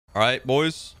All right,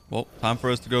 boys. Well, time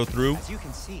for us to go through. As you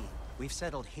can see, we've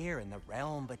settled here in the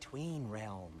realm between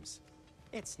realms.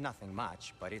 It's nothing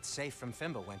much, but it's safe from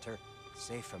Fimbulwinter,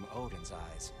 safe from Odin's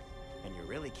eyes. And you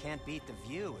really can't beat the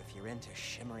view if you're into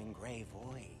shimmering gray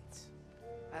voids.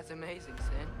 That's amazing,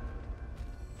 Sin.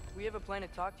 We have a plan to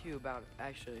talk to you about,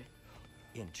 actually.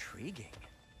 Intriguing.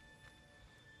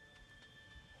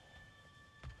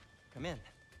 Come in.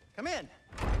 Come in!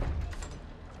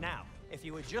 Now, if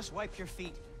you would just wipe your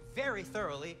feet very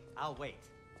thoroughly, I'll wait.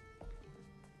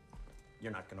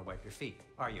 You're not gonna wipe your feet,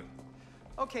 are you?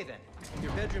 Okay then.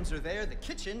 Your bedrooms are there, the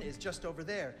kitchen is just over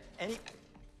there.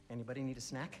 Anybody need a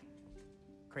snack?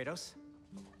 Kratos?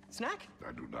 Snack?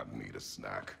 I do not need a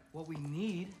snack. What we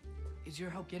need is your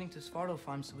help getting to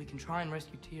Svartalfheim so we can try and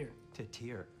rescue Tyr. To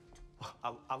Tyr?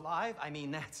 Alive? I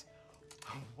mean, that's...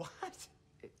 What?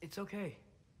 It's okay.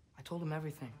 I told him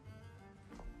everything.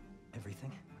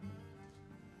 Everything?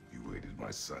 You aided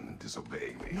my son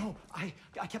disobeying me. No, I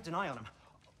kept an eye on him.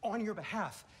 On your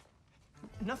behalf.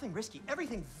 Nothing risky.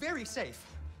 Everything very safe.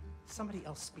 Somebody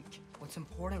else speak. What's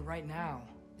important right now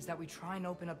is that we try and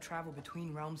open up travel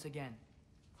between realms again.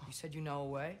 You said you know a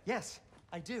way? Yes,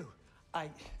 I do.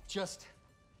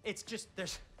 It's just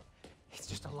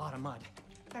a lot of mud.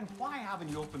 Then why haven't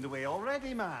you opened the way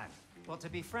already, man? Well, to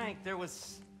be frank, there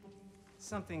was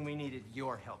something we needed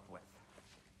your help with.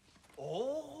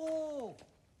 Oh!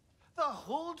 The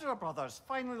Holder brothers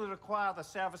finally require the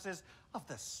services of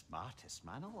the smartest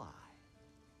man alive.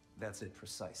 That's it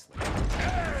precisely.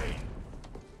 Hey!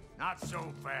 Not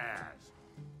so fast.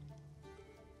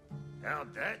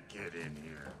 How'd that get in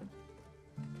here?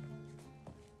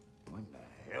 What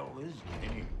the hell is it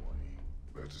anyway?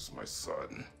 That is my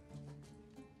son.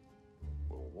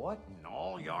 Well, what in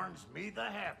all yarns me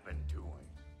that happened to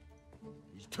him?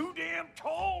 He's too damn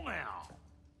tall now.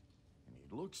 And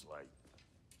he looks like...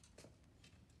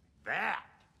 that.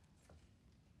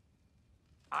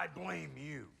 I blame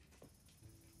you.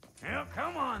 Well,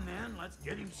 come on then. Let's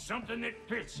get him something that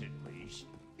fits at least.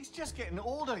 He's just getting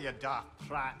older, you daft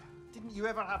prat. Didn't you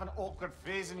ever have an awkward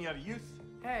phase in your youth?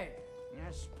 Hey,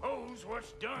 I suppose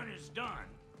what's done is done.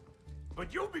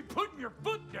 But you'll be putting your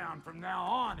foot down from now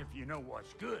on if you know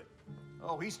what's good.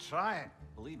 Oh, he's trying.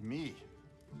 Believe me.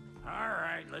 All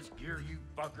right, let's gear you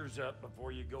fuckers up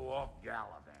before you go off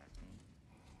gallivanting.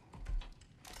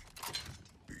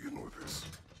 Begin with this.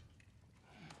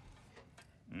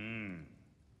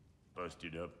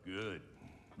 Busted up good.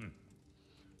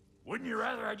 Wouldn't you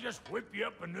rather I just whip you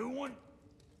up a new one?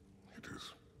 It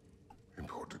is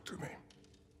important to me.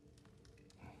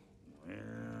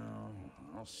 Well,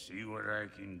 I'll see what I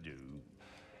can do.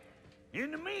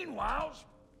 In the meanwhile,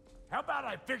 how about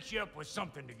I fix you up with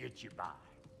something to get you by?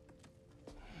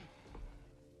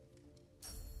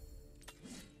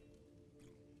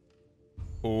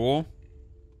 Cool.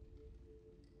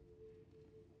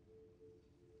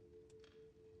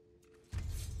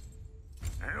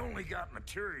 I only got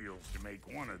materials to make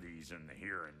one of these in the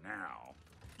here and now.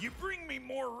 You bring me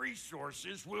more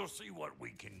resources, we'll see what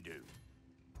we can do.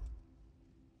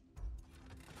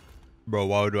 Bro,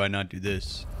 why do I not do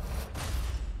this?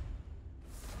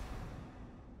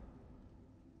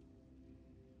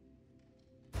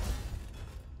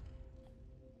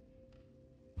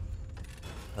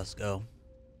 Let's go.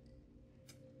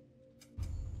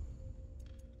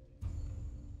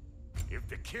 If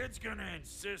the kid's gonna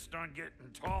insist on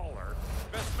getting taller,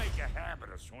 best make a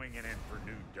habit of swinging in for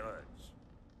new duds.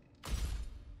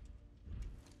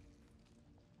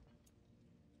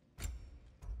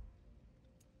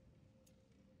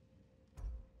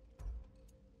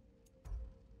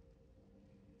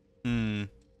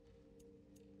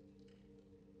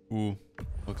 Ooh,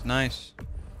 looks nice.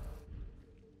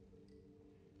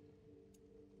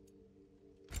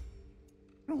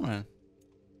 I want to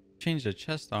change the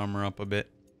chest armor up a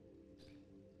bit.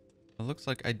 It looks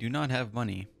like I do not have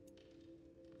money.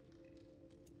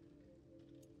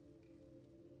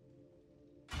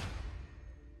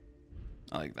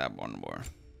 I like that one more.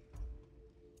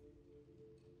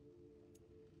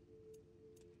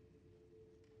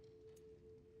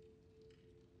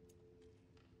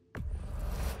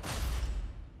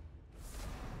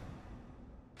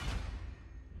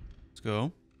 Let's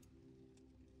go.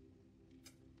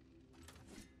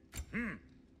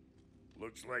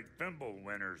 Looks like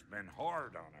Fimbulwinter's been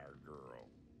hard on our girl.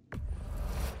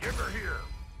 Give her here.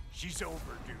 She's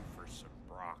overdue for some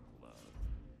Brock love.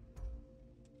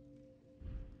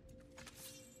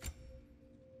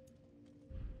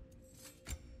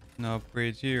 No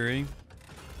upgrades here, eh?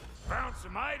 Found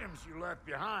some items you left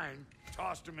behind,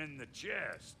 tossed them in the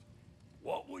chest.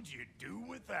 What would you do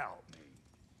without me?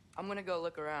 I'm gonna go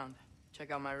look around. check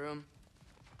out my room.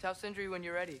 Tell Sindri when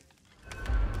you're ready.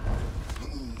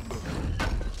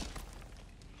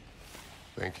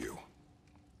 Thank you.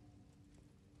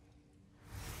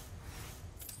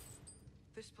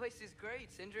 This place is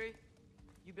great, Sindri.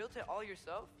 You built it all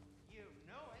yourself? You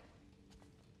know it.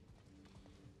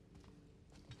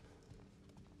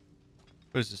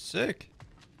 This is sick.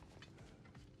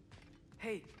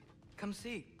 Hey, come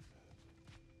see.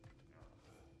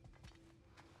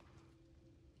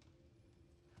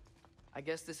 I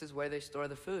guess this is where they store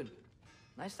the food.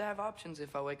 Nice to have options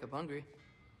if I wake up hungry.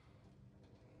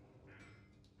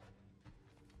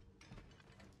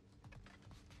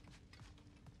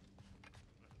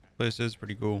 Place is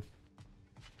pretty cool.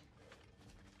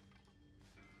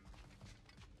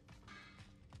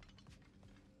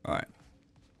 All right.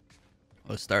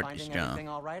 Let's start this Finding jump. everything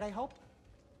all right, I hope?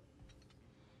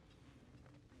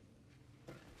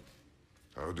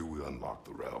 How do we unlock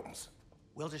the realms?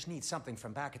 We'll just need something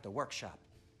from back at the workshop.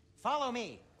 Follow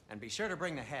me, and be sure to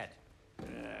bring the head.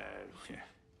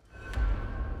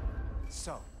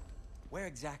 So, where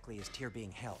exactly is Tyr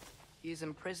being held? He's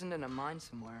imprisoned in a mine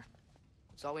somewhere.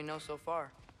 That's all we know so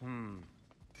far.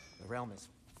 The realm is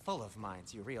full of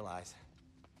mines, you realize.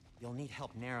 You'll need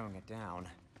help narrowing it down.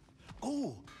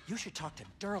 Oh, you should talk to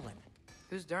Derlin.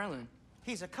 Who's Derlin?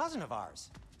 He's a cousin of ours,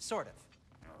 sort of.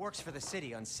 Works for the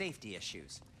city on safety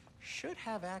issues. Should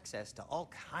have access to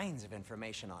all kinds of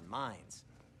information on mines.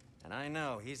 And I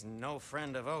know he's no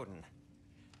friend of Odin.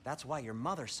 That's why your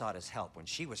mother sought his help when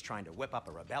she was trying to whip up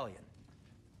a rebellion.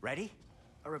 Ready?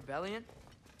 A rebellion?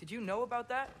 Did you know about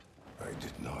that? I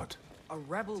did not. A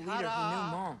rebel leader who knew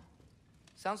Mom.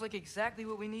 Sounds like exactly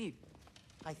what we need.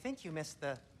 I think you missed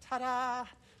the ta-da.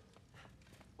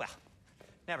 Well,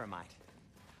 never mind.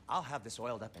 I'll have this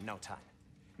oiled up in no time.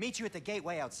 Meet you at the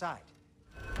gateway outside.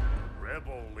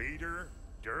 Rebel leader?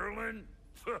 Derlin?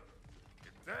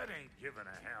 That ain't giving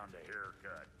a hound a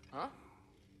haircut. Huh?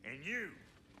 And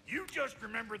you just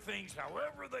remember things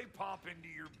however they pop into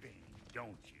your bean,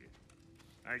 don't you?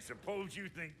 I suppose you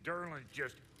think Derlin's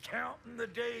just counting the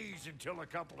days until a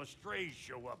couple of strays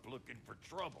show up looking for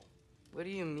trouble. What do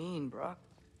you mean, Brock?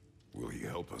 Will he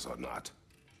help us or not?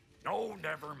 No,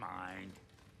 never mind.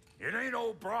 It ain't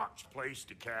old Brock's place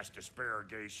to cast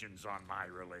aspersions on my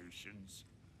relations.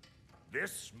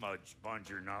 This smudge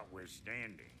sponger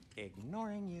notwithstanding.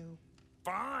 Ignoring you.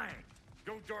 Fine.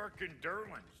 Go darken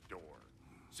Derlin's door.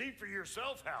 See for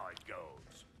yourself how it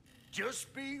goes.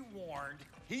 Just be warned,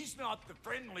 he's not the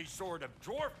friendly sort of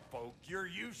dwarf folk you're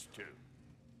used to.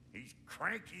 He's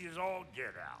cranky as all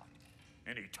get out.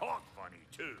 And he talk funny,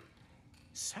 too.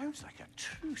 Sounds like a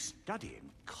true study in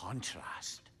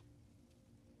contrast.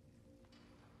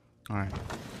 All right.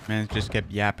 Man just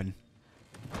kept yapping.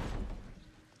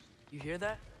 You hear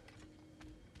that?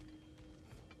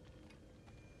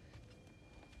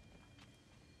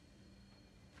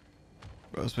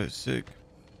 Bro, this place is sick.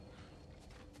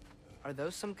 Are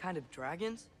those some kind of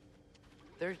dragons?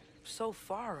 They're so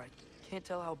far, I can't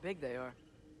tell how big they are.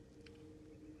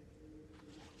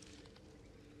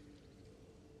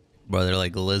 Bro, they're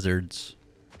like lizards.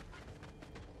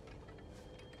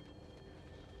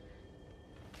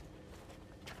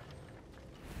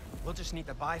 We'll just need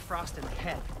the Bifrost in the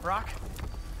head. Brock,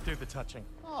 do the touching.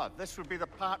 Oh, this would be the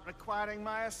part requiring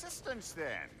my assistance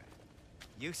then.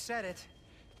 You said it.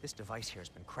 This device here has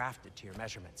been crafted to your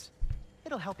measurements.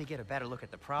 It'll help you get a better look at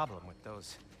the problem with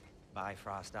those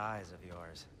Bifrost eyes of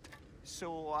yours.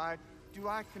 So, do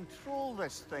I control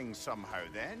this thing somehow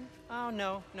then? Oh,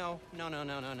 no.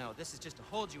 This is just to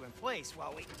hold you in place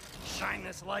while we shine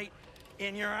this light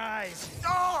in your eyes.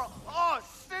 Oh,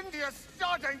 Cindy, you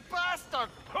sodding bastard!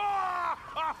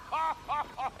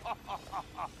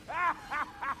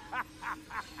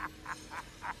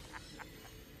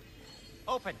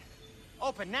 Open!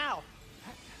 Open now!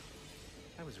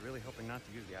 I was really hoping not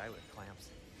to use the eyelid clamps.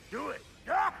 Do it.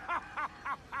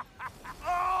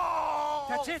 Oh!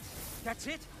 That's it! That's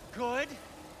it! Good!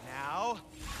 Now,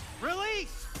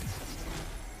 release!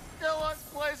 Still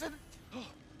unpleasant.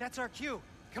 That's our cue.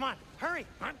 Come on, hurry!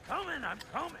 I'm coming.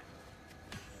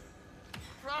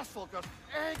 Grassful got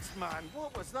eggs, man.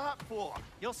 What was that for?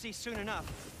 You'll see soon enough.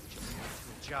 Just have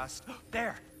to adjust.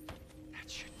 There! That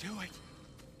should do it.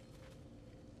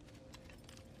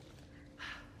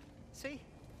 See?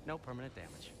 No permanent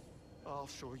damage. I'll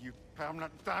show you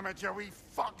permanent damage, you wee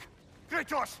fuck.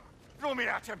 Kratos, throw me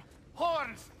at him.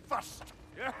 Horns first.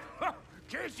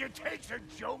 Guess you takes a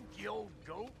joke, you old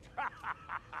goat.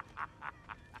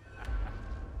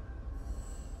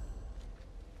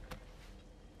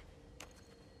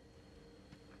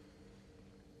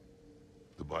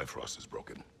 The Bifrost is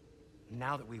broken.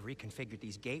 Now that we've reconfigured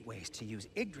these gateways to use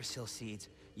Yggdrasil seeds,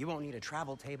 you won't need a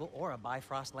travel table or a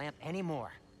Bifrost lamp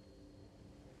anymore.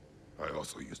 I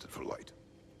also used it for light.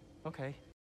 Okay.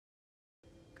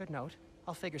 Good note.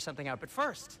 I'll figure something out, but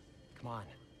first, come on.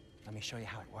 Let me show you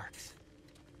how it works.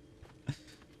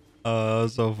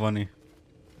 So funny.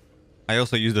 I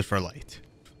also used it for light.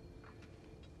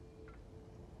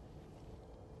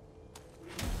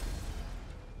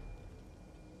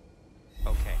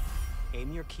 Okay.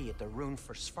 Aim your key at the rune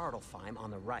for Svartalfheim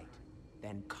on the right.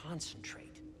 Then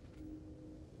concentrate.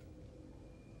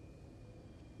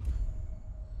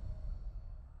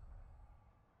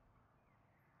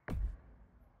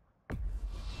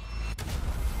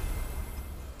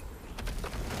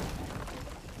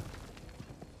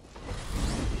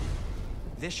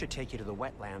 This should take you to the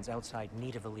wetlands outside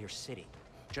Nidavellir City.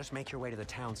 Just make your way to the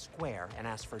town square and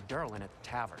ask for Durlin at the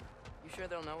tavern. You sure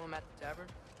they'll know him at the tavern?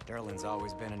 Durlin's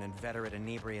always been an inveterate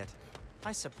inebriate.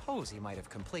 I suppose he might have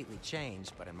completely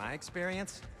changed, but in my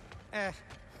experience, Did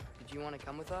you want to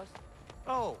come with us?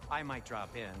 Oh, I might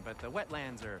drop in, but the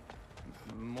wetlands are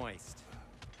moist.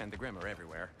 And the Grim are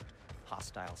everywhere.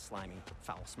 Hostile, slimy,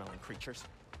 foul-smelling creatures.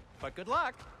 But good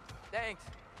luck! Thanks.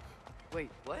 Wait,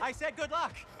 what? I said good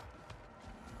luck!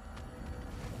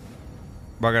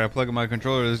 Bro, I gotta plug in my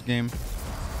controller to this game.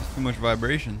 It's too much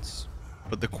vibrations.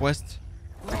 But the quest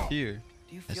is here.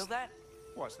 Do you feel that?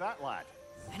 What's that, lad?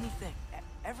 Anything.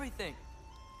 Everything.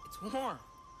 It's warm.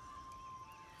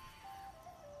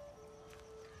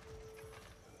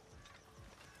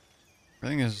 I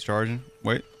think it's charging.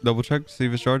 Wait, double check, see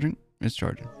if it's charging. It's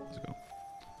charging. Let's go.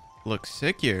 Looks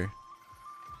sick here.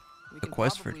 We The can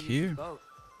quest for probably use Tyr. the boat,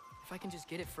 if I can just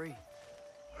get it free.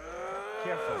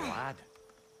 Careful, lad.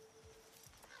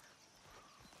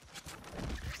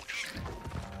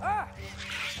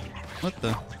 What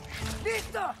the?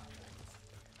 Vista!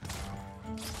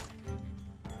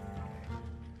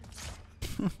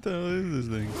 What the hell is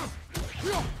this thing?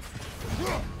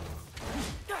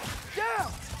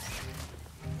 Down!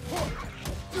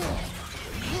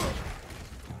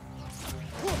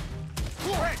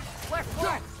 Left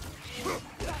foot!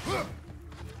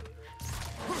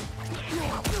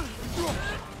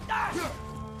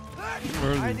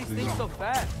 Where Why are are these these things things? so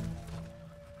fast?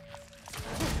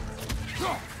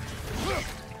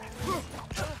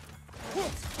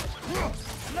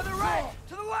 Another right!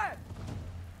 To the left!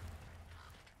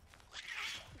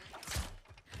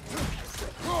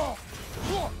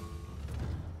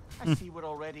 I see we're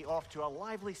already off to a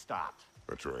lively start.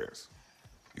 Atreus,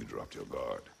 you dropped your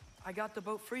guard. I got the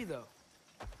boat free, though.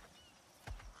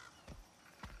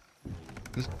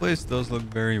 This place does look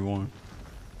very warm.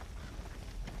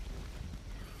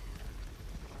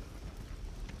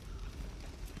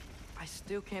 I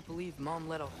still can't believe Mom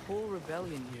led a whole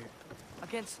rebellion here.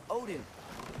 Against Odin.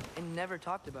 And never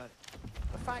talked about it.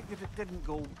 The fact that it didn't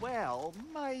go well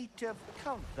might have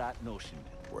covered that notion.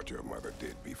 What your mother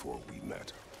did before we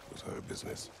met was her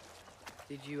business.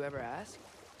 Did you ever ask?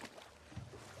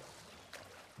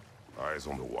 Eyes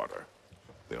on the water.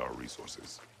 There are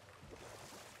resources.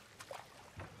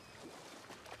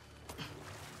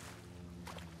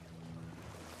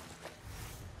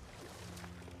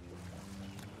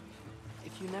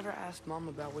 If you never asked Mom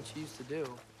about what she used to do,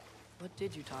 what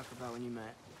did you talk about when you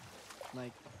met?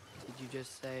 Like, did you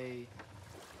just say,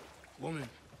 "Woman,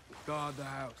 guard the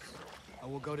house. I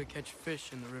will go to catch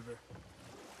fish in the river."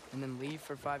 And then leave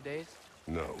for 5 days?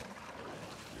 No.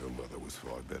 Your mother was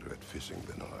far better at fishing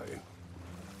than I.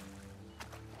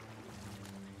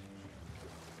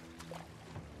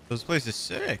 This place is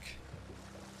sick.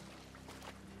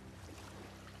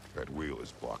 That wheel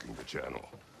is blocking the channel.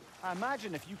 I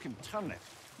imagine if you can turn it,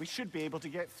 we should be able to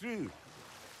get through.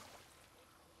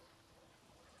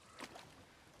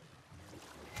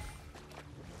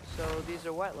 So these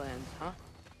are wetlands, huh?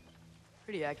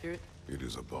 Pretty accurate. It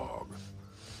is a bog.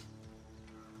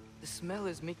 The smell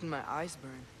is making my eyes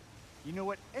burn. You know,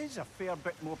 it is a fair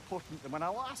bit more potent than when I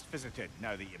last visited,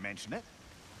 now that you mention it.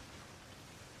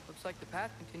 Looks like the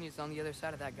path continues on the other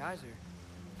side of that geyser.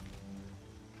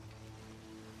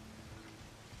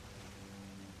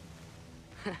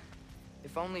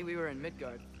 If only we were in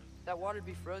Midgard. That water'd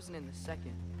be frozen in a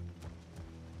second.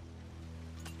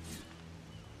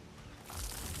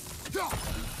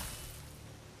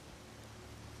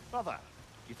 Brother,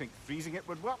 you think freezing it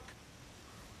would work?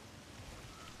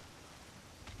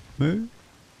 Hey?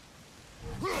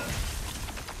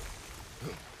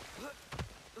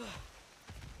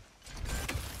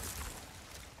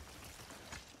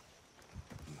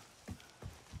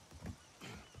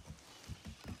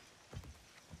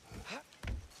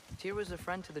 Tyr was a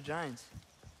friend to the Giants.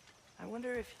 I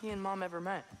wonder if he and Mom ever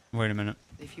met. Wait a minute.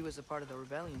 If he was a part of the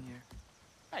rebellion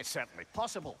here. It's certainly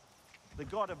possible. The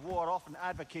god of war often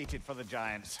advocated for the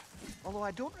giants, although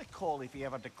I don't recall if he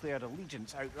ever declared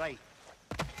allegiance outright.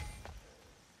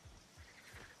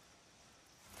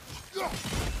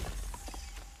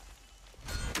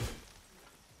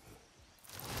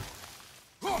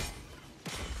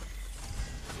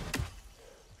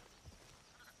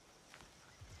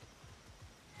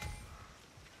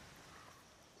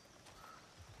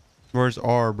 Where's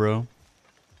R, bro?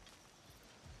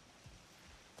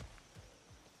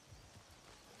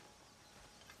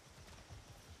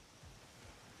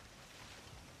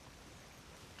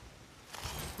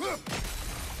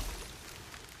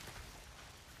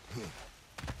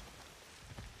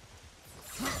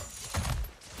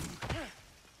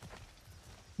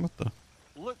 What the?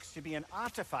 Looks to be an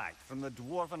artifact from the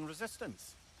Dwarven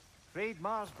Resistance. Craig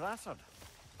Mars Brassard,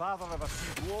 father of a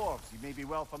few dwarves you may be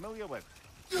well familiar with.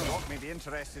 Doc may be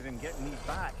interested in getting these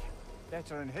back.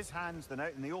 Better in his hands than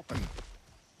out in the open.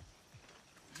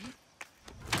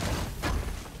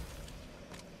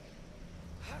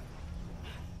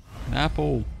 An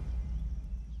apple.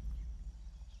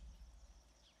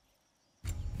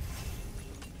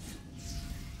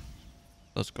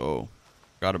 Let's go.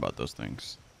 Forgot about those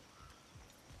things.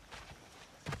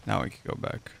 Now we can go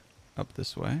back up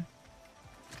this way.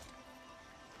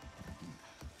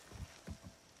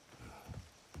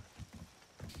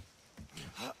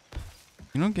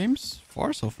 You know, games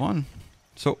far so fun.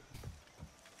 So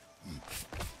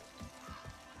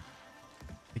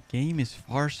the game is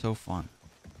far so fun.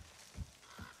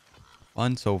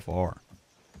 Fun so far.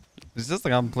 It's just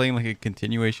like I'm playing like a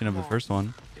continuation of the first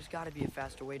one, There's got to be a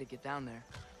faster way to get down there.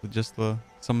 with just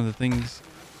some of the things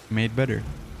made better.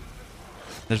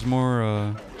 There's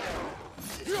more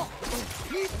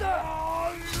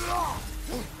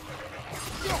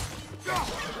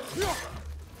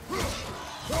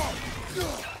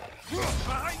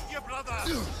Behind you, brother!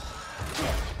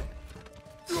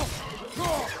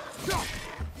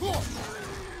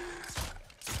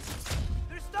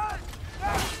 They're stunned!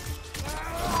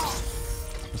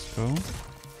 let's go.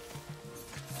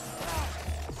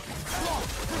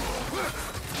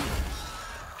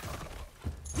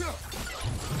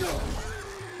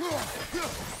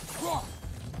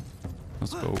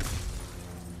 Let's go.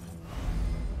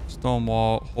 Stone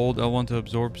wall. Hold L1 to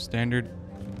absorb standard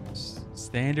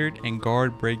and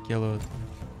guard break yellow.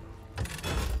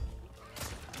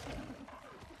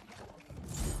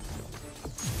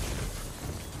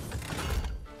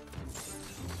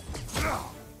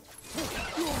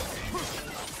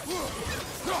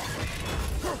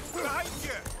 Behind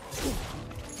you!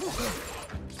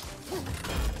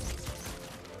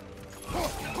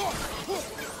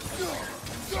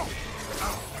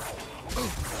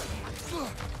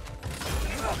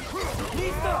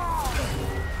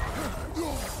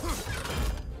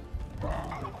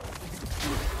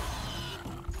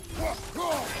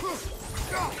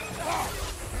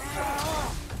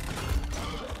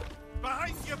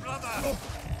 Behind you, brother!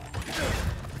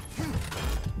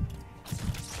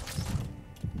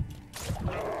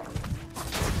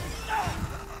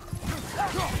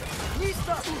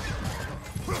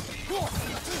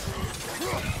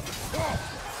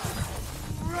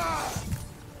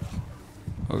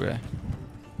 Okay.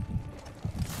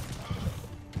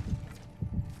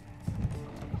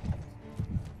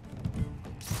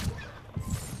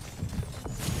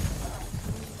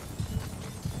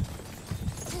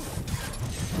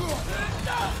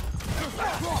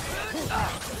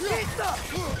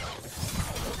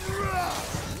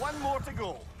 One more to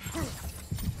go.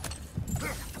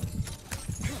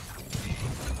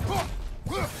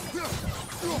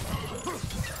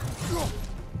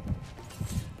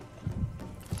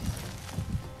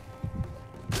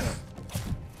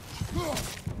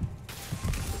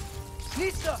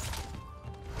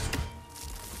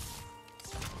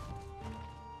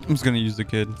 I'm just gonna use the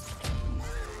kid.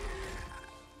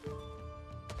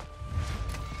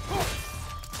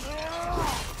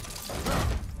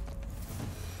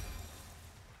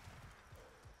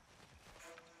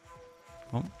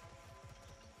 Oh.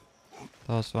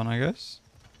 That was fun, I guess.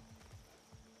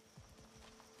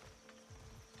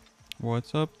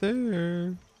 What's up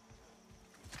there?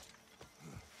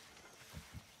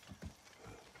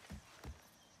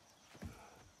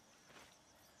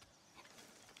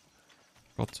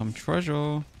 Got some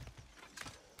treasure.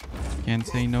 Can't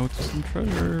say no to some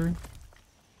treasure.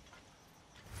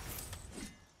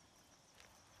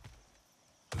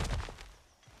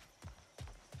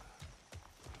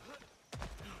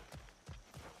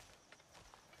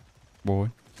 Boy.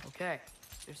 Okay,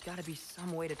 there's got to be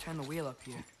some way to turn the wheel up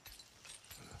here.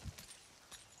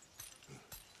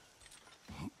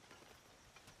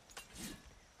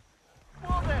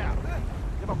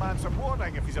 man some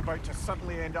warning if he's about to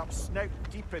suddenly end up snout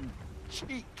deep in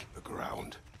cheek. The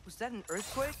ground. Was that an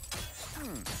earthquake?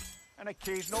 An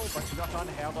occasional but not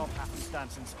unheard of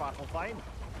happenstance in Svartalfheim.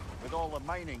 With all the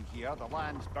mining here, the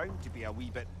land's bound to be a wee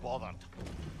bit bothered.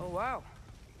 Oh, wow.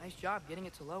 Nice job getting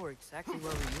it to lower exactly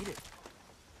where we need it.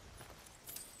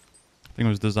 I think it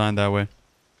was designed that way.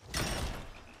 I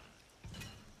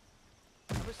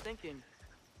was thinking,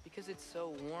 because it's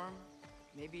so warm,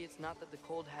 maybe it's not that the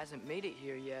cold hasn't made it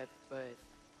here yet, but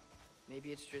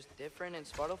maybe it's just different in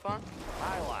Svartalfheim?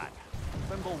 Aye, lad.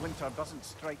 Fimbulwinter doesn't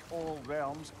strike all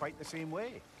realms quite the same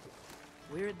way.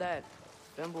 Weird that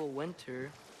Fimbulwinter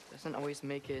doesn't always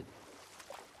make it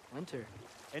winter.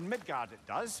 In Midgard it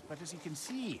does, but as you can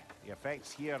see, the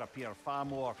effects here appear far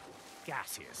more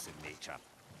gaseous in nature.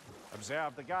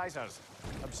 Observe the geysers.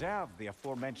 Observe the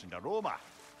aforementioned aroma.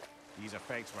 These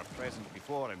effects were present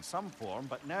before in some form,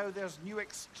 but now there's new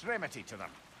extremity to them.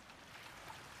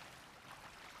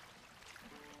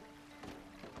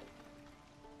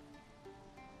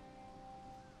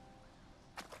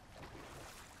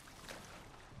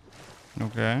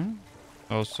 Okay.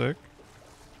 That was sick.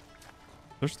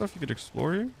 There's stuff you could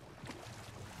explore here?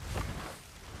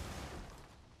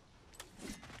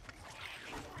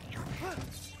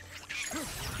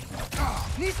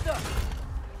 Nista!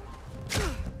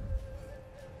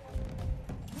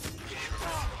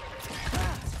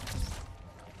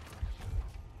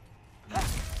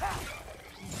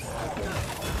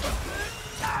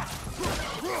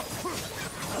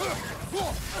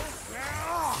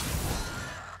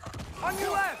 On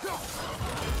your left!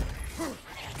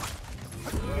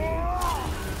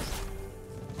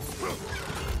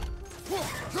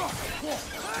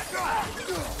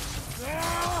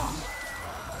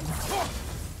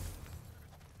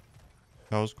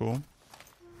 That was cool.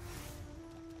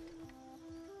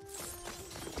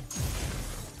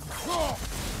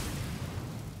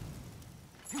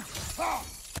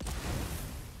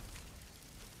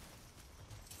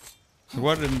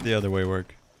 Why didn't the other way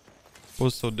work? What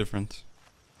was so different?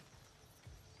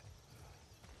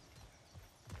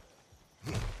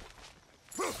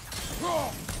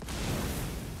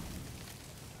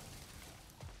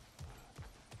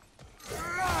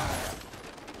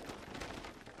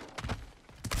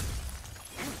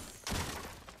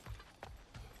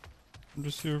 I'm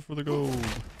just here for the gold.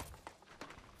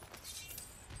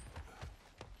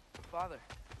 Father,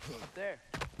 up there.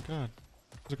 God,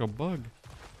 it's like a bug.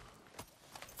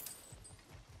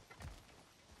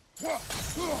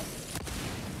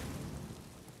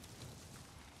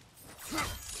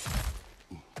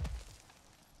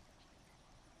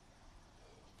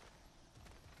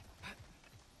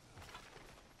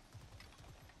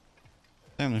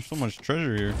 Damn, there's so much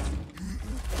treasure here.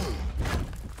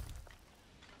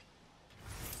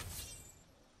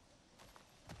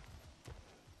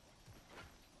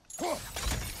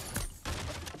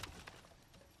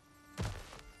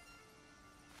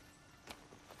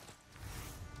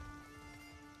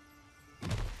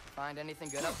 Find anything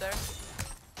good up there?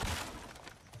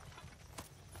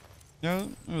 Yeah, it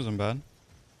wasn't bad.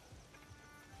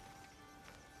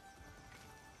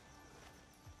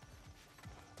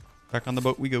 Back on the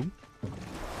boat we go.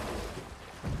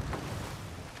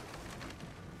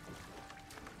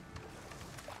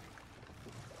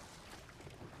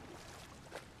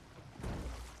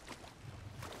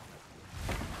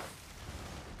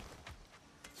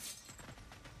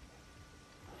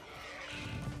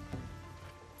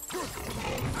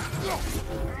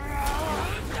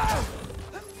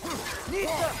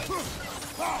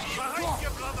 Behind you,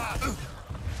 brother!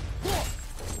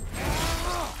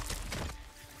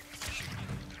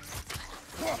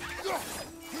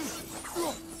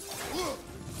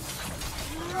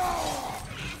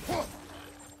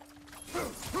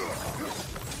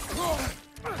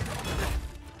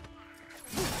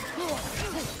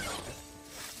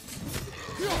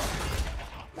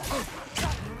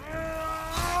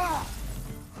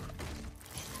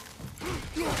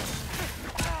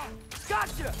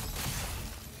 Gotcha!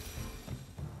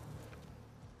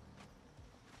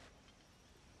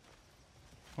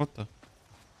 What the?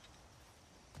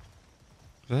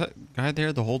 Was that guy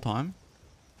there the whole time?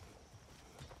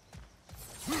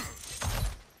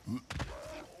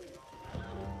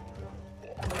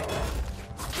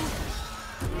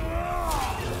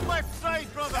 Left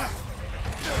side, brother!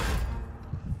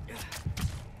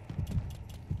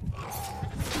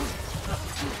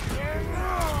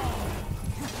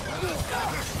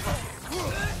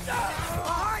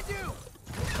 Behind you!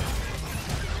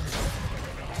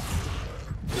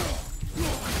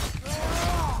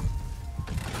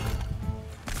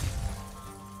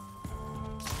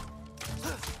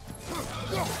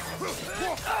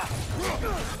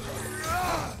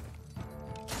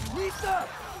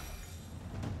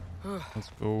 Let's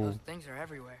go. Those things are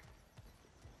everywhere.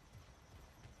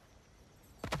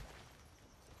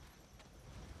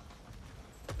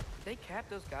 Did they cap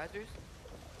those geysers?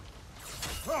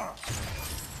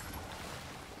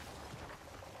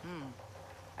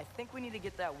 I think we need to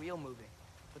get that wheel moving,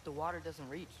 but the water doesn't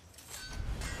reach.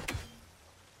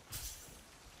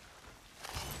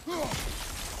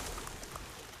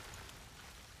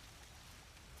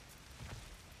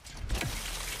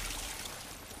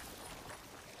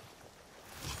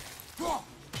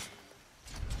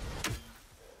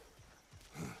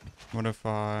 What if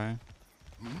I...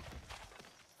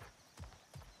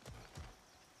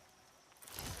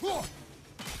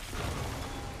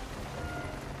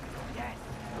 Yes!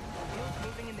 The wheel's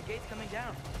moving and the gate's coming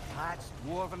down. That's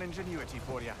dwarven ingenuity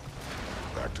for you.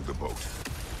 Back to the boat.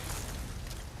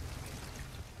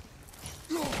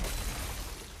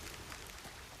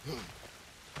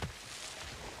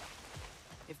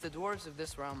 If the dwarves of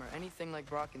this realm are anything like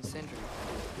Brock and Sindri,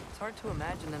 it's hard to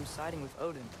imagine them siding with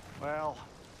Odin. Well,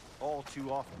 all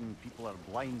too often people are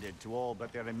blinded to all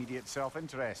but their immediate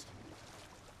self-interest.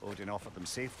 Odin offered them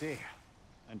safety,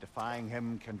 and defying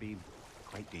him can be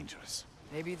quite dangerous.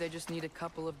 Maybe they just need a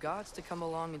couple of gods to come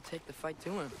along and take the fight to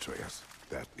him. Atreus,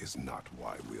 that is not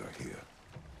why we are here.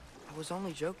 I was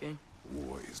only joking.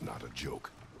 War is not a joke,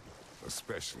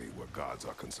 especially where gods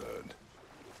are concerned.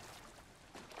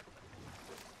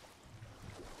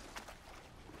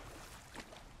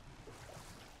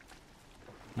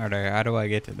 Alright, how do I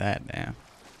get to that now?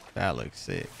 That looks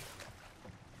sick.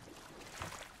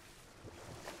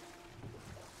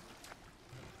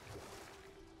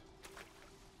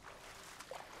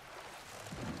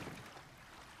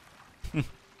 I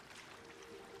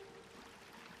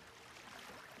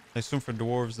assume for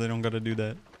dwarves they don't gotta do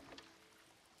that.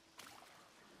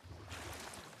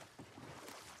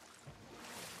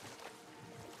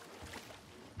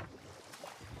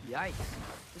 Yikes.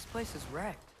 This place is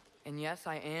wrecked. And yes,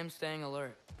 I am staying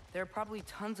alert. There are probably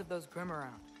tons of those Grim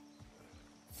around.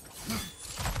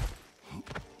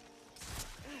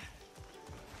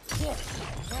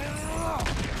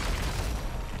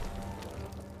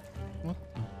 What?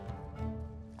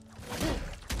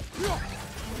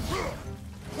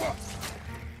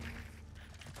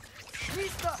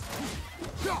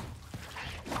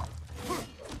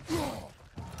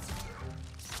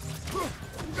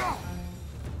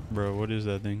 Bro, what is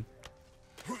that thing?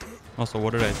 Also,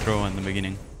 what did I throw in the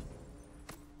beginning?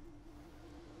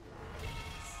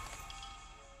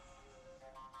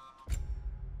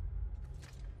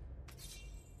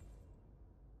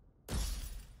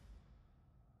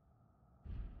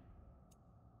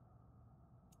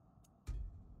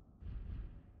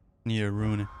 Need a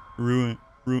ruin. I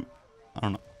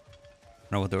don't know. I don't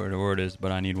know what the word is,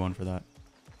 but I need one for that.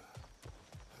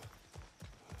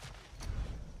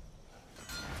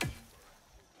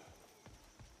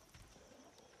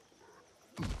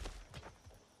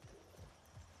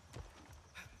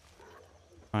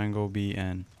 Triangle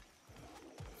BN.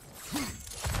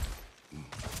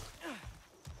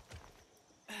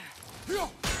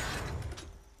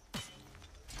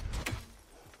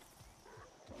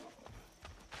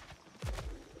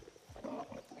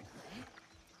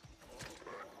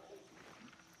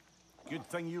 Good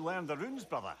thing you learned the runes,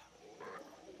 brother.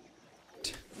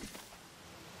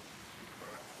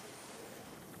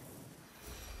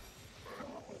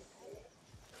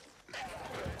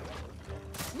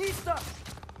 Nista!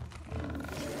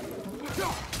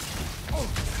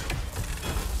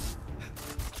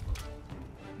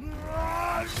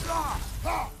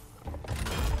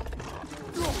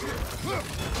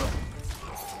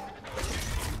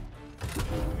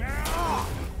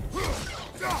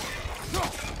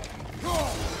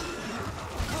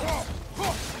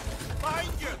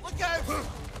 Behind you! Look out!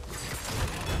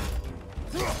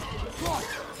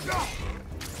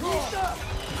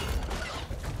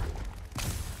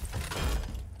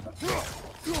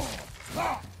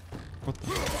 What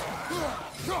the?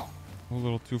 A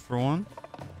little 2 for 1.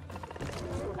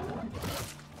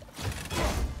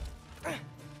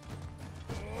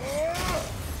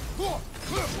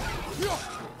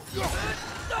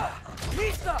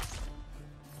 Nista!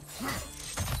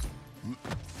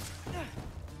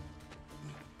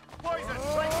 Poison!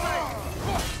 Right side!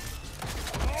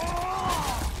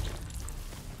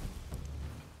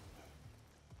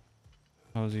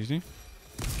 That was easy.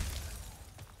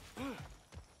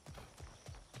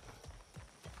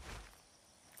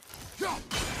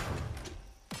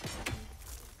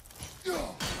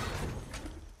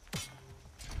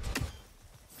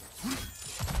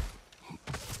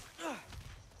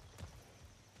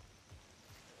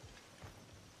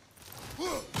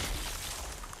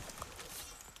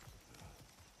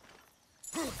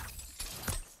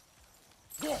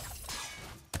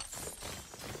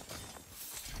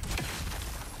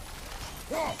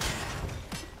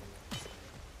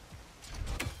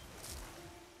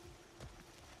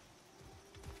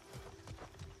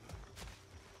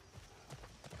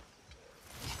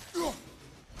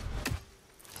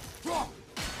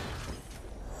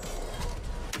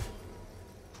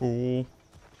 Cool.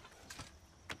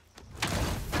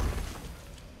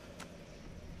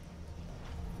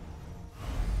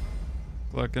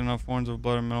 Collect enough horns of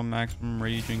blood and metal, maximum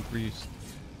rage increase.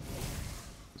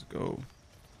 Let's go.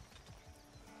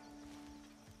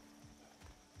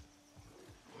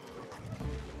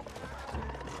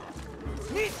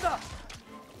 Nista!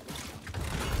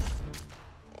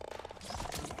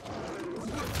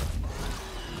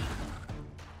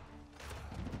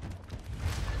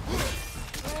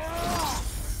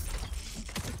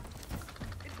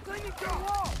 It's clinging to the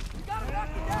wall! You gotta knock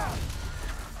it down!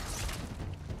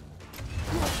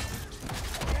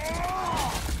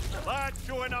 Lad,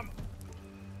 join him!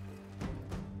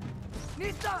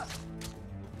 Nista!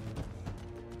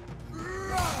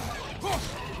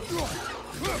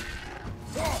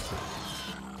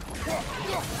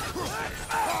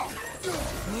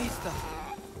 Nista!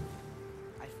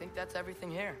 I think that's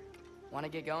everything here. Want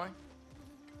to get going?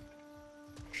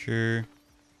 Sure.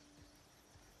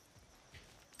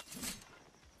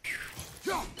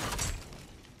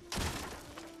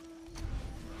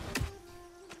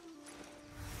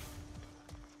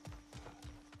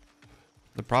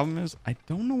 The problem is, I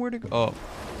don't know where to go. Oh.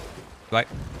 Right.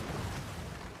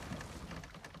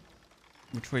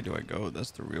 Which way do I go?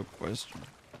 That's the real question.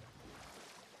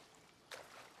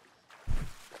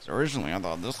 So originally I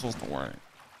thought this was the way.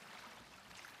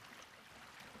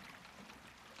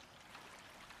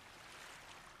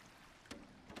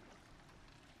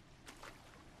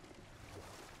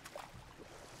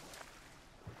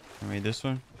 Maybe this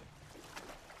one?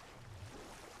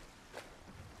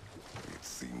 It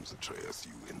seems, Atreus,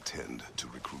 you intend to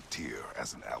recruit Tyr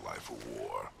as an ally for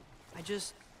war.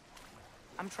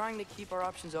 I'm trying to keep our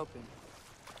options open.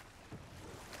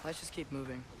 Let's just keep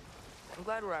moving. I'm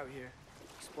glad we're out here,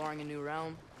 exploring a new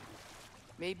realm.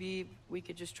 Maybe we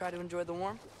could just try to enjoy the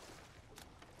warmth?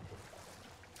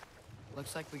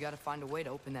 Looks like we gotta find a way to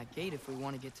open that gate if we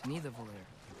want to get to Nidavellir.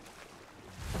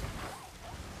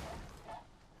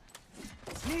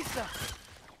 Nisa!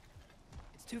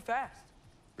 It's too fast.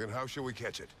 Then how shall we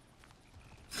catch it?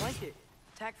 Flank it.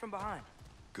 Attack from behind.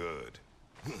 Good.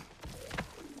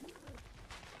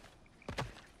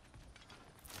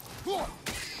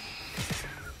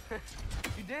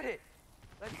 You did it!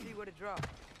 Let's see what it drops.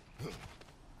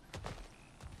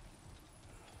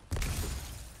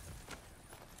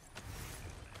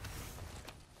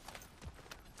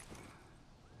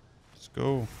 Let's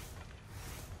go.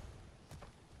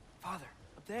 Father,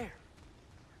 up there.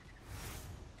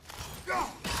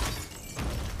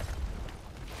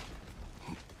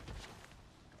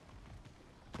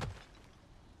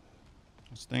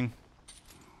 This thing.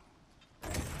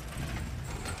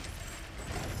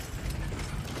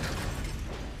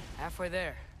 Halfway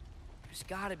there. There's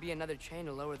gotta be another chain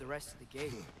to lower the rest of the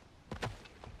gate.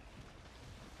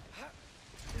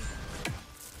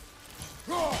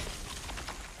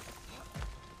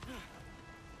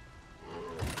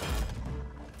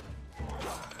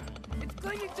 It's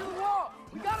clinging to the wall!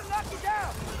 We gotta knock it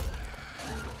down!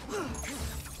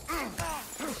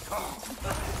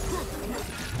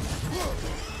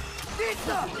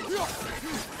 Pizza!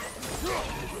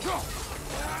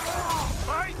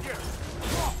 Behind you!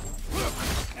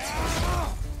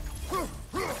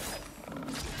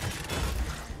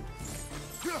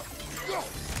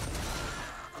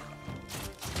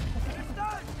 It's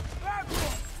done! Grab it!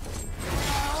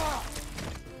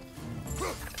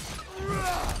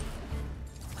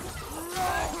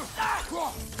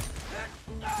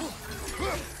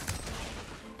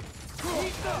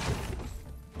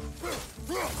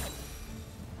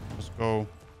 Let's go.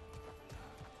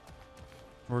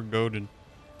 We're goaded.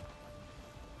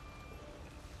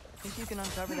 Think you can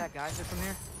uncover that geyser from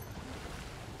here?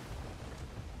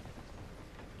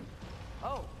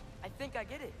 Oh, I think I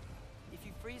get it. If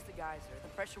you freeze the geyser, the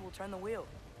pressure will turn the wheel.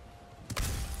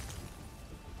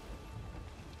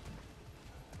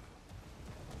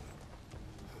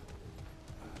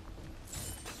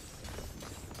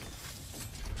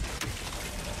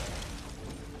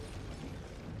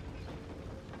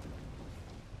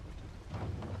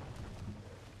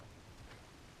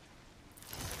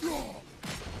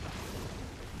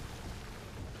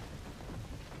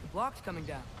 Block's coming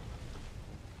down.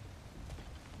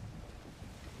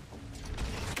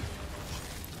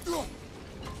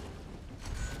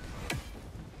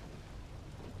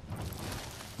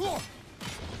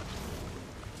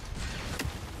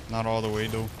 Not all the way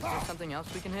though. Is there something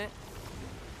else we can hit?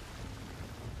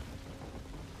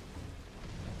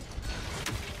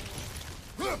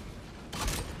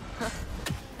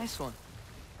 Nice one.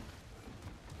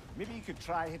 Maybe you could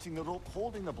try hitting the rope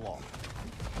holding the block.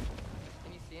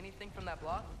 Can you see anything from that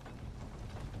block?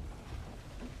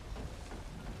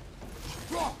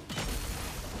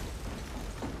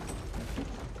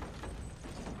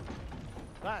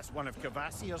 That's one of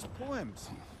Cavassier's poems.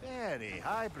 Very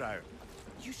highbrow.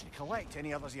 You should collect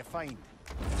any others you find.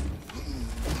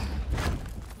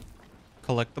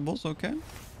 Collectibles, okay.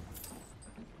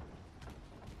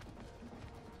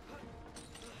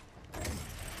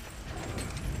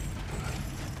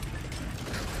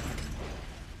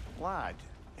 Lad,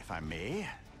 if I may,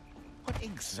 what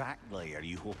exactly are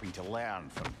you hoping to learn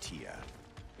from Tyr?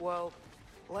 Well,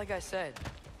 like I said,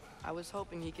 I was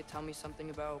hoping he could tell me something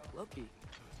about Loki.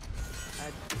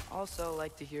 I'd also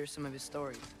like to hear some of his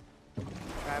stories.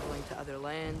 Traveling to other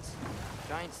lands,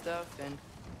 giant stuff, and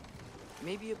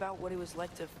maybe about what it was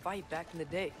like to fight back in the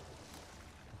day.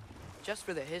 Just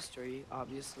for the history,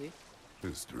 obviously.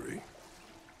 History.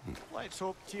 Let's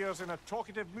hope Tyr's in a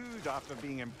talkative mood after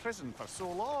being imprisoned for so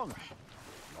long.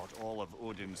 Not all of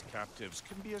Odin's captives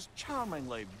can be as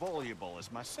charmingly voluble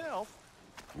as myself.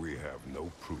 We have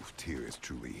no proof Tyr is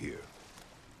truly here.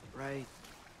 Right.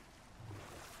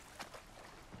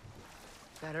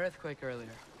 That earthquake earlier.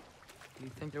 Do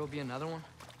you think there will be another one?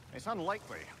 It's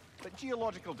unlikely, but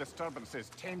geological disturbances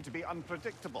tend to be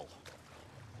unpredictable.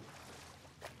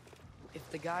 If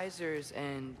the geysers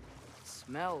and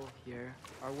smell here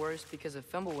are worse because of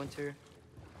Fimbulwinter,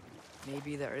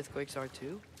 maybe the earthquakes are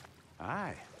too?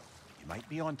 Aye, you might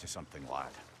be onto something,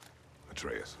 lad.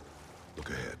 Atreus, look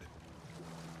ahead.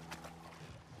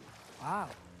 Wow.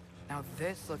 Now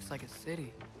this looks like a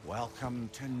city. Welcome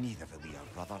to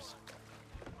Nidavellir, brothers.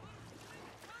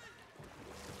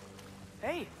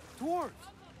 Hey, dwarves!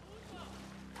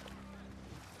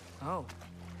 Oh.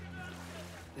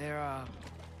 They're,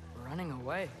 running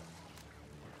away.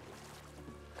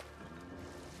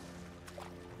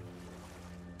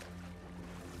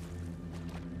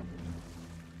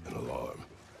 An alarm.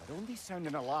 I'd only sound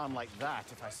an alarm like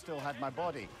that if I still had my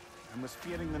body, and was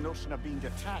fearing the notion of being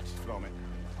detached from it.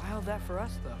 Wild that for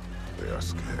us, though. They are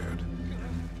scared.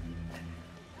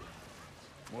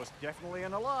 Most definitely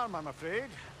an alarm, I'm afraid.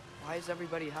 Why is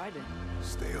everybody hiding?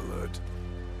 Stay alert.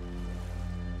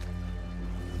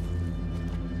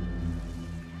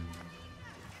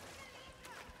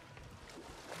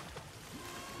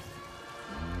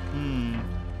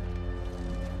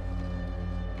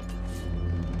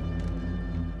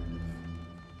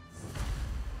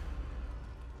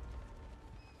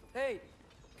 Hey,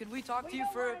 could we talk to you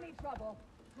for... any trouble,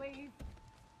 please.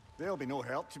 There'll be no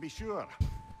help, to be sure.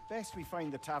 Best we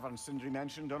find the tavern Sindri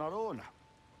mentioned on our own,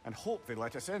 and hope they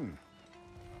let us in.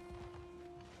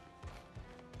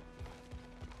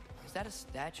 Is that a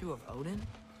statue of Odin?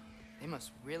 They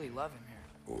must really love him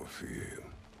here. Or fear him.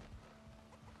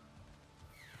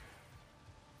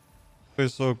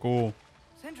 It's so cool.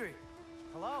 Sindri!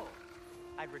 Hello.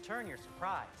 I'd return your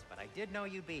surprise, but I did know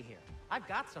you'd be here. I've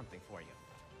got something for you.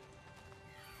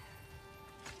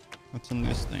 What's in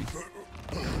this thing?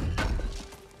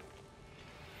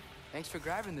 Thanks for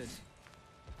grabbing this.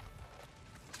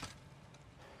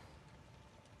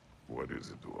 What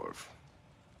is it, dwarf?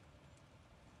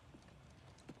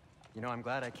 You know, I'm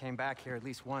glad I came back here at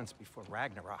least once before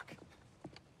Ragnarok.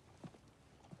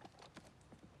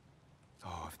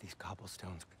 Oh, if these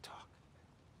cobblestones could talk.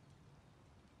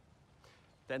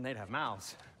 Then they'd have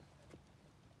mouths.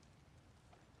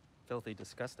 Filthy,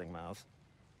 disgusting mouths.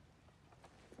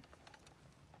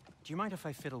 Do you mind if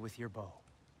I fiddle with your bow?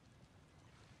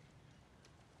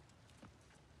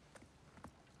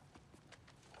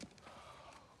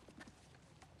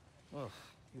 Oh,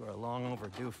 you are long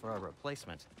overdue for a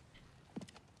replacement.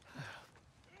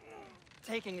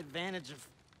 Taking advantage of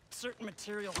certain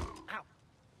material. Ow!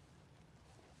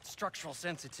 Structural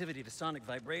sensitivity to sonic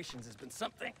vibrations has been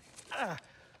something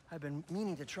I've been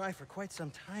meaning to try for quite some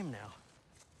time now.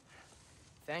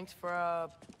 Thanks for,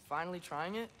 finally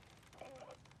trying it.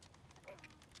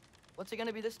 What's it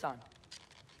gonna be this time?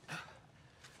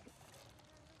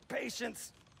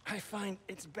 Patience. I find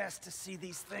it's best to see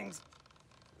these things,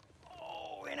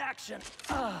 in action.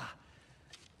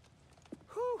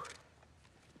 Whew.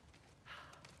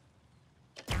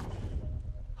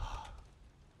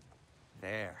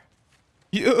 There.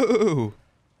 Yo!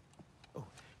 Oh,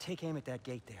 take aim at that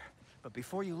gate there. But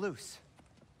before you loose,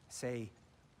 say,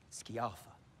 Ski Alpha.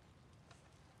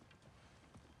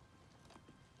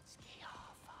 Ski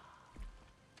Alpha.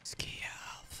 Ski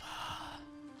Alpha.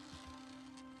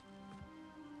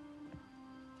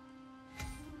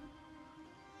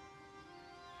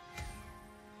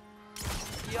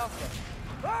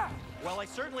 Well, I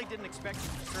certainly didn't expect you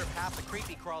to serve half the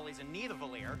creepy crawlies in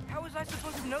Nidavellir. How was I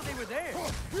supposed to know they were there?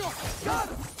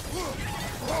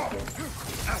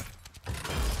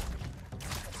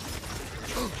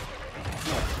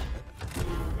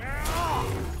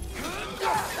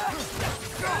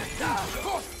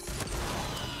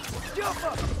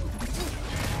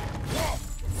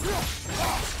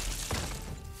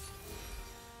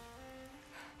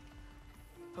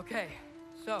 Okay,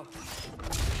 so,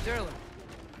 Derlin.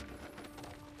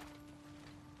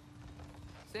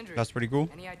 Sindri, That's pretty cool.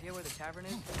 any idea where the tavern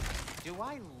is? Do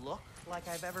I look like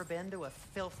I've ever been to a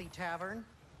filthy tavern?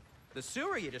 The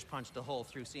sewer you just punched a hole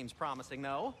through seems promising,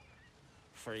 though.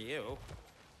 For you.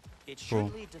 It should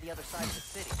Cool. lead to the other side of the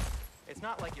city. It's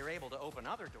not like you're able to open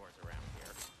other doors around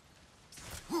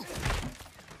here.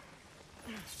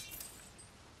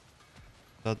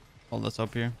 That all that's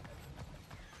up here.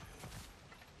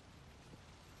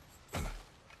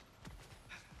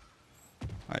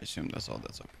 I assume that's all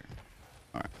that's up here.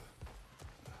 All right.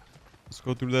 Let's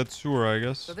go through that sewer, I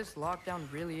guess. So this lockdown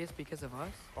really is because of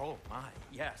us? Oh my,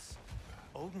 yes.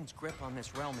 Odin's grip on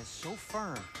this realm is so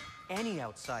firm, any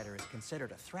outsider is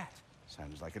considered a threat.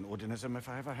 Sounds like an Odinism if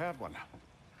I ever heard one.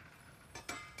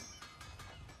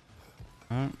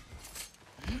 All right.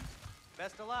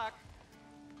 Best of luck.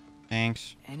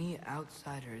 Thanks. Any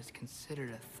outsider is considered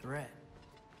a threat.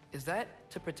 Is that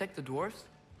to protect the dwarves?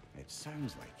 It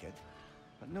sounds like it.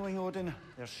 But knowing Odin,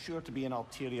 there's sure to be an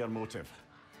ulterior motive.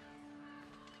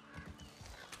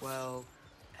 Well,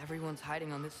 everyone's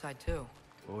hiding on this side too.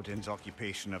 Odin's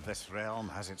occupation of this realm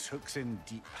has its hooks in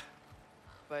deep.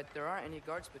 But there aren't any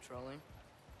guards patrolling.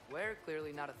 We're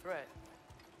clearly not a threat.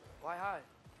 Why hide?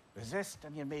 Resist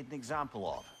and you're made an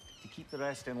example of, to keep the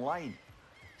rest in line.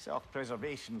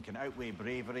 Self-preservation can outweigh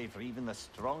bravery for even the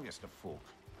strongest of folk.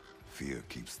 Fear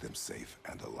keeps them safe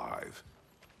and alive.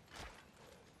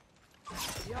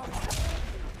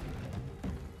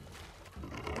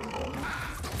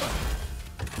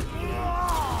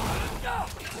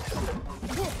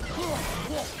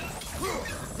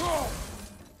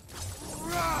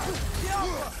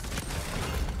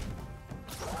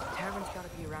 Tavern's gotta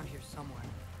be around here somewhere.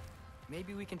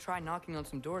 Maybe we can try knocking on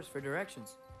some doors for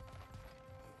directions.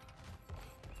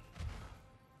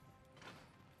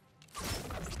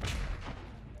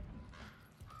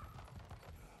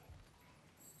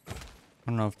 I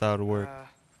don't know if that would work.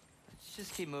 Let's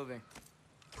just keep moving.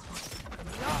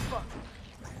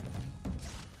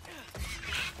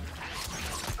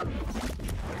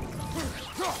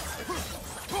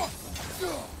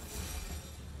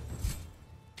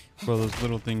 Well, those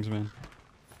little things, man.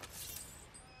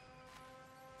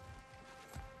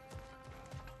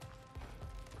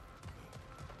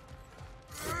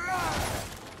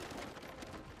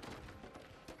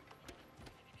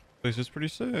 Place is pretty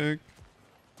sick.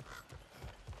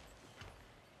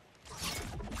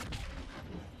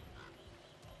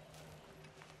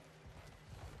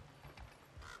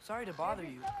 Sorry to bother If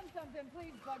you. you're selling something,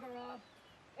 please bugger off.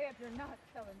 If you're not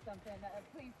selling something,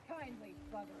 please kindly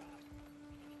bugger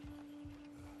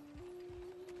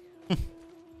off.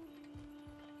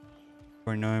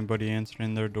 Or no anybody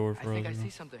answering their door I for think us. I man. see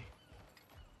something.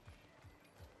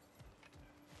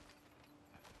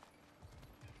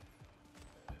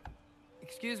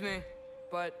 Excuse me,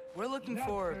 but we're looking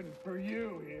for... Nothing for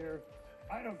you here.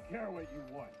 I don't care what you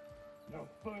want. No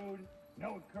food,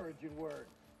 no encouraging words,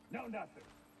 no nothing.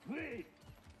 Leave!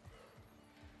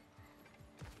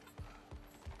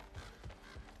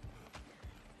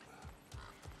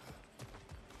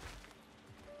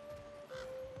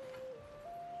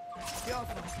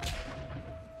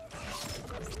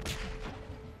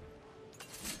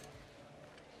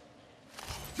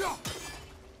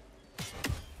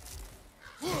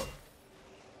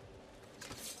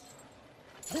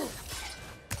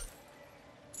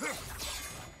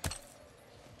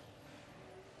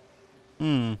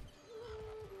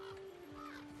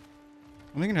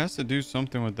 I think it has to do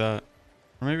something with that.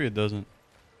 Or maybe it doesn't.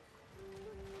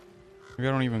 Maybe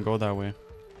I don't even go that way.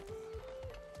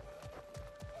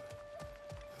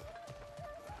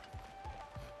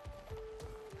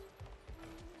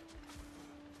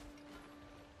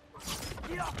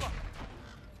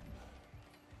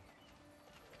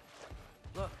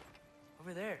 Look,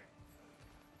 over there.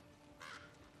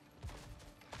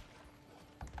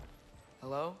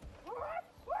 Hello?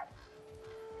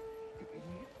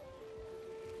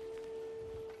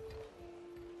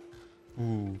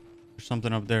 Ooh, there's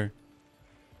something up there.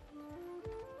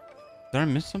 Did I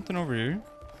miss something over here?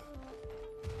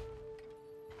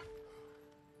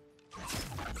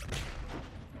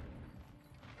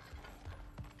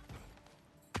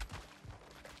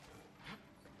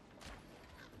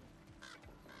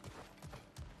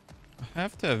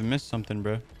 have to have missed something,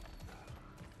 bro.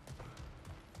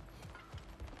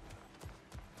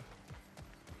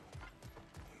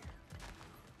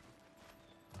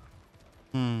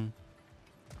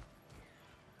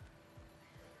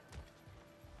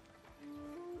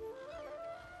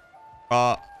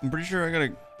 I'm pretty sure I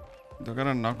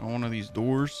gotta knock on one of these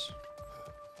doors.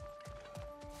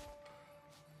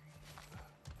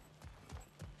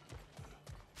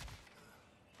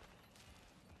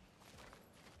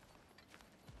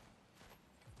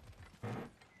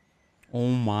 Oh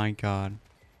my god.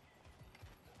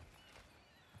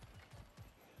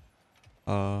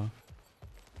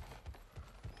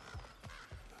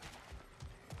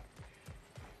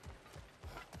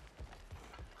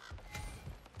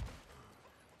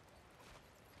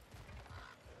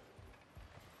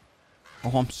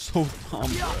 Oh, I'm so dumb.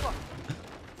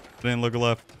 Didn't look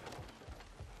left.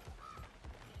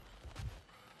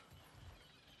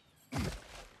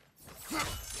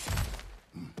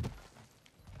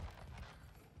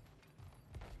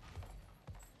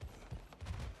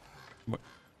 What?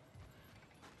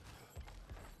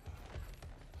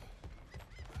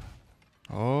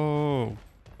 Oh.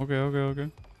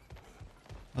 Okay.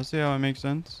 Let's see how it makes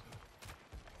sense.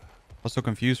 I was so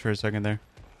confused for a second there.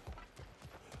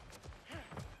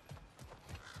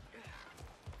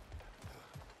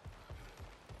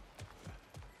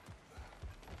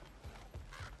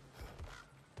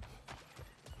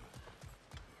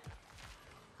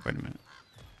 Wait a minute.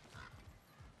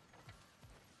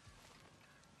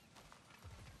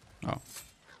 Oh.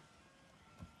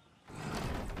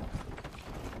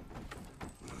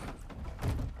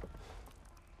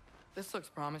 This looks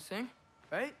promising,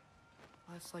 right?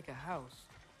 Well, it's like a house.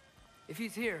 If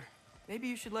he's here, maybe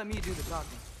you should let me do the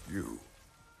talking. You.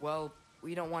 Well,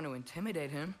 we don't want to intimidate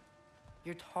him.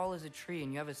 You're tall as a tree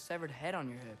and you have a severed head on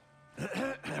your head.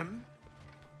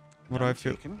 What do I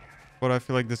feel? What do I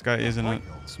feel like this guy isn't a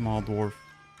small dwarf?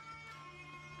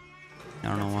 I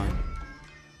don't know why.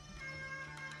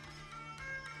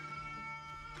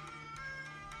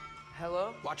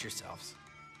 Hello? Watch yourselves.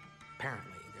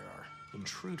 Apparently, there are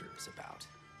intruders about.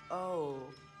 Oh,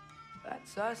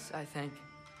 that's us, I think.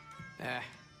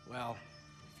 Well,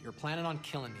 if you're planning on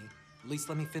killing me, at least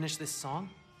let me finish this song.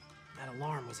 That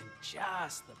alarm was in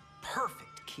just the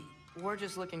perfect key. We're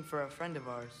just looking for a friend of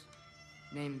ours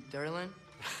named Derlin.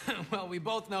 Well, we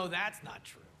both know that's not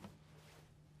true.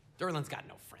 Derlin's got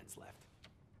no friends left.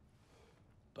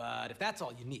 But if that's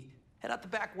all you need, head out the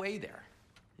back way there,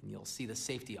 and you'll see the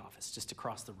safety office just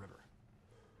across the river.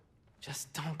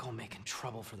 Just don't go making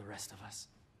trouble for the rest of us.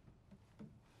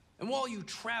 And while you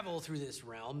travel through this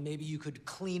realm, maybe you could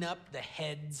clean up the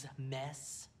head's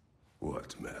mess?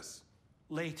 What mess?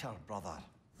 Later, brother.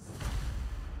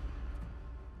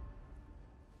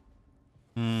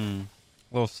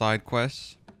 Little side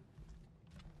quests.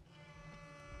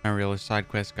 Not really a side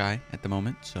quest guy at the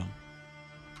moment, so.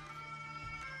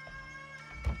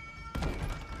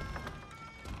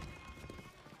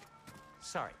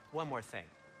 Sorry, one more thing.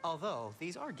 Although,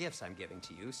 these are gifts I'm giving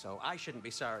to you, so I shouldn't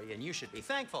be sorry and you should be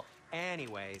thankful.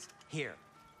 Anyways, here,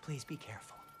 please be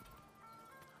careful.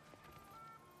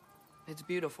 It's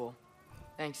beautiful.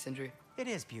 Thanks, Sindri. It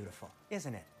is beautiful,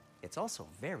 isn't it? It's also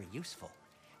very useful.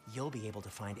 You'll be able to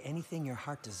find anything your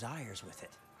heart desires with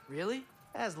it. Really?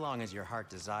 As long as your heart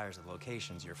desires the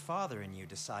locations your father and you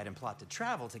decide and plot to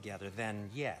travel together, then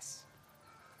yes.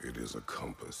 It is a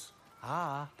compass.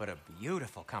 Ah, but a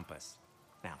beautiful compass.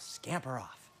 Now scamper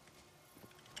off.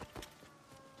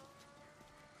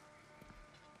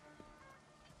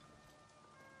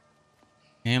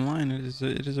 And line, it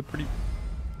is a pretty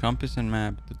compass and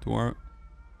map. The door.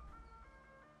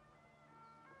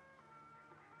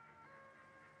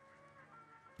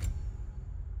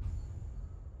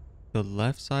 The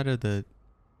left side of the.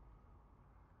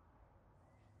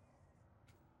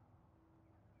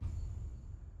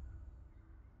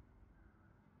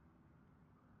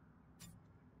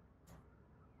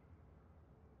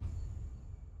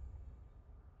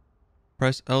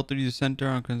 Press L3 to center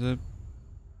on concept.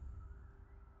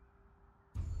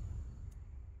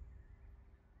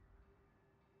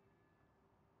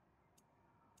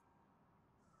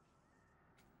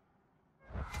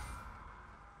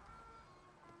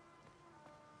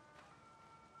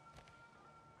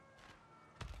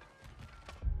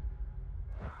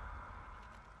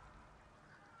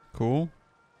 Cool.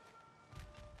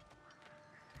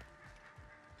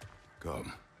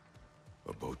 Come.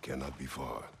 A boat cannot be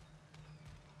far.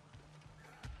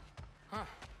 Huh.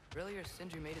 Earlier,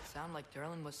 Sindri made it sound like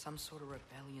Derlin was some sort of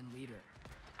rebellion leader.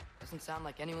 Doesn't sound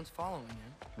like anyone's following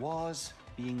him. Was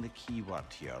being the key word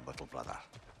here, little brother.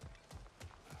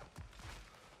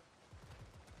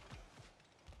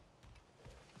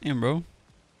 Damn, bro.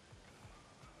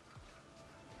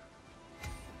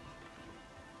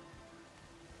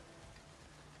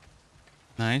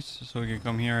 Nice. So we can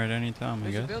come here at any time, I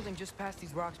There's a guess. building just past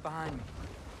these rocks behind me.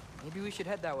 Maybe we should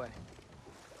head that way.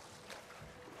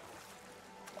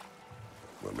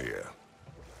 Mimir,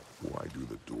 why do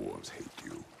the dwarves hate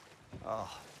you?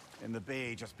 Oh, in the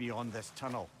bay just beyond this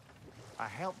tunnel. I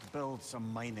helped build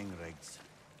some mining rigs.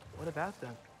 What about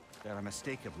them? They're a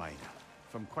mistake of mine,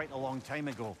 from quite a long time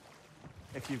ago.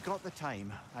 If you've got the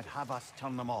time, I'd have us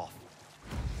turn them off.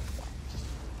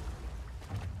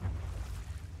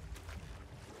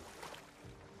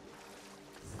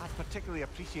 I'd particularly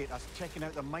appreciate us checking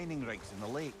out the mining rigs in the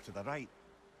lake to the right.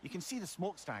 You can see the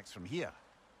smokestacks from here.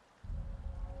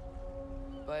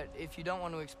 But if you don't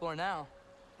want to explore now,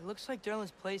 it looks like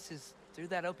Derlin's place is through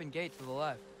that open gate to the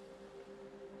left.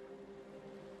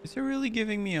 Is it really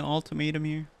giving me an ultimatum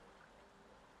here?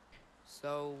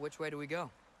 So, which way do we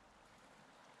go?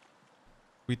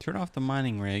 We turn off the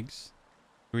mining rigs.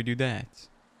 Do we do that?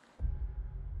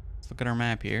 Let's look at our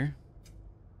map here.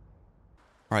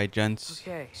 Alright, gents.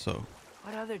 Okay. So,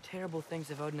 What other terrible things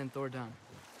have Odin and Thor done?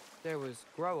 There was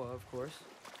Groa, of course.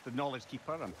 The knowledge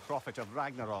keeper and prophet of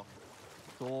Ragnarok.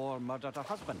 Thor murdered her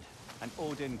husband, and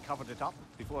Odin covered it up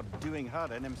before doing her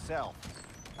in himself.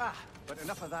 Ah, but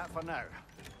enough of that for now.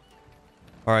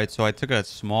 alright, so I took a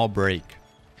small break.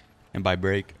 And by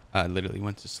break, I literally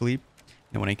went to sleep.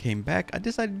 And when I came back, I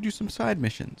decided to do some side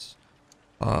missions.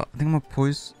 I think I'm gonna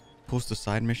post the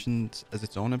side missions as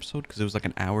its own episode because it was like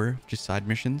an hour just side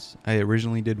missions. I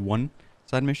originally did one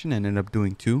side mission and ended up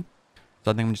doing two.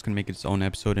 So I think I'm just gonna make its own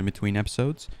episode in between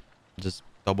episodes. Just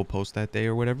double post that day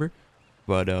or whatever.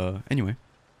 But anyway,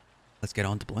 let's get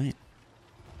on to playing.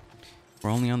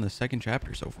 We're only on the second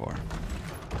chapter so far.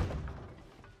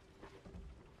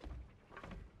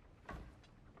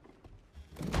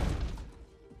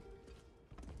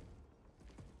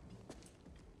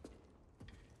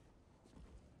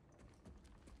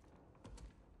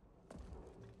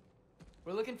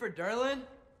 We're looking for Derlin?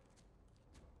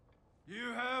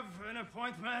 You have an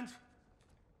appointment?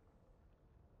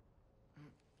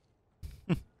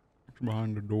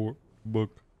 Behind the door, book.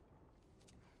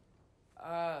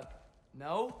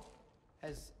 No?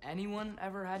 Has anyone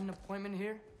ever had an appointment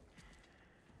here?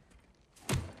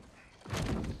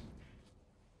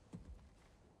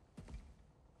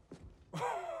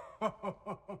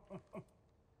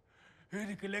 Here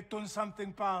to collect on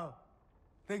something, pal?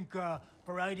 Think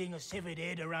parading a severed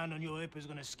head around on your hip is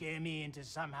gonna scare me into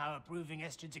somehow approving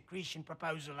Estrid's accretion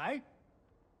proposal, eh?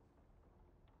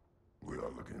 We are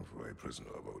looking for a prisoner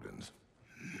of Odin's.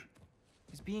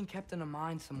 He's being kept in a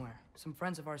mine somewhere. Some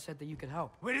friends of ours said that you could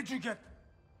help. Where did you get...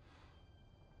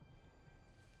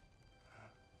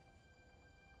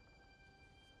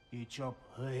 You chop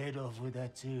her head off with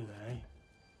that too, eh?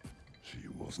 She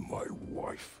was my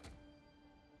wife.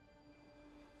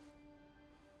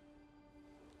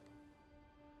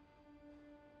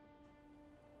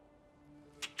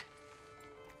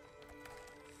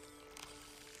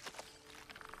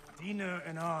 Dina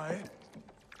and I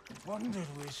wondered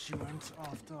where she went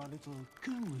after our little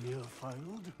coup here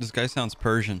failed. This guy sounds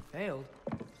Persian. Failed?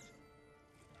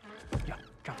 Jump,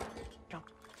 jump, jump.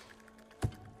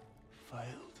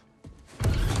 Failed.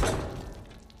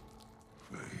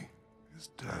 Faye is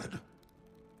dead.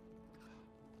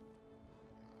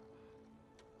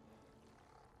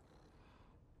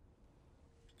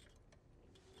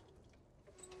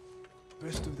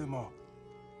 Rest of them are.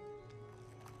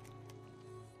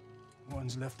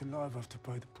 Ones left alive have to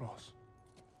pay the price.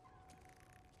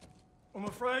 I'm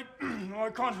afraid I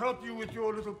can't help you with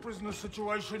your little prisoner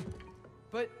situation.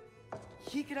 But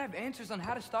he could have answers on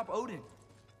how to stop Odin.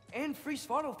 And free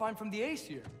Svartalfheim from the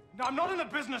Aesir. Now, I'm not in the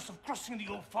business of crossing the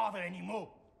old father anymore.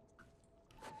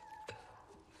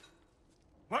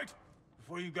 Right,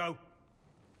 before you go.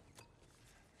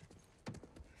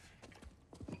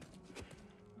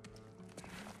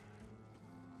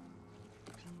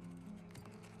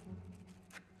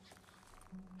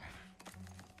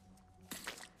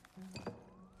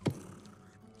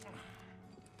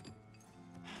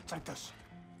 Take this.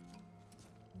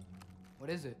 What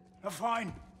is it? A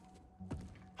fine.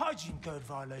 Hygiene code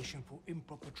violation for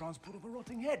improper transport of a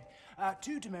rotting head.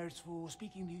 2 demerits for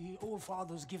speaking the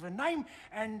All-Father's given name,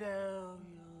 and,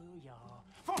 yeah.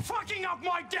 For fucking up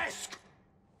my desk!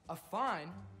 A fine?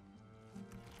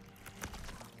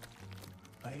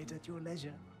 Pay it at your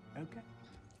leisure, okay?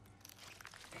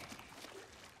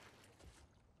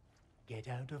 Get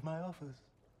out of my office.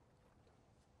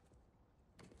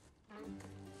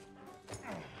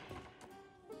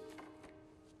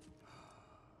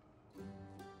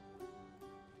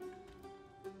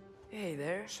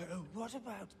 there. So what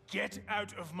about get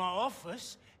out of my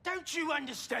office? Don't you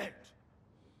understand?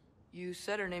 You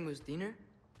said her name was Diener?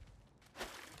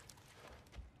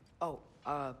 Oh,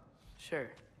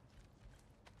 sure.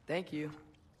 Thank you.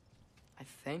 I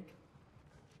think.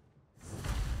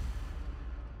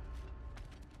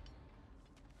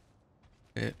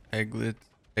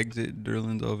 Exit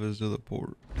Derlin's office to the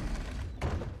port.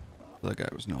 That guy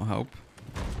was no help.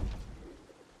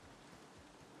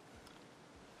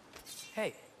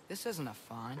 Hey, this isn't a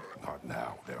fine. Not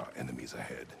now. There are enemies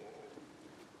ahead.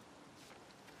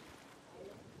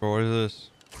 Bro, what is this?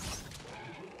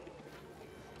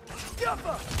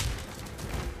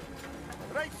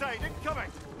 Right side,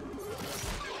 incoming!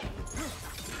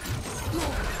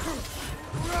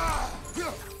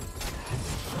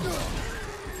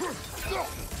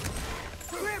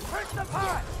 Reinforce the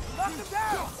pod! Lock them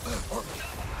down!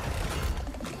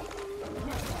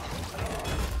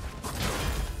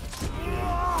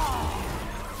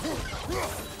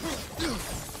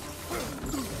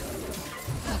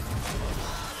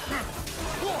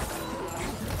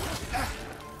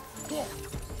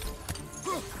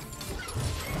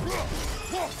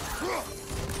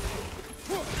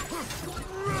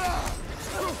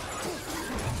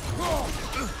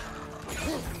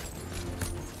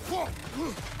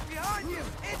 Behind you!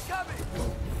 Incoming!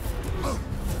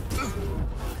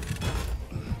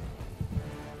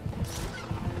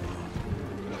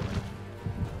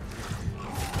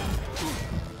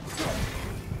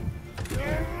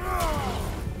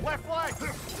 Left flank!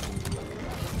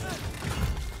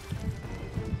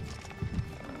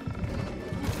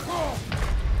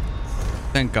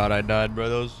 Thank God I died, bro.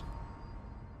 That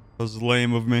was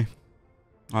lame of me.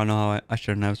 I don't know how I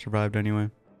shouldn't have survived anyway.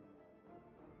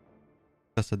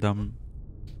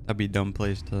 That'd be a dumb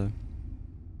place to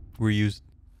reuse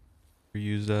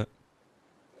that.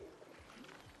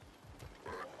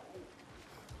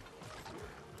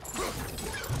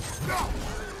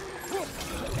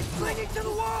 It's clinging to the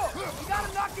wall! You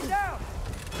gotta knock it down!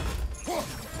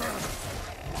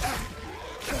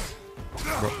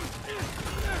 Bro.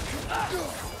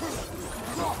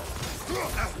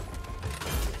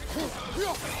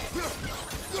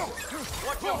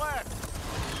 Watch your left!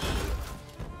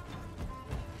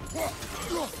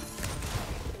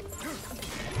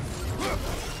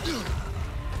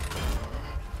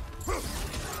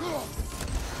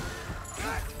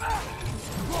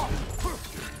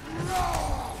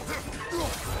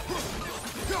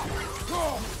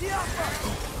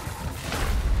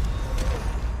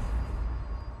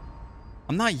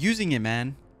 I'm not using it,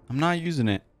 man. I'm not using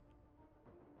it.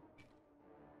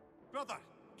 Brother,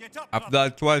 get up, I've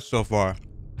died twice so far.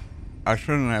 I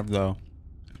shouldn't have though.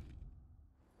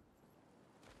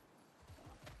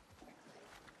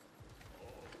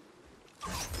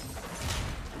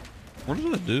 What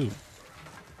does that do?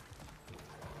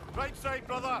 Right side,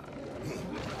 brother!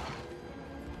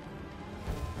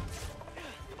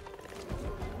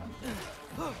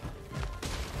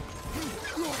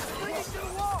 Clinging to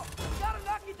the wall! You gotta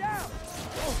knock it down!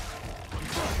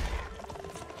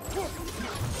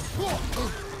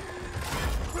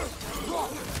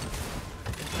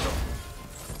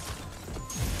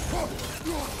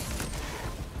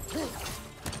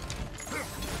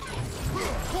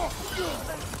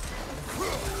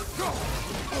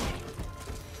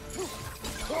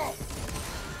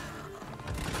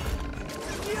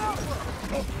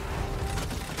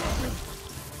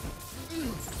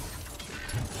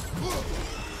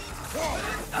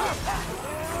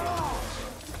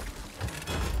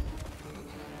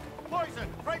 Poison!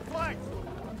 Right flank!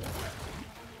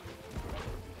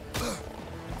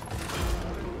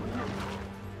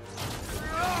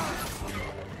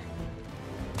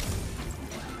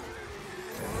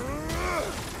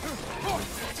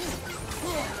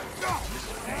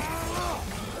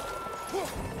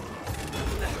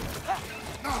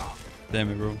 Damn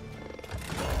it, bro.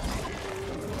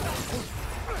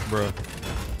 Bro.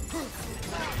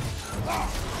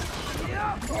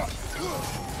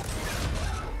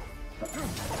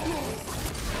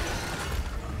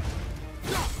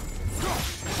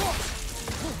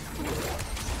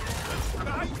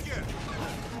 Behind you!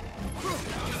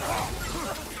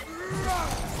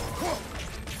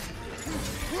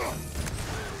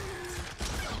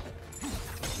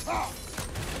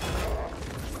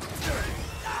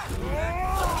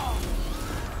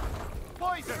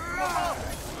 Poison!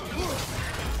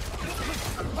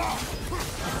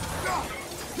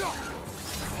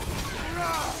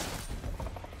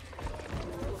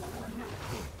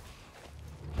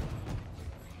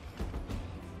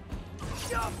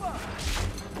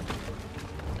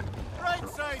 Right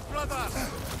side, brother!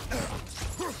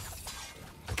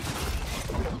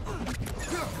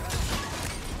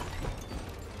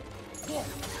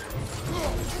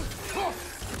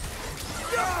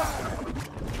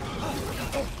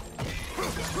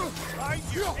 Behind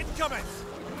you! Incoming!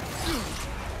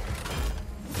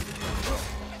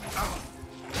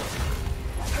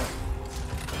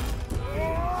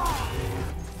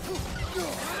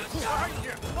 Behind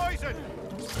you! Poison!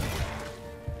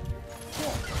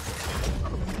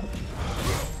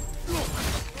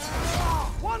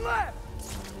 One left!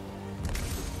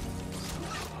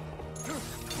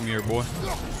 Come here, boy.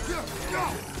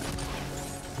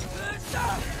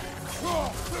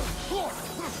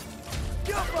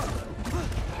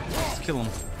 Let's kill him.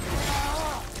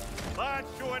 Lad,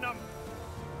 showing him!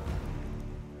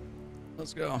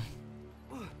 Let's go.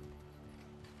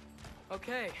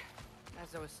 Okay,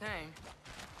 as I was saying,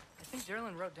 I think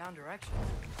Derlin wrote down directions.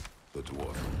 The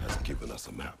dwarf has given us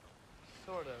a map.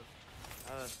 Sort of.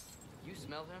 You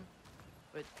smell him?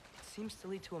 But it seems to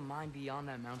lead to a mine beyond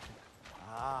that mountain.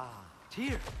 Ah.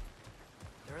 Tyr!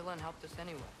 Derlin helped us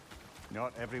anyway.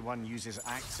 Not everyone uses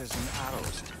axes and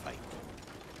arrows to fight.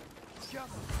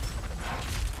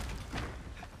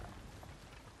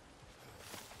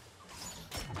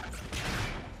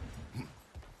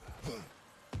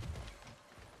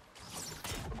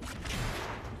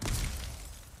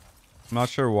 I'm not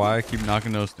sure why I keep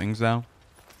knocking those things down.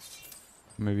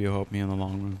 Maybe it'll help me in the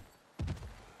long run.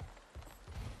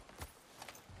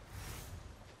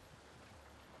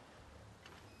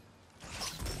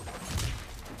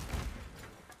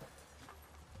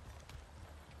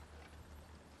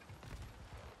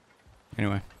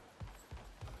 Anyway.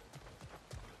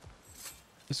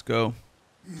 Let's go.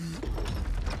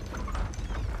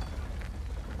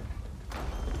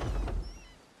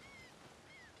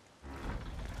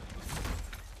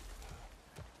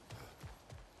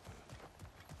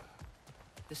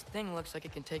 This thing looks like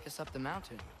it can take us up the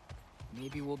mountain.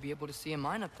 Maybe we'll be able to see a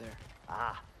mine up there.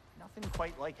 Ah, nothing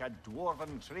quite like a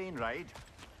dwarven train ride.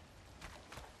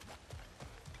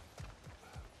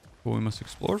 But we must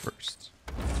explore first.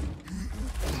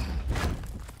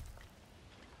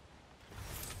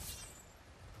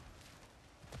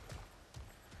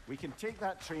 We can take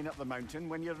that train up the mountain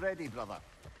when you're ready, brother.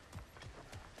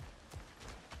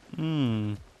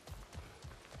 Hmm.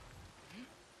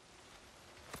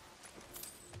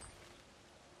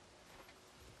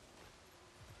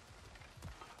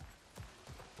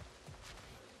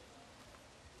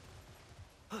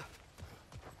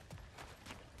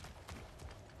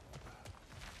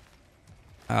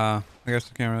 I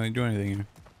guess I can't really do anything here.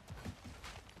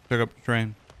 Pick up the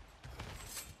train.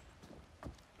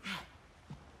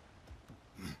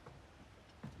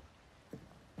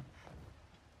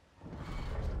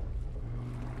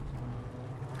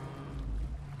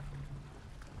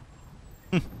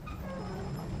 I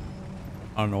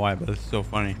don't know why, but it's so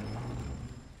funny.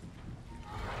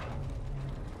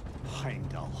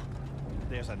 Heimdall.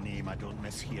 There's a name I don't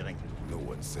miss hearing. No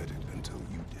one said it until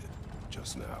you did,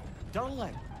 just now.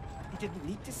 Durlin. He didn't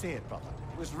need to say it, brother.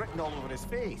 It was written all over his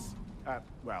face.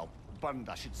 Well, burned,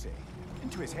 I should say.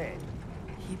 Into his head.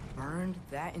 He burned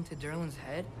that into Derlin's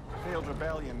head? Failed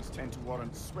rebellions tend to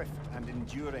warrant swift and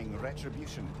enduring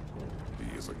retribution.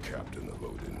 He is a captain of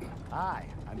Odin. Aye,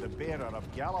 and the bearer of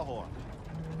Galahorn.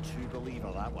 True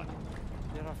believer, that one.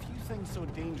 There are few things so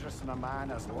dangerous in a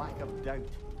man as lack of doubt.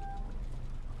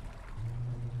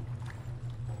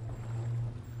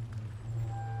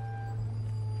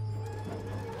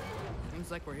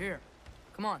 Seems like we're here.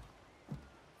 Come on.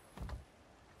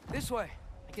 This way.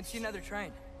 I can see another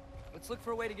train. Let's look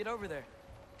for a way to get over there.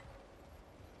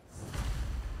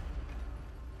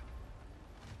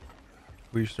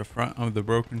 Reach the front of the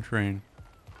broken train.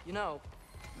 You know,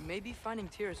 maybe finding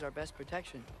Tyr is our best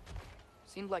protection.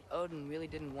 Seemed like Odin really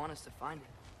didn't want us to find it.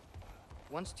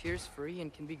 Once Tyr's free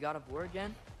and can be god of war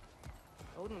again,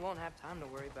 Odin won't have time to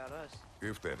worry about us.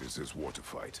 If that is his war to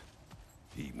fight,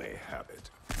 he may have it.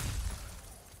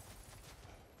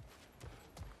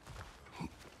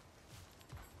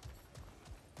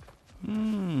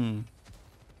 Hmm.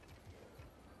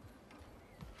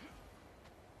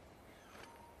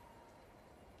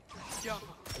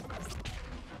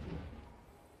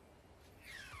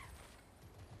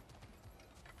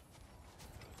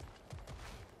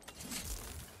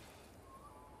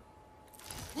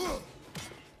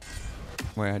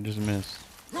 Wait, I just missed.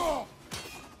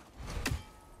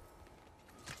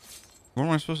 What am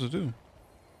I supposed to do?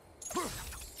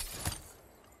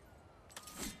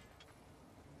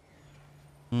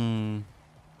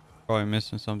 Probably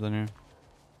missing something here.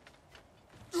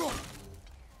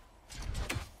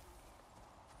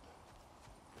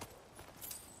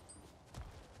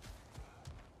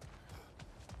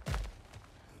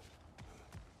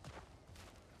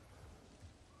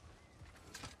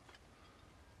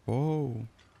 Whoa.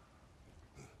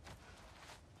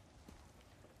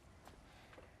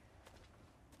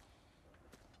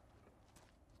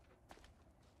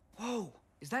 Whoa,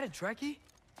 is that a Trekkie?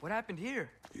 What happened here?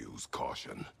 Use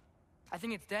caution. I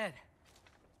think it's dead.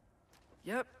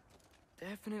 Yep,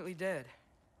 definitely dead.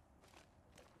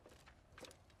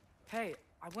 Hey,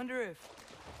 I wonder if...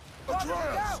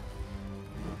 Atreus!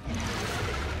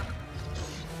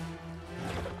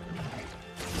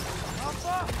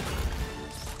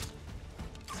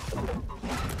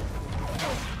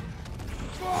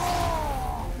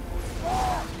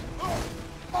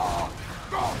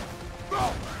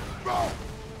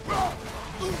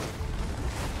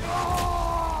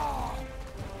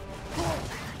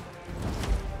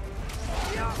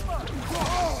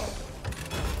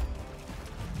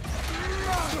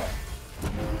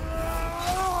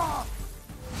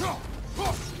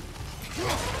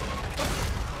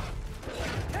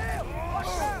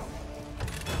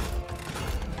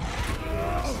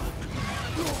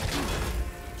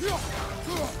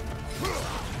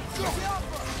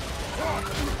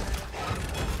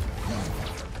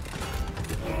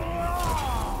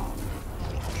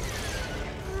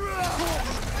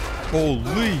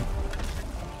 Holy.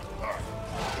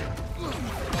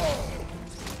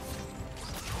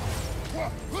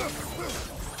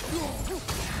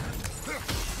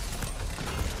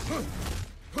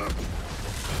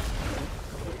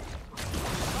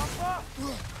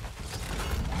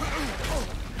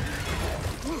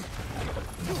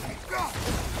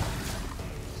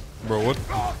 Bro, what?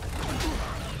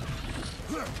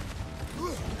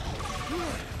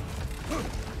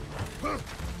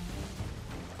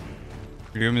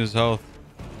 Give me his health.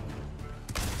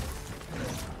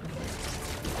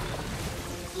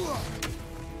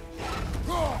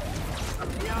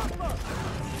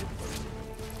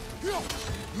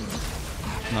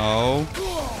 No.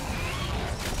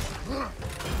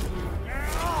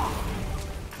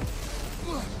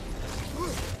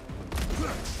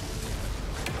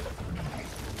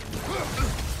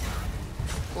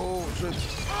 Oh, shit.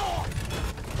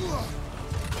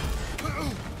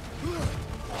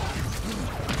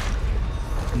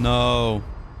 No.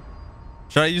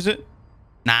 Should I use it?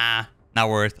 Nah, not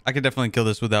worth. I could definitely kill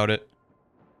this without it.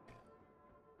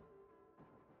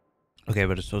 Okay,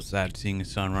 but it's so sad seeing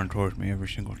his son run towards me every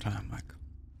single time. Like,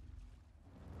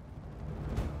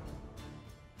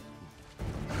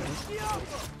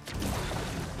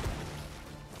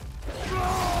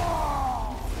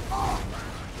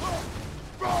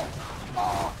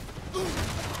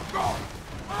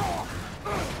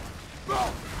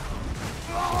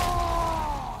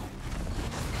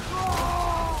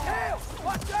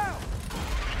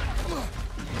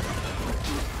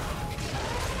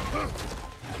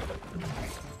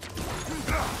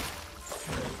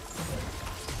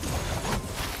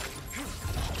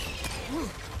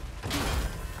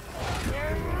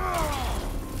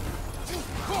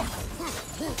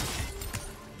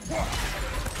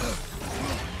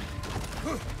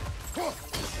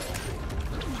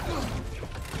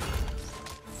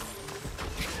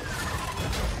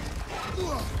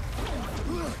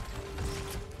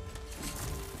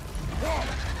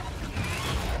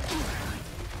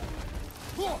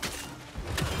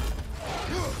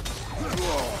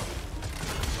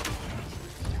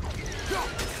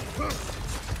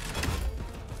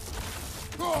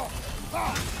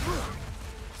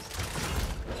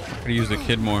 I could use the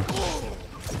kid more.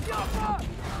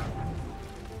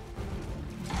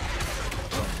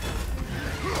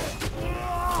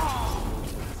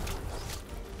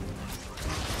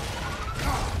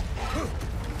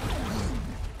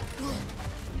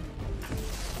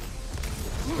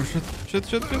 Oh, shit, shit,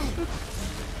 shit, shit, shit.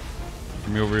 Get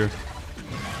me over here.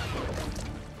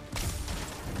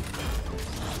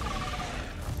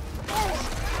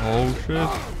 Oh, shit.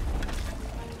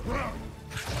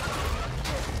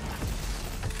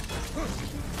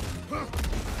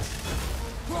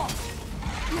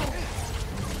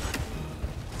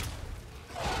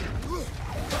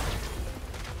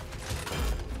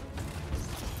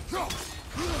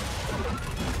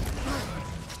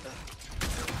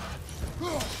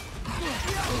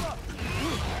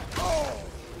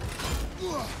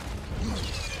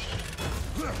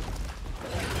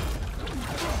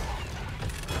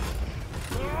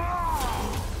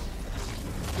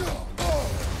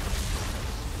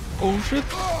 Oh shit,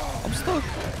 I'm stuck.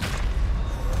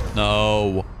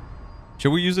 No. Should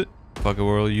we use it? Fuck it,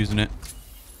 we're all using it.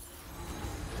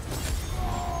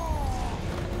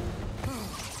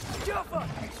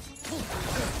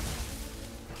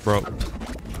 Bro.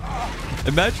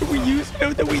 Imagine we use it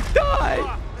and then we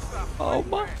die. Oh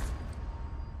my.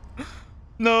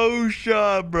 No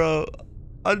shot, bro.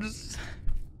 I just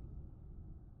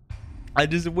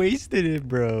wasted it,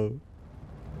 bro.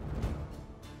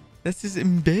 That's just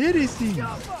embarrassing.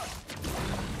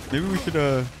 Maybe we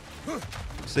should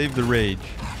save the rage.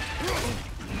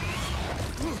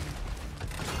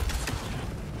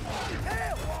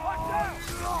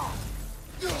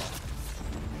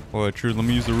 Oh, true. Let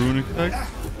me use the runic effect.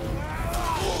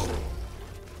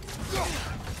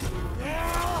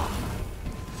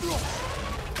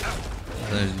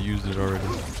 I just used it already.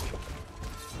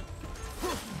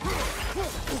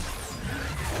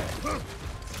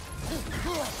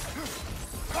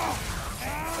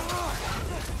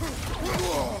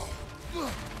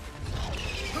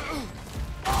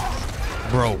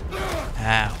 Bro,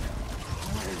 how?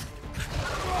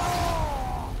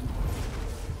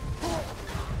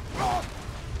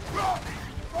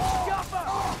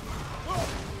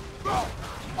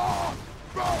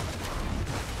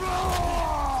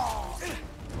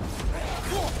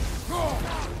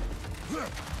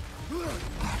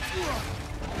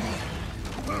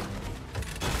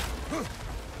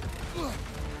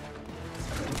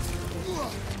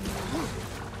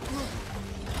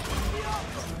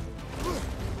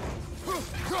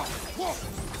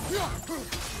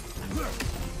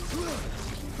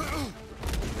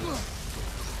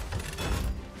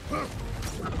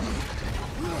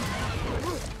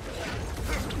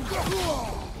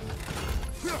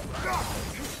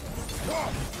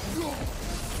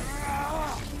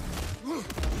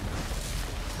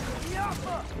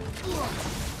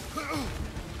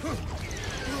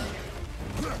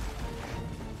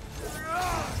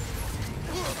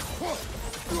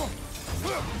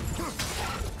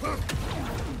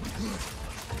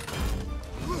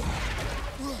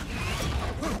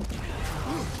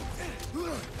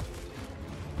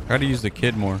 Try to use the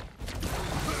kid more.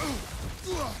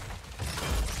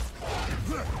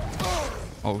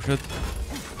 Oh shit.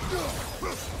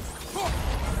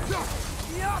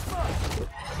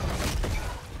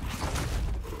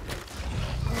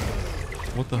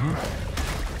 What the hell?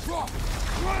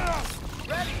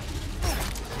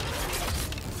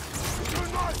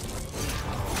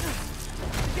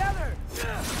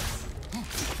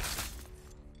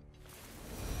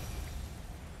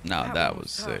 Nah, that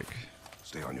was sick.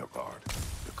 Stay on your guard.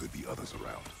 There could be others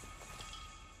around.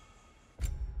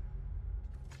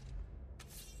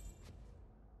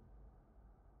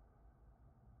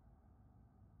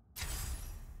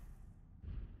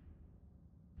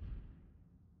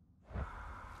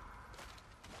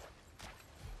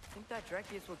 Think that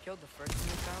Dreki is what killed the first one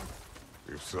we found?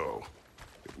 If so,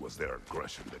 it was their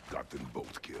aggression that got them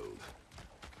both killed.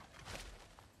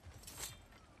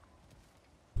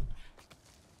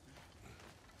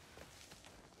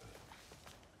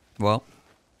 Well,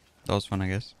 that was fun, I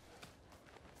guess.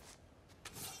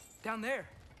 Down there.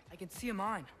 I can see a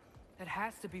mine. That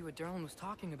has to be what Derlin was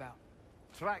talking about.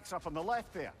 Tracks up on the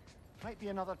left there. Might be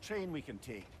another train we can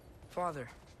take. Father,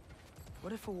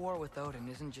 what if a war with Odin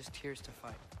isn't just Tyr's to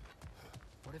fight?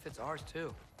 What if it's ours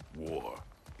too? War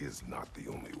is not the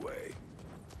only way.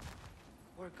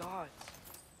 We're gods.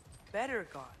 Better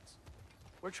gods.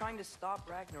 We're trying to stop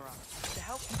Ragnarok, to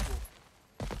help people.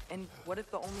 And what if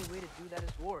the only way to do that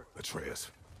is war? Atreus.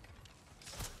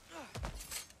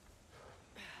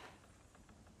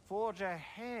 Forge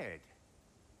ahead.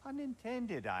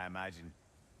 Unintended, I imagine.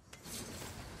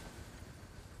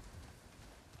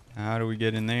 How do we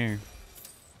get in there?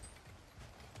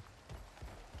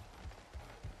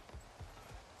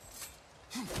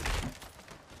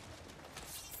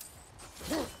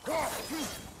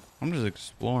 I'm just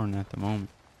exploring at the moment.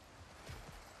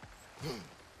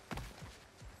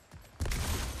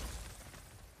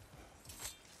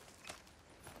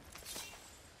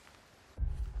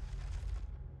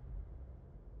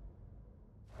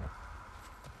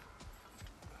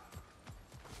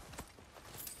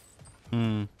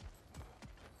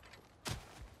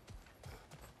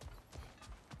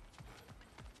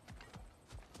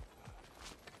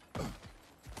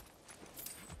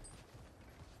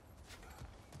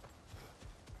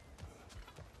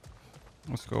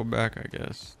 Let's go back, I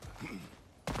guess.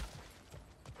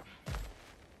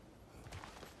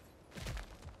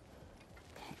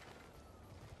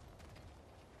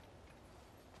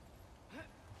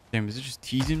 Damn, is it just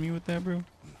teasing me with that, bro?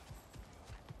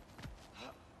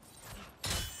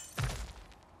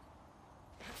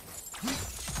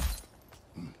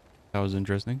 That was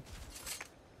interesting.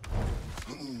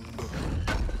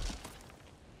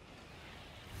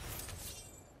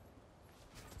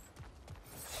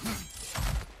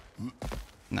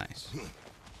 Nice. All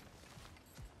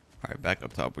right, back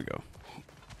up top we go.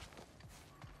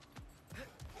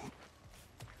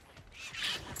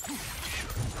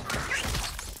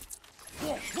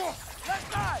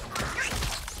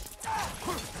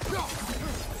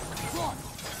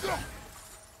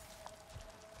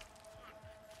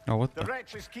 Oh, what The the?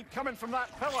 wretches keep coming from that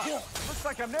pillar. Looks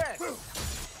like a nest.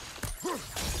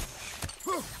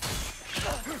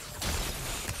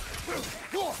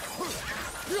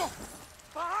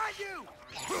 Behind you!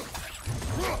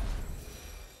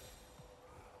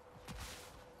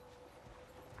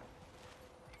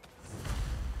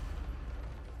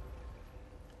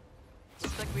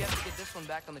 Looks like we have to get this one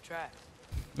back on the track.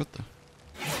 What the?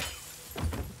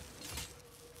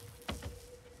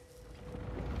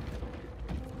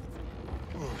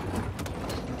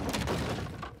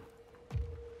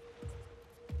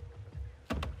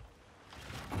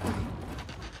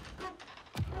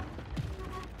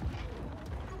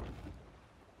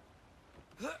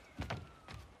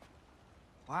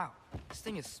 Wow, this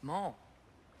thing is small.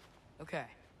 Okay,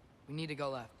 we need to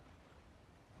go left.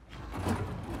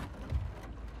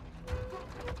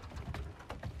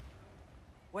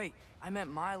 Wait, I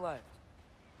meant my left.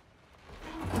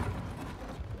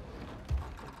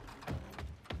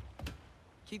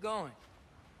 Keep going.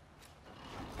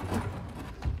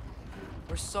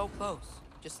 We're so close.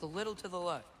 Just a little to the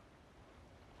left.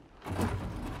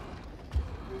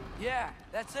 Yeah,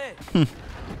 that's it.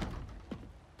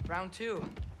 Round 2.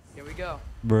 Here we go.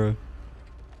 Bruh.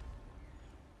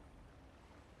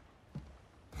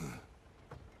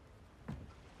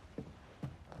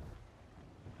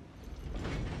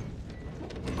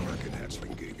 Kraken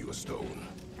hatchling gave you a stone.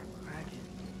 Kraken.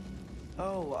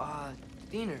 Oh,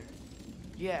 Diener.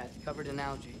 Yeah, it's covered in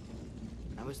algae.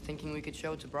 I was thinking we could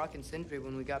show it to Brock and Sindri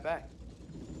when we got back.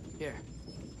 Here.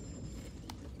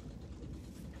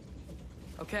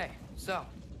 Okay, so,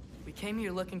 we came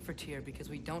here looking for Tyr because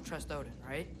we don't trust Odin,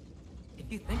 right?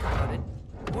 If you think about it,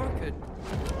 or could...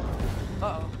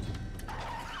 Uh-oh.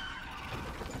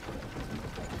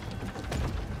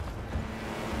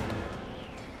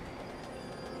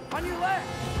 On your left!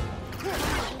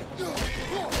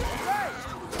 Right!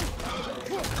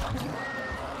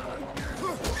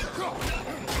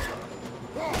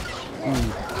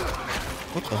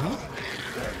 What the hell?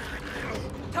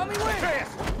 Tell me when! Atreus,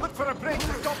 look for a brake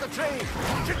to stop the train.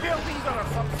 Should be a lever of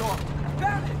some sort.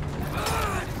 Found it!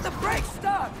 The brake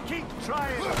stopped! Keep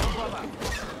trying, little brother.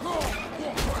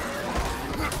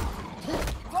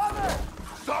 Father!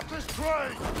 Stop this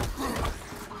train!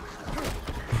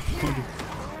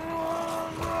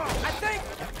 I think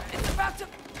it's about to...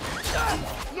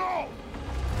 No!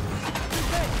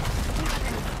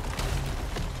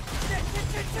 Shit!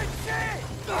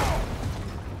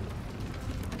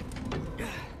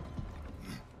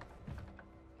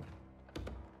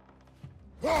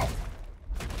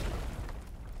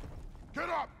 Get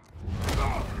up!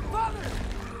 Father!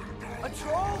 A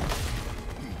troll?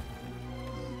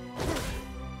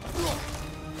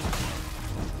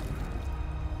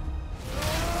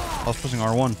 I was pressing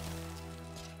R1.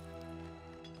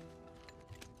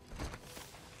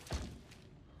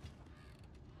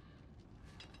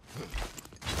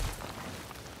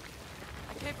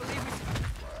 I can't believe we...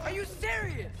 Are you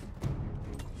serious?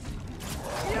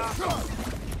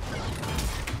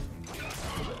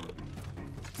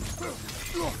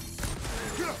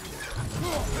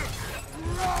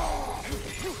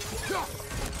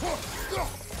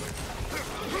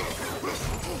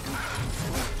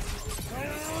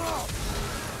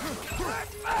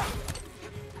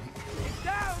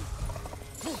 Down!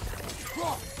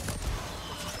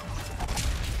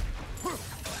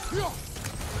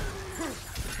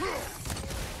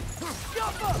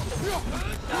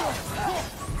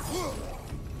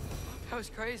 That was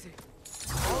crazy.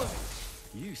 All of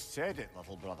it. You said it,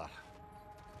 little brother.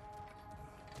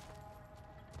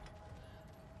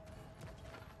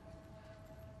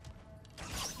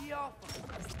 Be awful.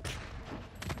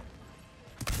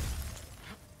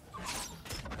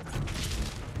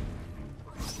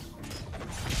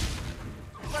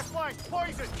 Left flank,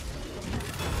 poison!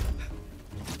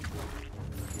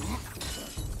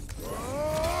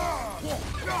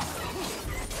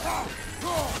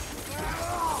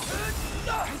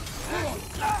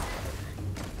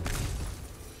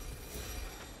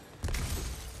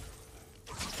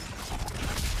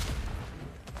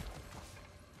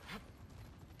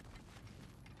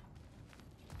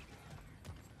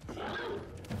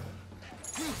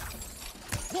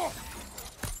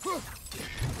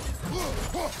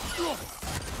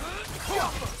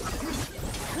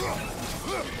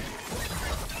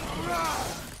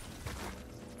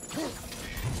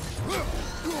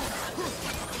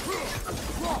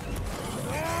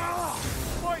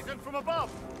 Poison from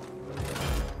above!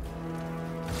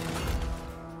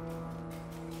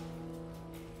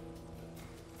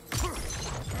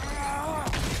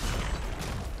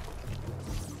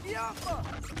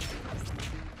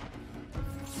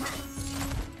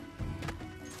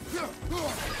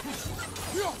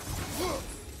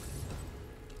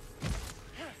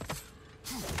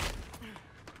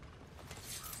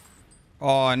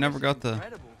 Oh, I never This is got the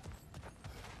incredible.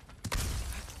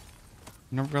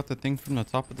 thing from the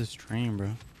top of this train,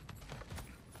 bro.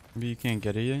 Maybe you can't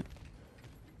get it yet.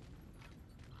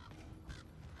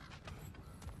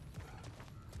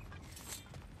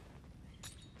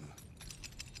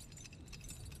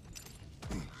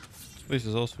 This place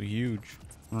is also huge.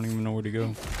 I don't even know where to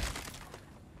go.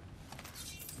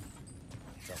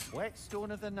 The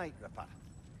whetstone of the Night Ripper.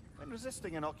 When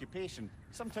resisting an occupation,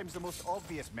 sometimes the most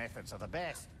obvious methods are the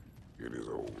best. It is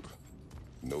old.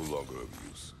 No longer of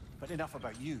use. But enough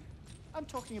about you. I'm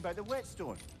talking about the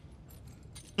whetstone.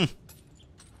 That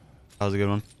was a good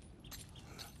one.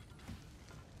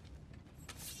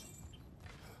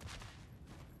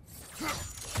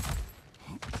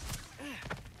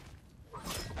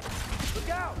 Look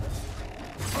out!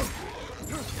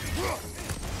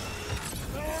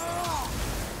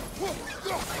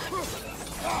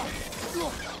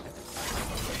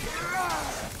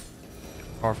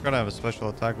 Oh, I forgot I have a special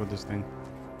attack with this thing.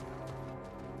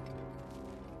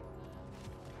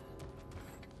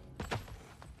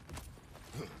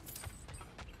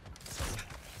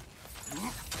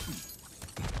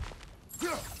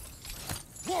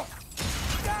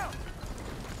 Look out!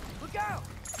 Look out!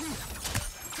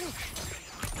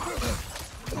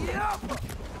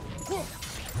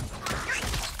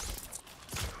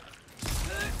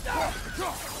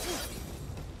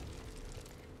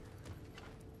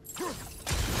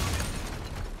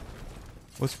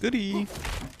 What's goody?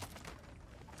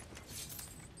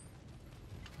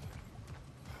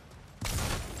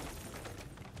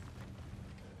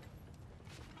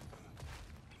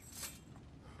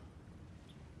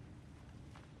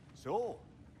 So,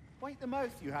 wipe the mouth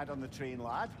you had on the train,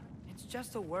 lad. It's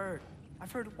just a word.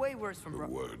 I've heard way worse from The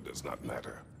word does not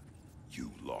matter.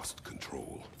 You lost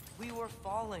control. We were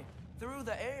falling through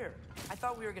the air. I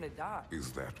thought we were gonna die.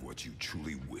 Is that what you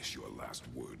truly wish your last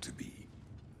word to be?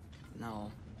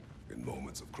 No. In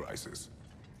moments of crisis,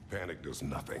 panic does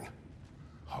nothing.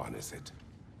 Harness it.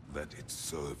 Let it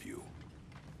serve you.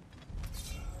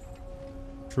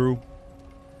 True.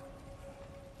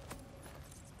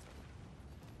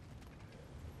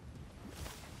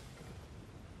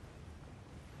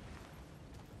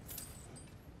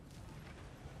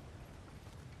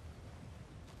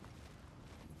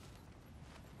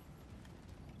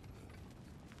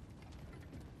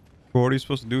 What are you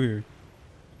supposed to do here?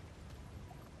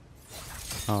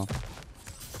 Oh.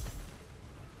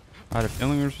 I had a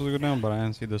feeling we were supposed to go down, but I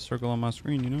didn't see the circle on my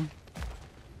screen, you know?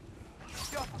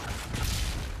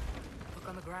 Look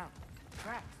on the ground.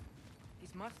 Tracks.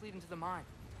 These must lead into the mine.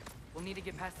 We'll need to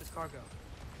get past this cargo.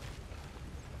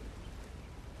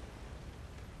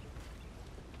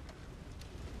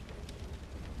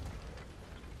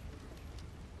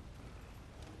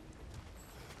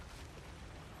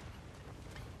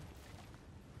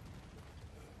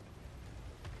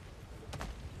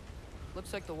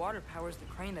 Looks like the water powers the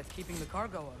crane that's keeping the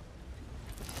cargo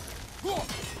up.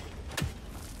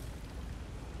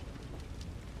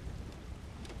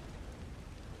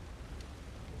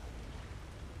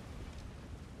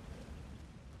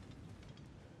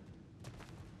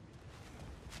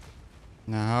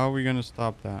 Now, how are we gonna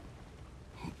stop that?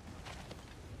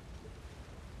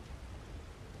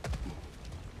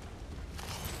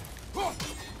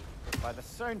 By the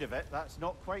sound of it, that's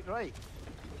not quite right.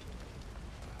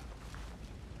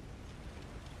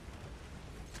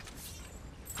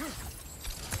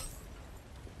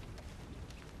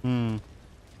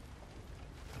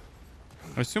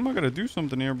 I assume I gotta do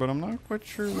something here, but I'm not quite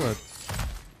sure what.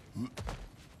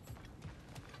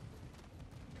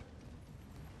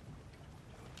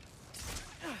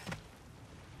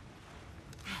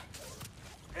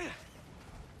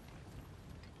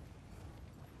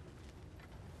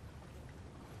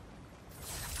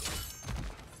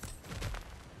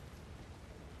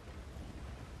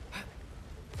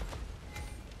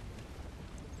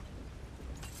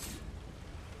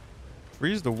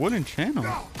 Freeze the wooden channel.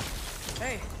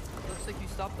 Hey, looks like you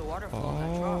stopped the water flow in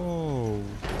that Oh.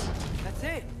 trough. That's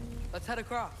it. Let's head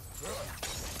across.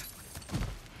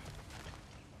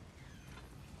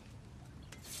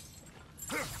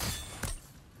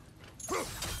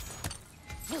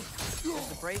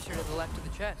 There's a brazier to the left of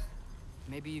the chest.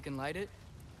 Maybe you can light it?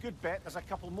 Good bet there's a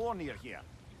couple more near here.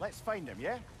 Let's find him,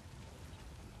 yeah?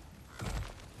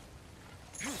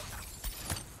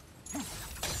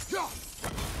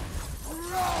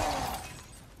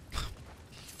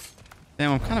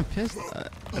 Damn, I'm kind of pissed. I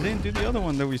didn't do the other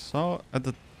one that we saw at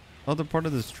the other part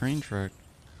of this train track.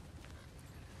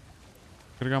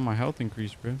 Could have got my health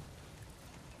increased, bro.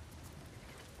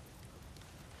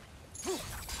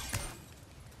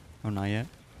 Oh, not yet.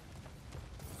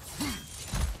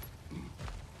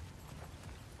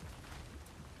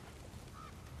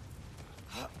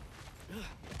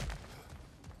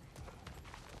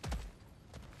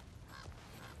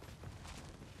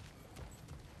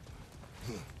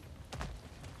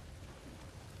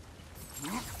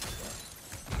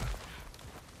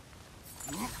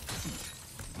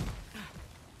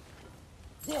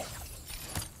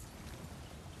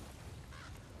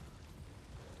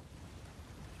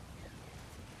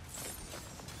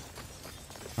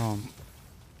 Um.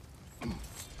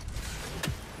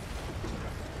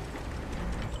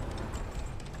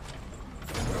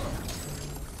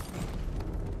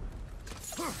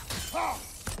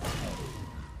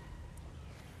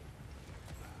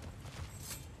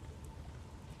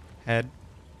 Head.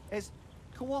 Is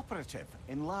cooperative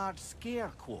in large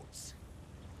scare quotes.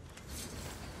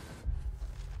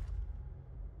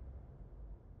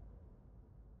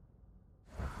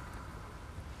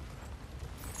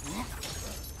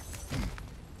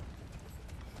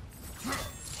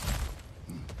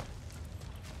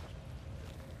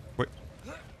 Wait.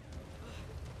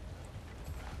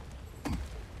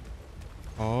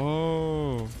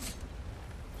 Oh.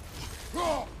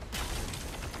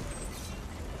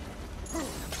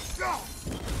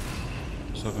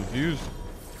 So confused.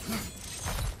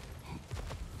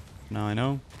 Now I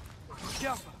know.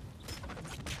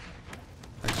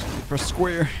 Press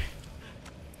square.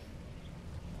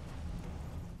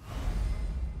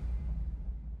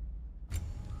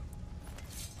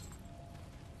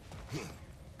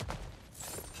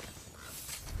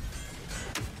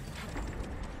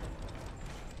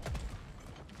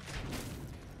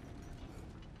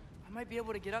 I might be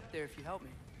able to get up there if you help me.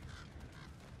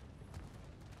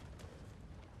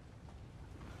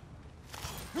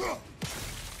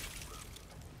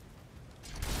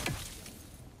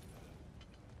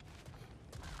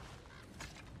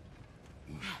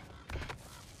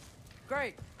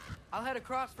 Great. I'll head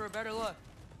across for a better look.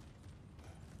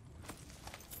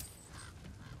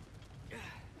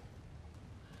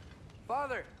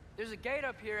 Father, there's a gate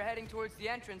up here heading towards the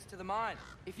entrance to the mine.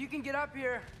 If you can get up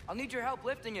here, I'll need your help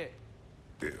lifting it.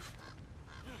 If.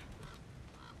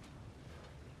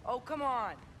 Oh, come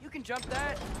on. You can jump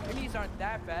that. Your knees aren't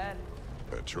that bad.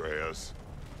 Atreus.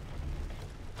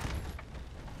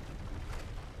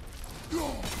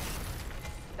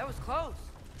 That was close.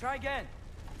 Try again.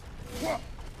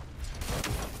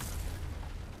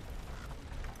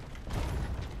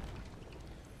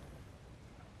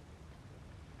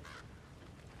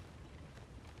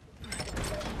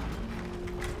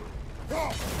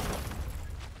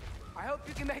 I hope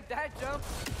you can make that jump.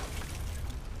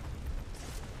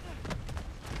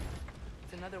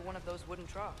 It's another one of those wooden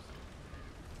troughs.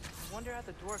 I wonder how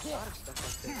the dwarves thought of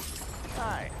stuff like this.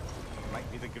 Aye. Might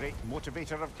be the great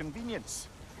motivator of convenience.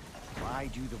 Why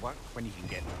do the work when you can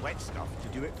get wet stuff to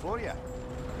do it for you?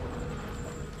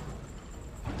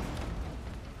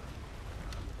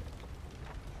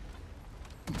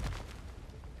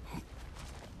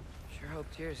 Sure hope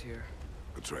Tyr's here.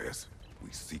 Atreus,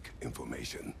 we seek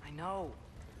information. I know.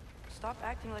 Stop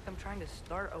acting like I'm trying to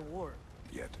start a war.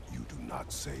 Yet you do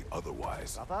not say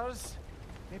otherwise. Others?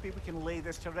 Maybe we can lay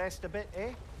this to rest a bit,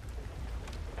 eh?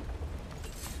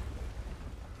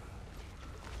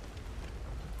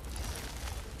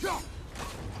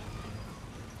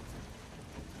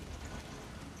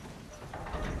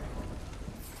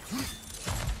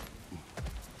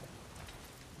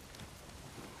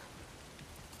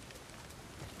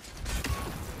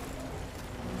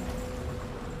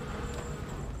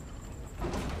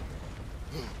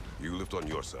 You lift on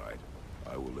your side.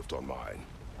 I will lift on mine.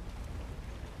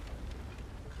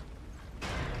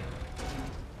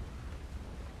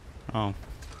 Oh.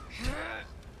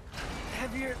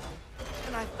 Heavier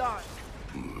than I thought.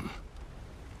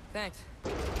 Thanks.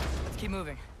 Let's keep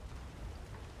moving.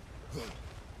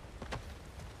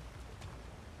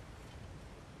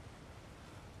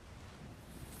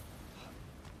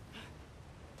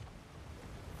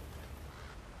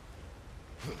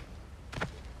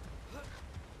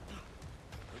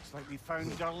 Looks like we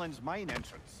found Durlin's mine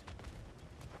entrance.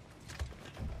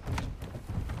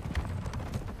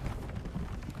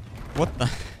 What the?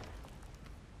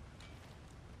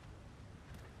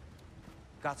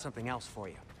 Got something else for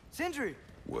you. Sindri!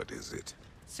 What is it?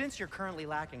 Since you're currently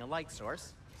lacking a light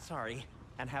source, sorry,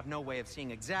 and have no way of seeing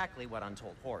exactly what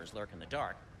untold horrors lurk in the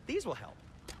dark, these will help.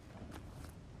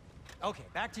 Okay,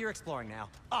 back to your exploring now.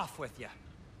 Off with you.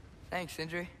 Thanks,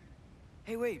 Sindri.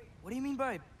 Hey, wait. What do you mean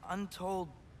by untold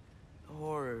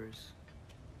horrors?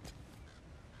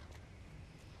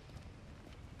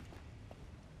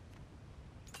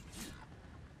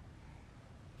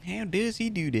 How does he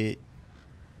do that?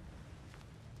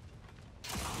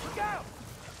 Look out!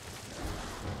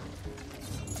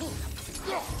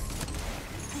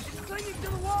 He's clinging to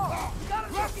the wall. You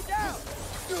gotta knock it down.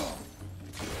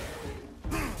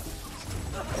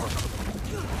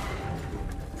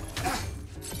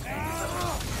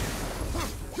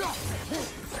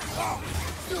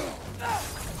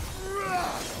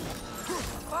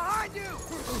 Behind you!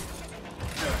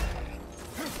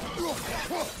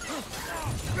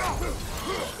 Got him!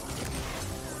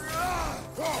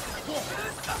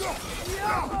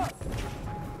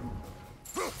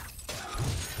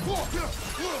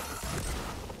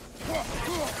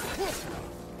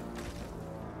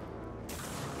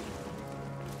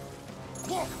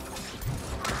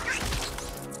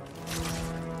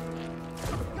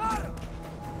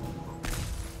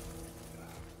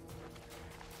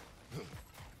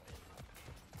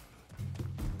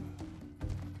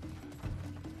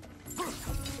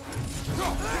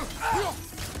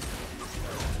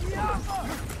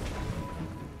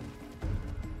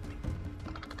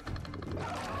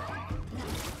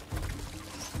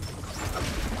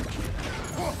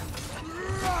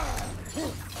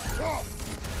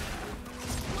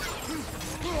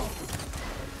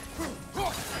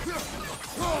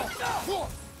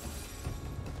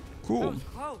 Cool.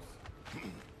 Close.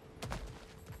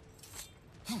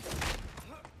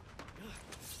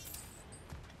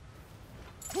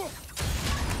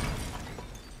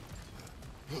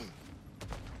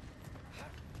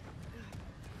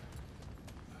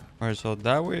 Alright, so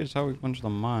that way is how we punch the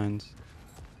mines.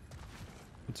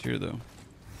 What's here though?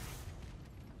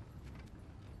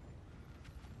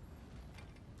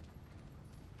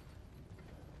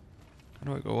 How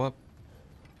do I go up?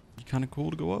 Be kind of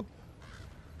cool to go up.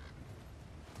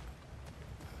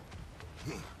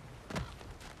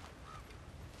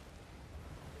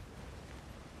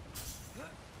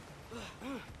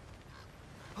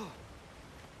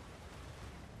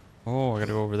 Oh, I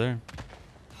gotta go over there.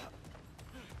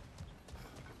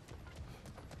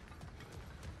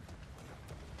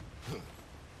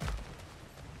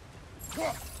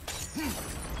 Whoa.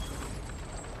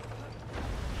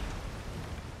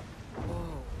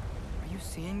 Are you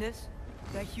seeing this?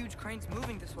 That huge crane's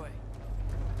moving this way.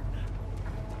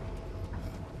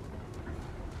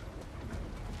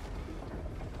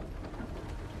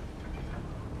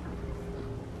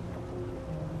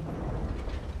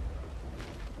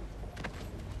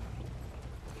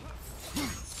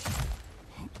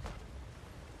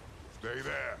 Stay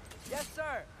there. Yes,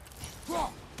 sir.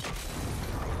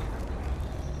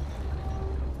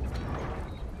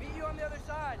 Meet you on the other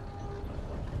side.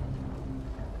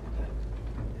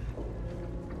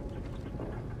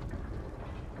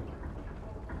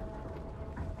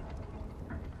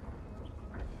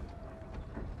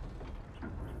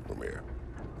 Ramir,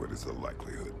 what is the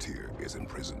likelihood Tyr is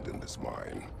imprisoned in this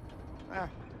mine?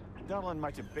 Derlin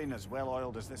might have been as well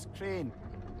oiled as this crane,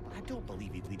 but I don't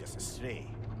believe he'd lead us astray.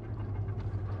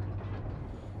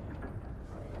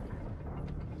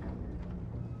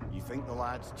 You think the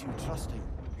lad's too trusting?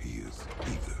 He is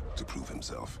eager to prove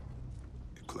himself.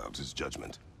 It clouds his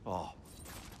judgment. Oh,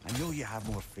 I know you have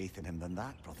more faith in him than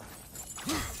that, brother.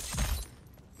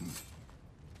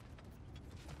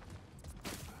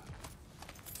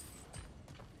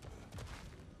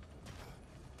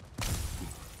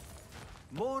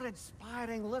 More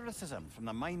inspiring lyricism from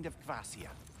the mind of Gracia.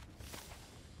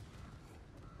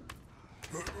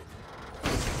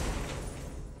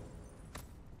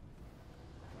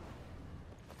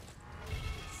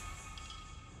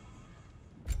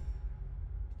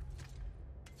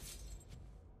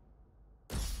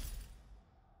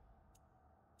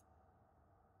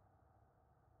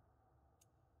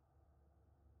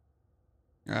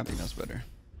 I think that's better.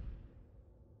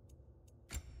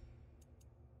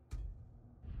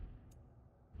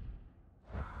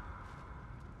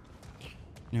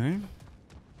 Alright.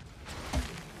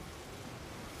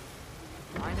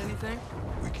 Find anything?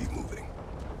 We keep moving.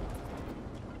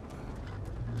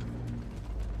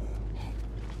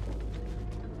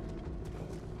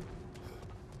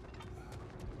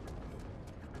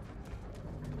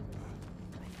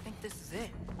 I think this is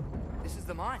it. This is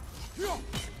the mine.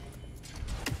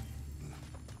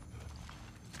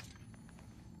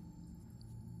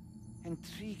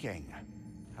 Intriguing.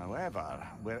 However,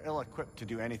 we're ill-equipped to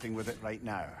do anything with it right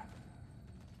now.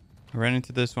 I ran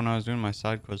into this when I was doing my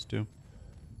side quest too.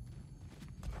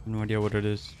 I have no idea what it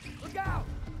is. Look out!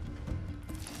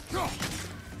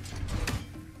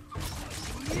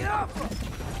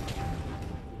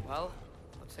 Well,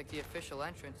 looks like the official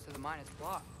entrance to the mine is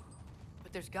blocked.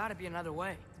 But there's gotta be another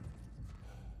way.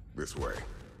 This way.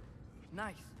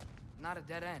 Nice. not a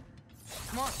dead end.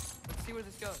 Come on, let's see where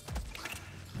this goes.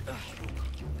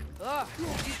 Ugh,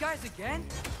 these guys again?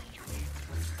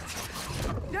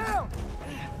 Down!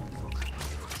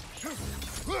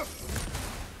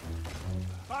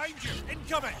 Find you!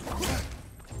 Incoming!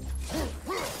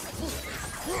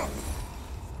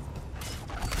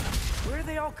 Where are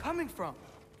they all coming from?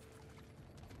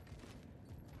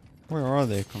 Where are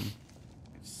they coming?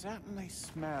 It certainly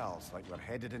smells like we're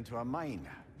headed into a mine.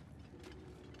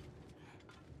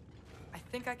 I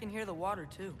think I can hear the water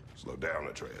too. Slow down,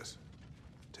 Atreus.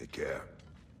 Take care.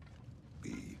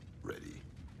 Be ready.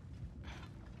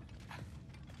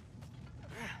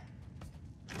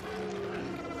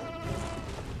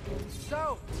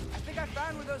 So, I think I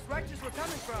found where those wretches were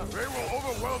coming from. They will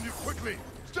overwhelm you quickly.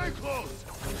 Stay close.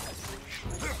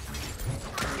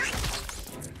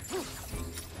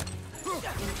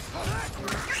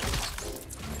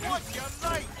 What's your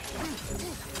light?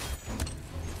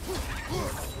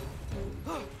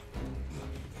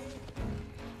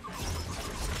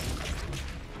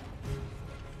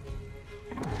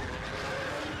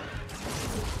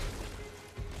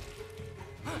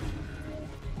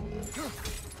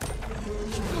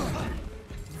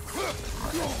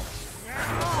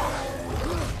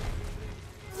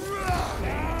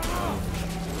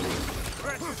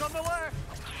 Wretches on the left!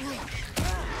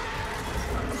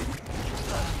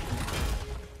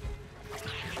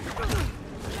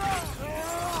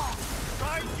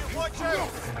 Find you! Watch out!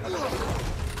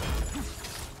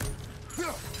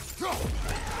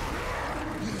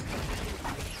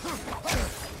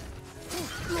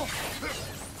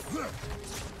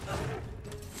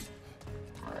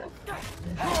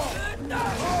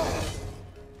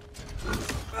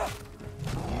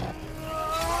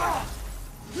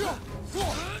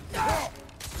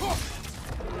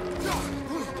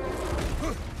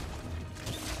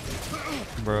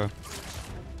 Bruh.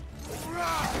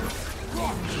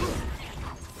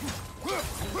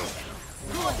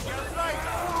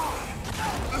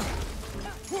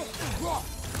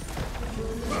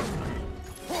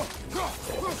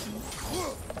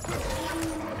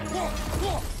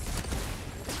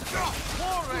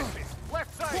 More wretches!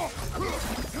 Left side!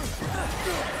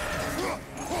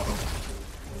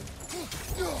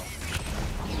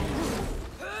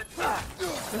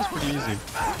 That's pretty easy.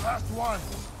 Last one.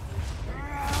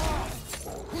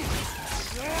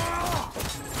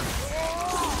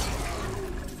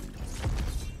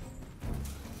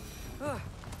 Ugh,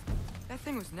 that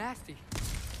thing was nasty.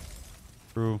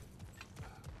 True.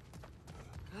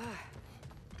 Ugh,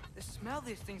 the smell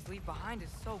these things leave behind is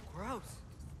so gross.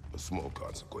 A small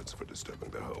consequence for disturbing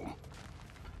their home.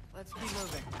 Let's keep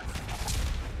moving.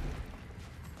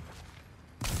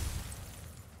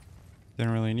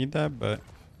 Didn't really need that, but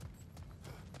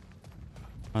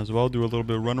might as well do a little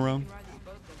bit of run around. We can ride this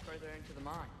boat then further into the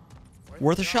mine.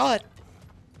 Worth a shot.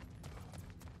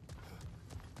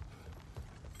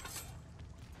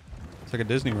 It's like a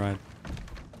Disney ride.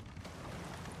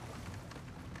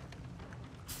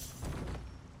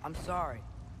 I'm sorry.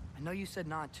 I know you said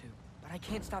not to, but I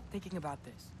can't stop thinking about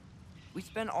this. We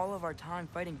spend all of our time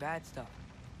fighting bad stuff.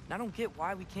 And I don't get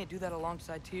why we can't do that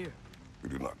alongside Tyr. We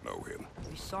do not know him.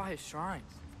 We saw his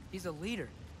shrines. He's a leader.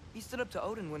 He stood up to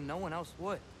Odin when no one else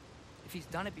would. If he's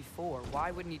done it before,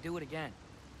 why wouldn't he do it again?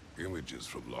 Images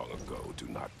from long ago do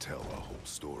not tell a whole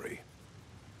story.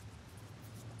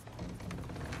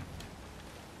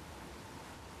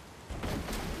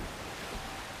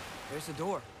 There's a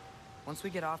door. Once we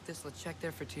get off this, let's check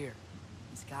there for Tyr.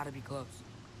 He's gotta be close.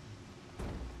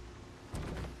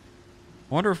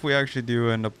 I wonder if we actually do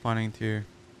end up finding Tyr.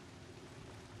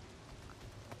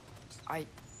 I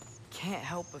can't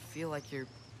help but feel like you're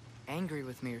angry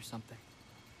with me or something.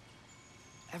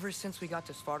 Ever since we got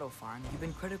to Svartalfheim, you've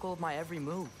been critical of my every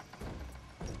move.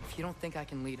 If you don't think I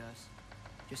can lead us,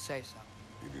 just say so.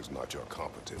 It is not your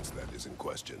competence that is in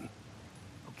question.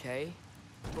 Okay?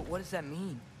 But what does that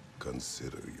mean?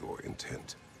 Consider your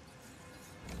intent.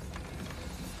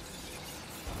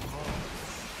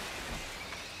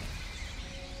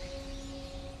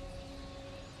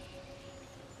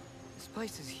 This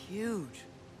place is huge.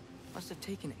 Must have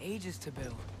taken ages to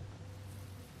build.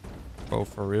 Oh,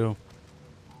 for real.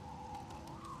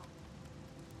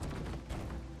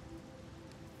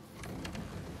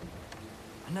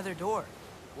 Another door.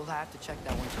 We'll have to check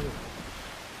that one too.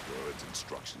 Word's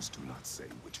instructions do not say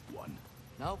which one.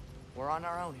 Nope, we're on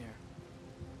our own here.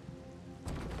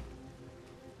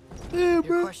 Yeah, Your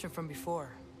bro. question from before,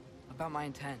 about my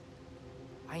intent.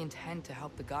 I intend to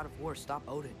help the god of war stop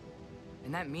Odin.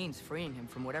 And that means freeing him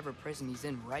from whatever prison he's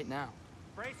in right now.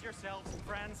 Brace yourselves,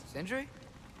 friends. Sindri?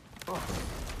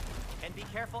 And be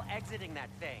careful exiting that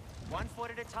thing. 1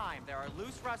 foot at a time. There are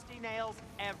loose, rusty nails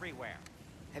everywhere.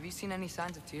 Have you seen any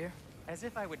signs of Tyr? As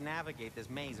if I would navigate this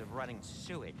maze of running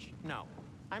sewage. No.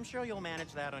 I'm sure you'll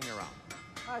manage that on your own.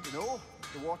 I don't know.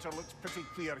 The water looks pretty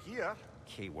clear here.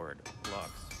 Keyword,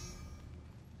 looks.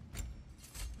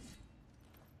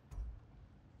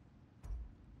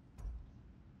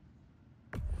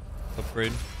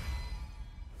 Upgrade.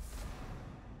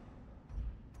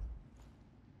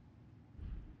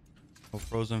 Oh,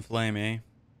 frozen flame, eh?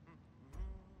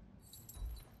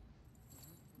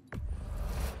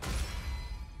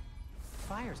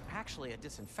 Fire's actually a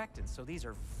disinfectant, so these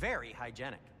are very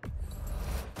hygienic.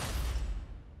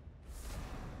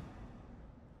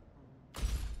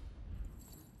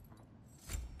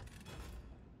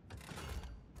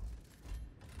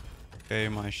 Okay,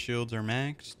 my shields are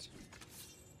maxed.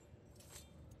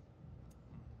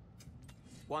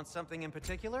 Want something in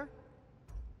particular?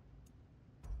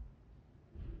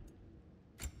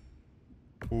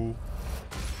 Ooh.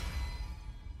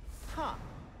 Huh.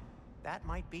 That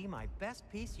might be my best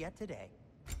piece yet today.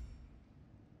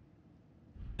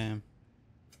 Damn.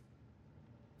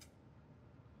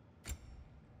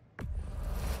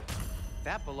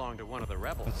 That belonged to one of the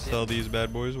rebels. Let's sell these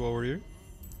bad boys while we're here.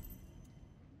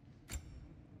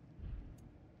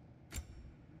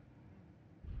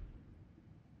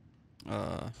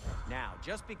 Now,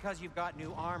 just because you've got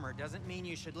new armor doesn't mean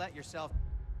you should let yourself...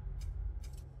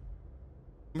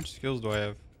 How much skills do I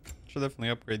have? Should definitely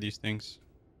upgrade these things.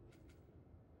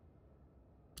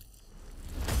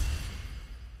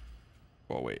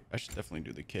 Oh wait, I should definitely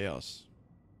do the chaos.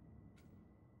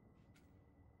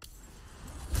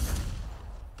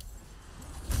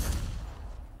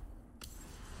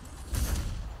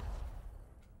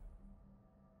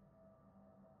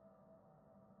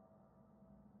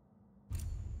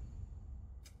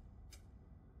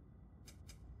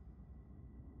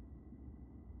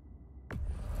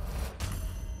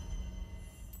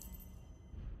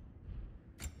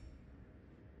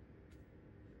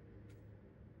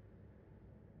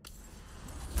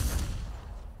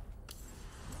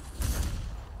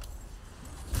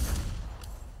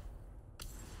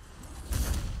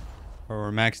 Or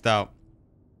we're maxed out.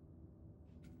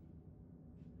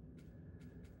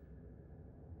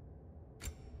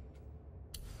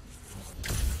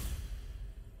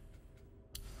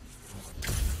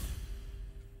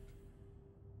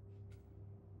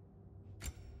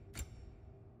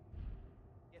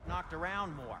 Get knocked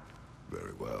around more.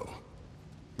 Very well.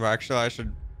 Well, actually, I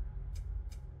should.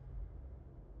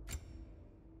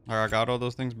 Alright, I got all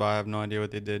those things, but I have no idea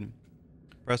what they did.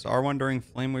 Press R1 during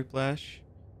flame whiplash.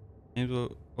 Aims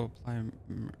will apply.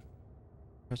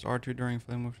 Press R2 during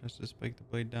flame whiplash to spike the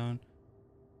blade down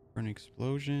for an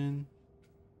explosion.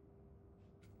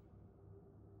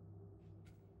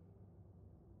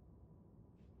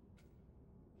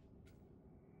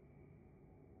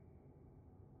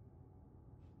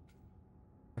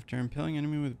 After impaling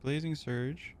enemy with blazing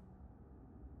surge.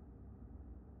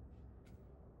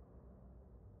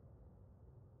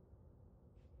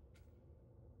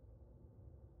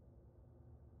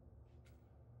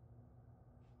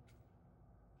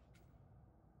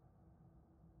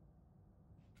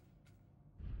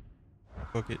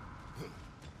 Book it.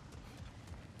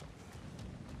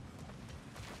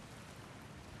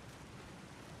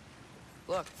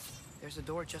 Look, there's a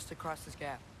door just across this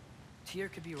gap. Tyr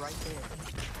could be right there.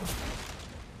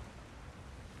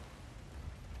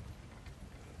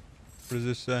 What does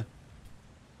this say?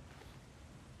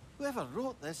 Whoever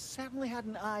wrote this certainly had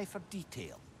an eye for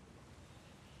detail.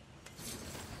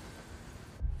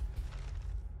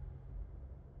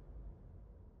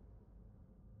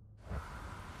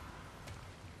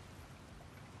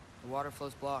 The water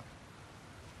flow's blocked.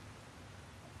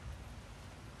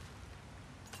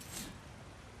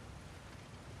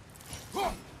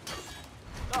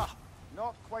 Ah,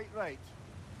 not quite right.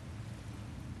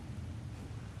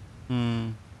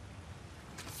 Hmm.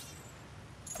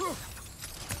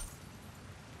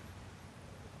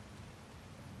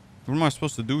 What am I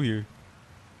supposed to do here?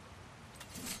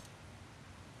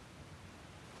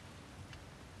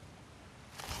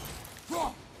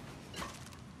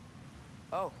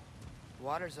 Oh, the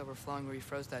water's overflowing where you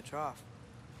froze that trough.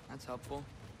 That's helpful.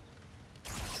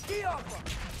 Ski up!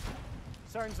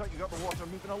 Sounds like you got the water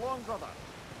moving along, brother.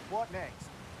 What next?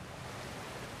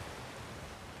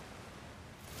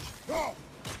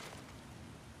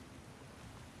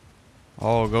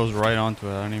 Oh, it goes right onto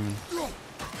it. I don't even.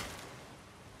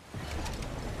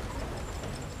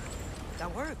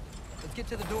 That worked. Let's get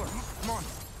to the door. Come on.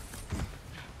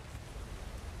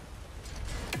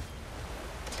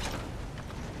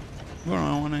 We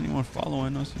don't want anyone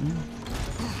following us. You know?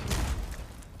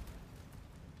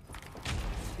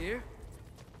 Here?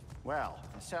 Well,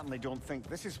 I certainly don't think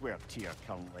this is where Tyr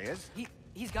currently is.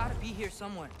 He's got to be here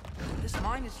somewhere. This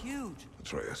mine is huge.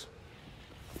 Atreus,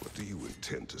 what do you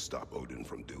intend to stop Odin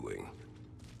from doing?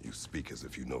 You speak as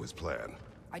if you know his plan.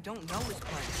 I don't know his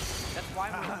plan. That's why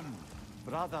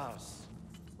we're... Brothers,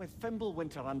 with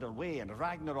Fimbulwinter underway and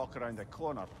Ragnarok around the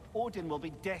corner, Odin will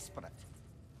be desperate.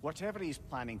 Whatever he's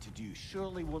planning to do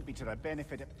surely won't be to the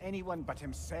benefit of anyone but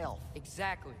himself.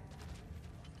 Exactly.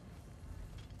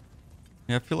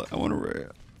 Yeah, I feel like I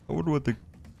wonder what the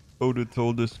Odin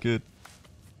told this kid.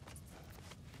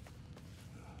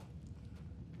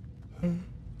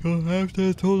 You'll have to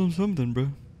have told him something, bro.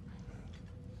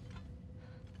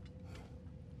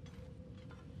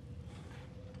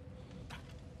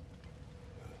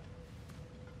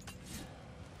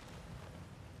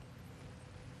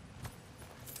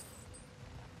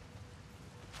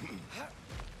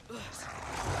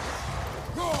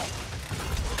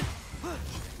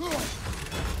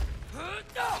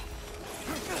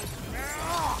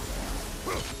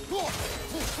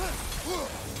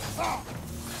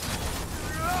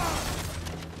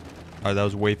 Alright, that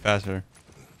was way faster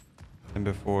than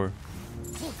before.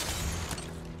 I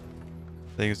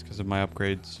think it's because of my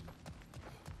upgrades.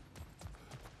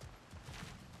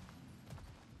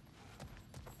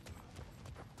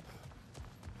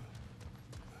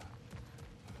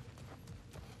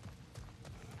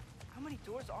 How many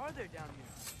doors are there down here?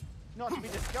 Not to be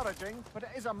discouraging, but it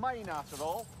is a mine after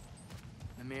all.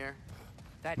 Amir,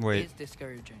 that Wait. is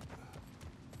discouraging.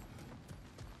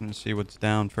 I'm gonna see what's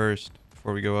down first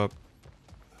before we go up.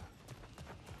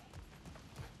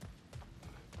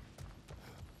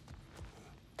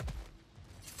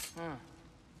 Huh.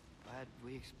 Glad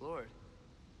we explored.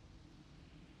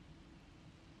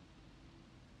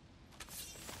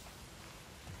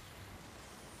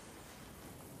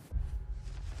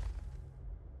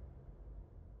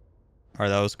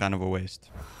 Alright, that was kind of a waste.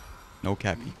 No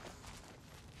cappy.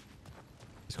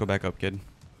 Let's go back up, kid.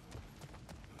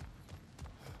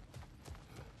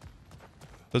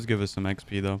 Does give us some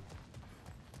XP though.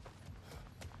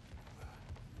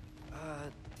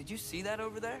 Did you see that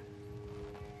over there?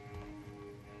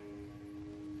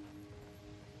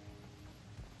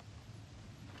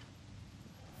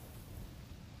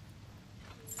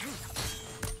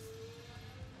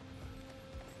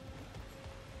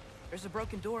 There's a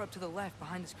broken door up to the left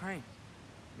behind this crane.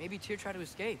 Maybe Tyr tried to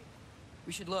escape.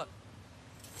 We should look.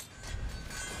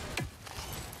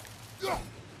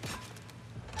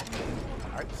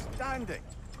 Outstanding!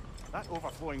 That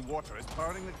overflowing water is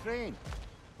powering the crane.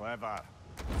 Clever.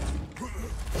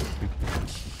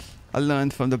 I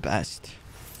learned from the best.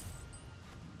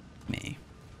 Me.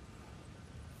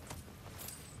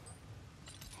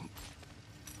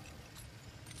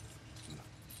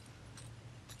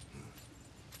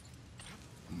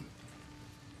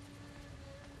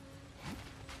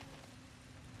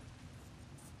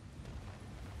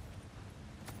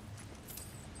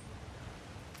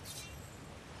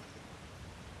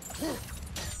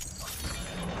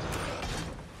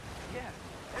 Yeah,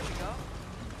 there we go.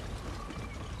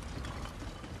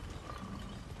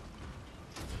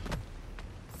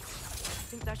 I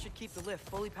think that should keep the lift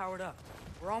fully powered up.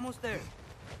 We're almost there.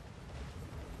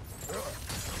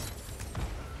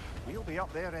 We'll be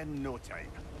up there in no time.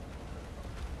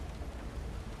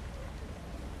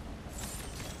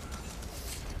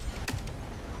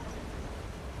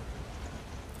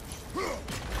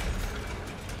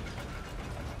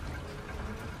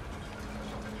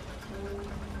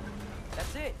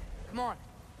 That's it. Come on.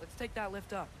 Let's take that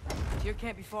lift up. Tyr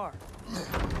can't be far.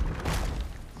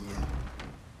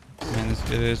 Man, this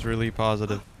kid is really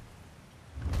positive.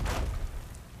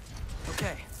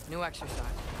 Okay, new exercise.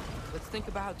 Let's think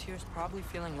about how Tyr's probably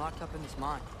feeling locked up in this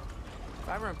mine. If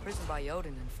I were imprisoned by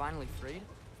Odin and finally freed,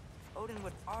 Odin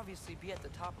would obviously be at the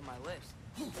top of my list.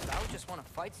 But I would just want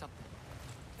to fight something.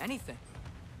 Anything.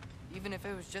 Even if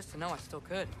it was just to know I still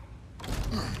could.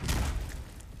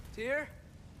 Tyr?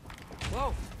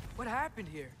 Whoa, what happened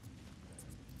here?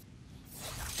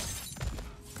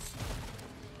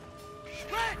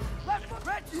 Red! Left foot,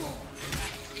 Red!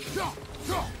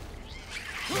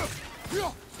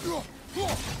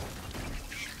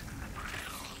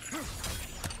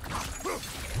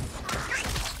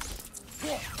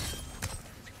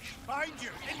 Find you!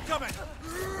 Incoming!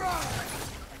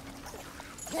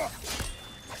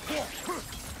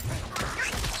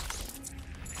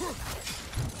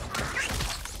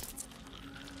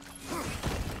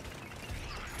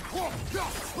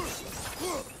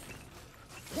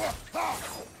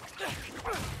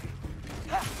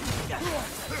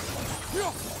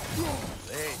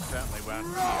 They certainly weren't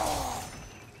here.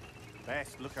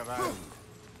 Best look around.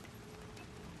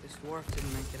 This dwarf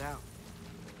didn't make it out.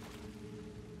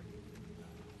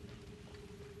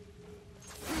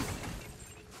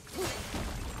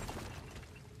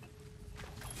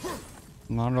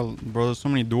 Not a, bro, there's so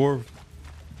many dwarf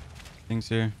things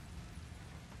here.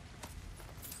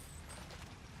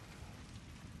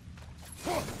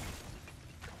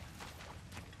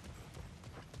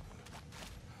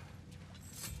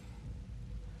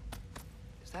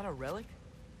 Is that a relic?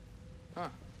 Huh.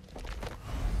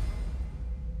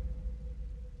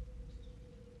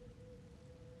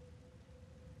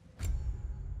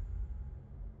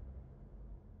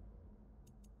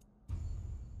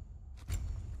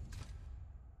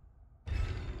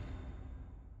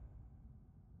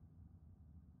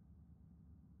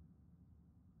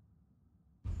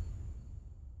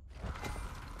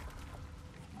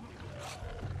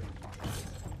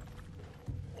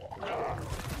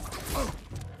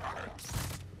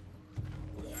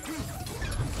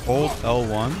 Hold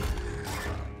L1.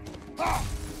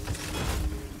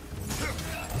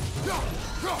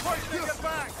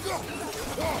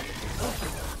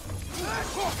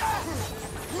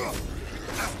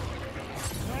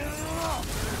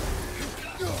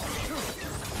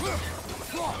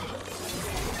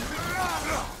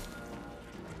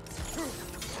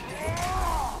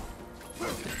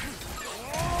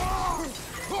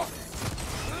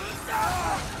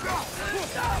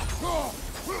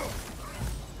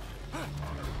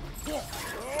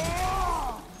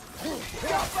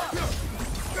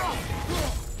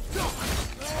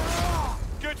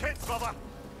 Good hit, brother.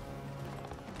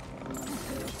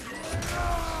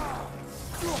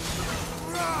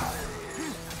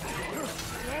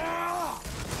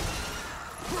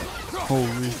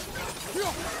 Holy.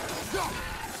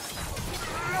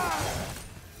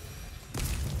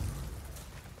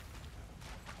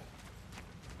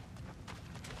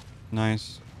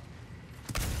 Nice.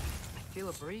 I feel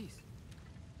a breeze.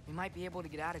 We might be able to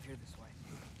get out of here this way.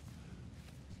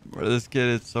 Bro, this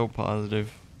kid is so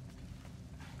positive.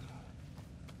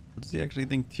 Does he actually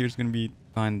think Tyr's gonna be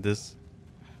behind this,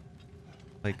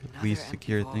 like, Another least empty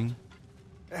secure vault. thing?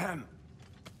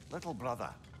 Little brother,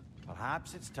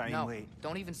 perhaps it's time No, we...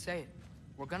 don't even say it.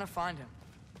 We're gonna find him.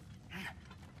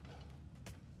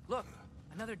 Look,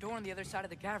 another door on the other side of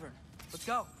the cavern. Let's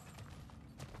go.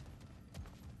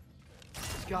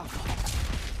 Let's go.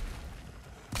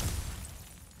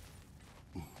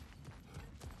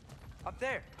 Up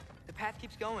there. The path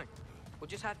keeps going. We'll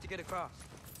just have to get across.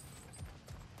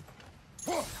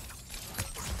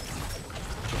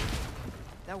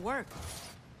 That worked.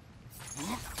 Do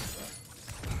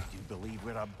you believe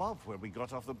we're above where we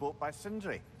got off the boat by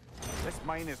Sindri? This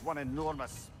mine is one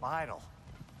enormous spiral.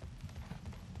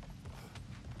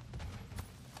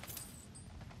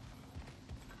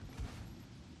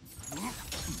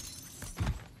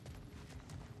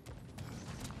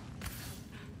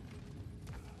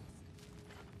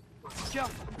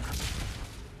 Jump.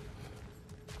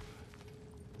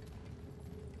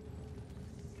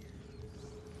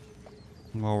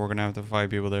 Well, we're gonna have to fight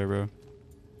people there, bro.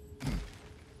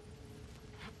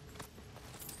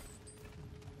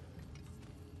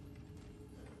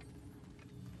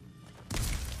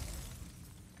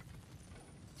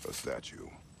 A statue.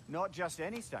 Not just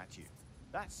any statue.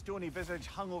 That stony visage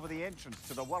hung over the entrance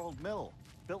to the World Mill,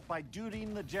 built by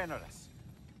Durin the Generous.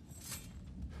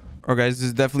 Alright, guys, this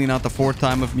is definitely not the fourth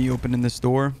time of me opening this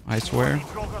door, I swear.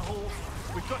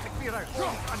 We've got to clear out these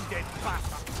undead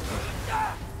bastards.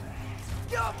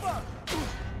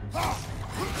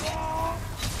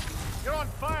 You're on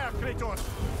fire, Kratos.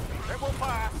 It will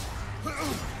pass.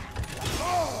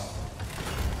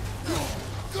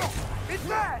 It's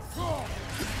fast!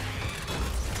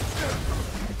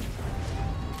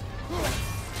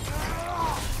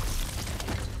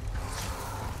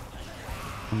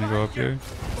 I'm gonna go up here.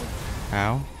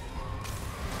 How?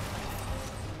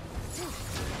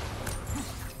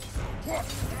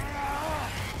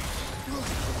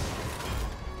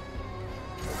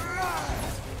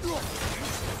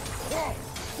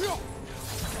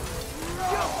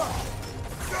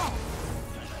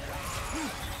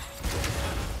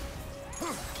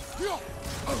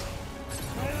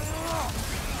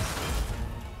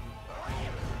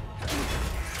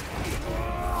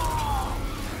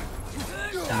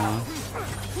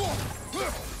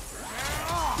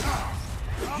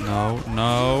 No,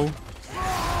 no.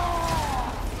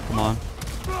 Come on.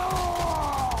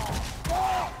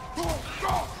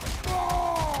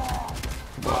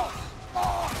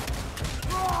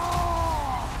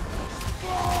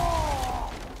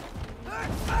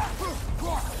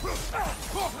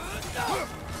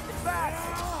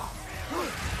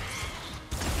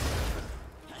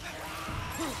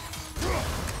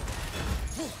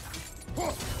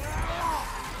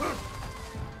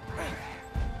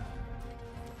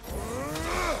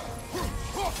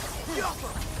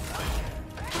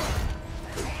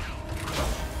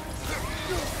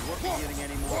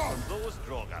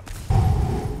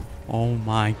 Oh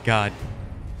my god.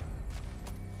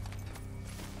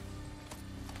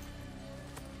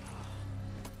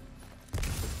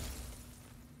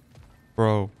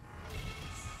 Bro.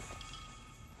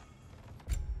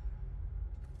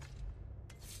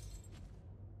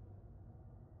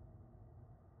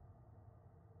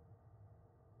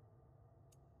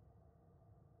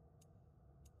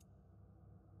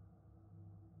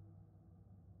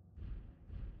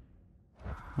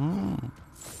 Oh.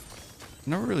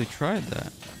 Never really tried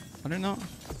that. I don't know.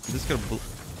 This could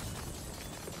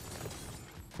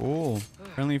cool.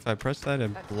 Apparently if I press that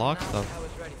it blocks stuff. I was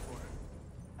ready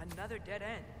for. Another dead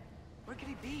end. Where could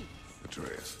he be?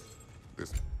 Atreus,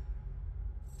 this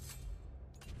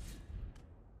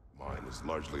mine is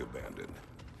largely abandoned.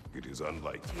 It is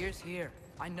unlike... Tyr's here.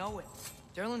 I know it.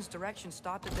 Derlin's direction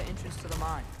stopped at the entrance to the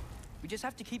mine. We just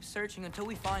have to keep searching until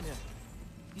we find him.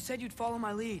 You said you'd follow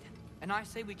my lead, and I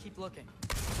say we keep looking.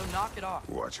 So knock it off.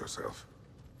 Watch yourself.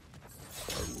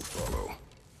 I will follow,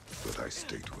 but I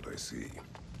state what I see.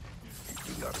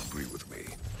 You do not agree with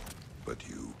me, but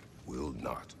you will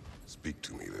not speak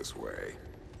to me this way.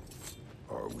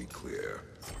 Are we clear?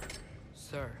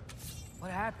 Sir,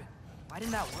 what happened? Why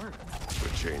didn't that work? The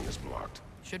chain is blocked.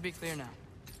 Should be clear now.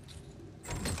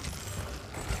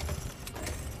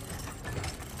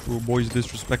 Little boy's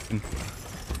disrespecting.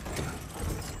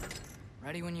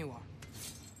 Ready when you are.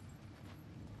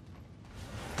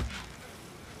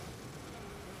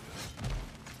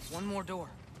 One more door.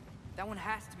 That one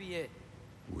has to be it.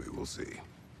 We will see.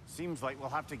 Seems like we'll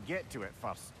have to get to it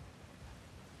first.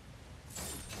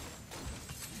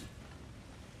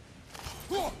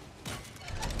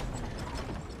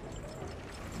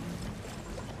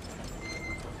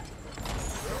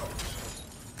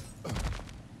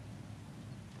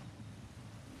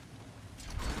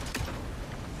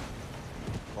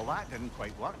 Well, that didn't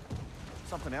quite work.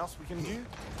 Something else we can do?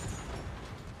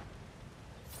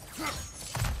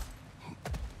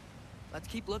 Let's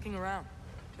keep looking around.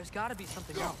 There's gotta be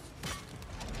something else.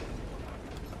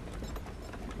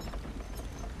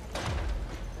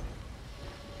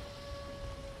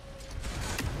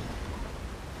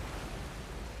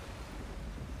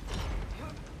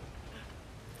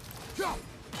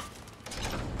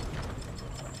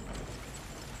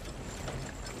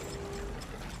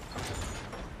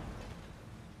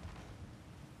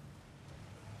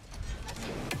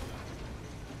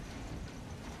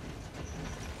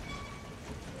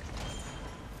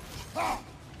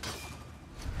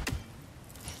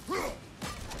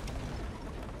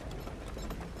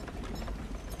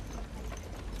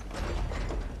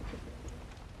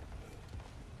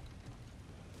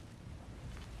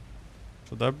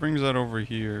 So that brings that over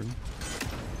here.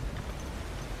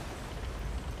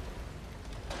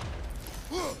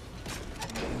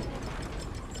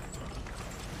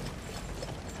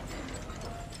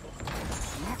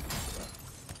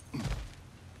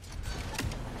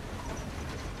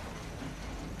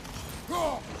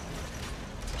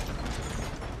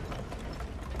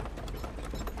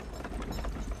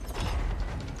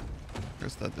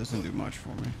 Guess that doesn't do much for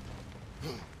me.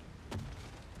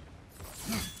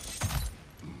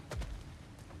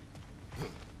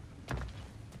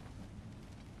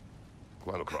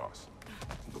 Climb across.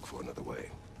 Look for another way.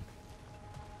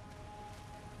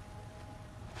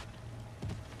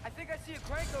 I think I see a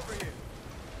crank over here.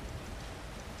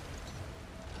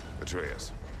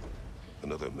 Atreus,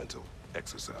 another mental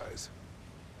exercise.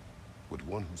 Would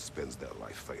one who spends their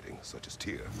life fighting, such as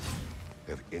Tyr,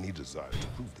 have any desire to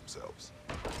prove themselves?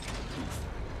 Proof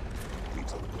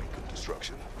leaves a wake of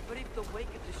destruction. But if the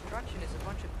wake of destruction is a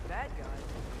bunch of bad guys,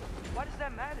 why does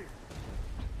that matter?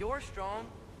 You're strong,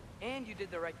 and you did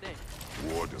the right thing.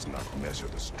 War does not measure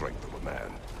the strength of a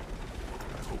man.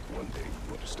 I hope one day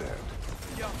you understand.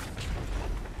 Yo.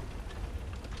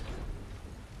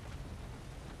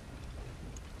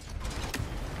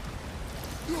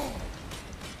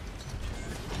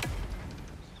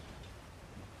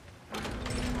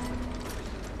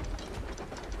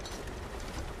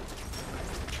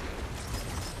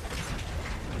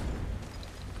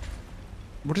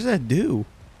 What does that do?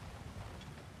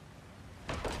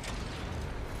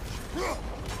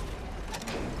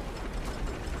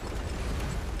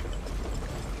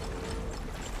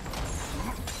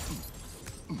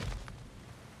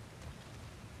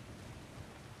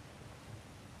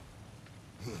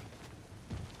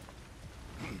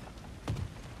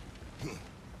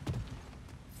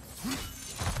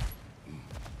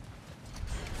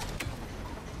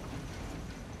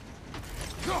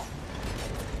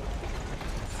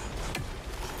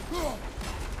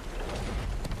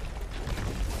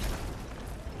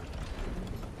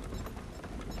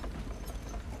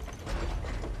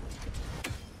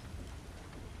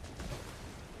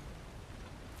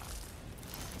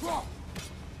 We're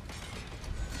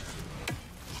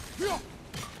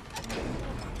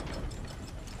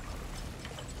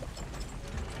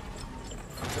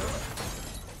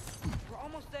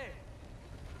almost there.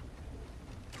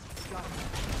 Got it.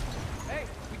 Hey,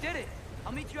 we did it.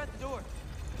 I'll meet you at the door.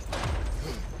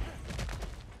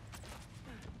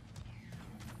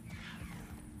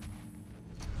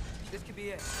 This could be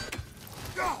it.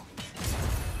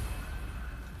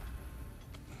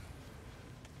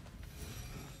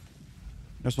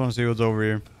 Just want to see what's over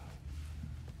here.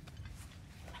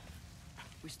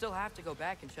 We still have to go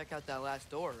back and check out that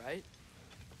last door, right?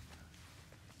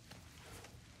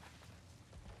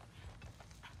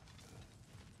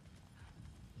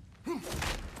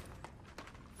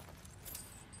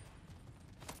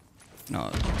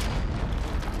 No.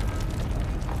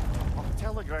 I'll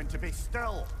tell the ground to be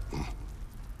still.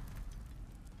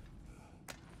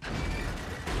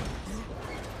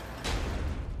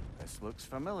 This looks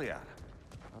familiar.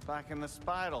 We're back in the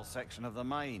spiral section of the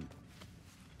mine.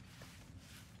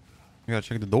 You gotta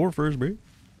check the door first, bro.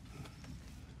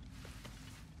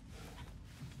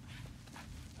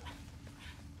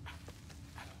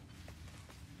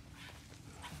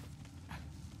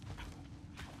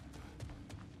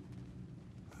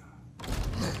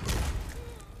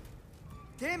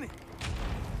 Damn it!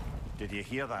 Did you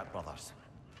hear that, brothers?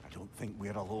 I don't think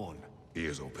we're alone.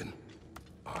 Ears open,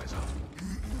 eyes up.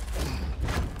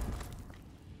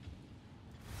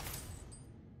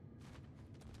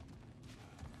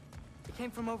 It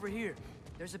came from over here.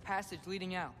 There's a passage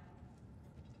leading out.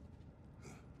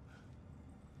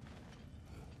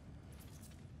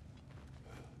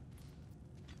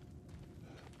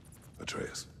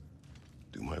 Atreus,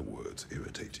 do my words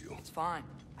irritate you? It's fine.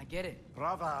 I get it.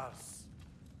 Brothers!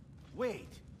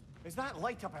 Wait, is that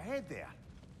light up ahead there?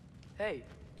 Hey,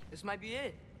 this might be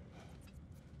it.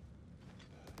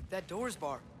 That door's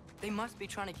barred. They must be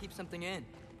trying to keep something in.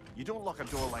 You don't lock a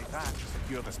door like that to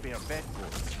secure the spare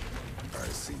bedposts. I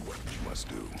see what you must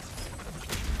do.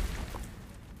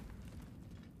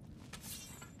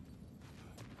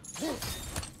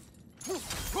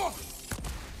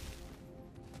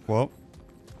 Well.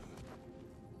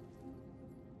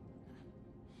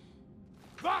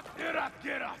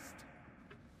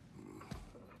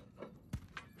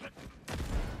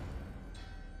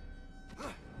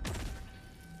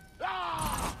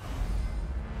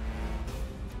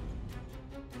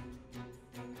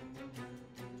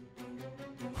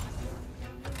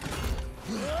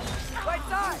 Right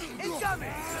side! Incoming!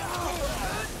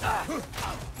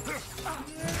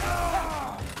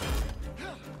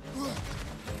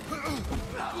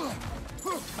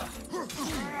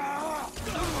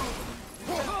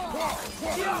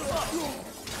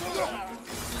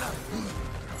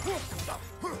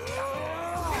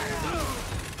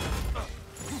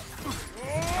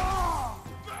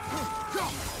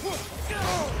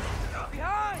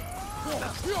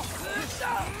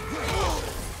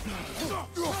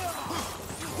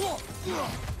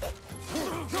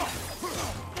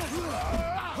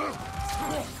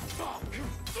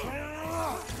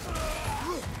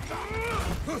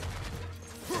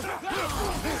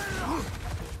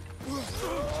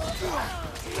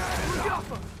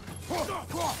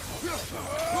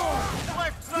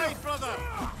 Left side, brother!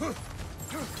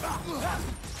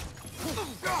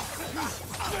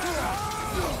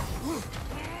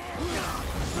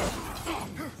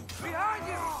 Behind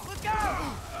you! Look out!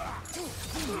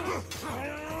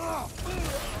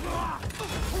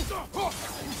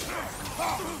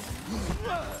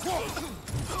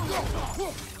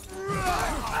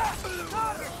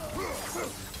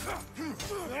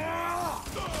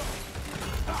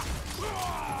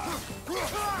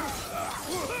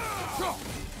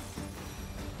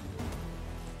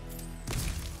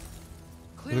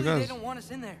 Clearly they don't want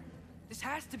us in there. This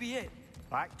has to be it.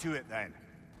 Back to it then.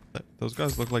 Those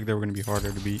guys look like they were gonna be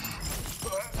harder to beat.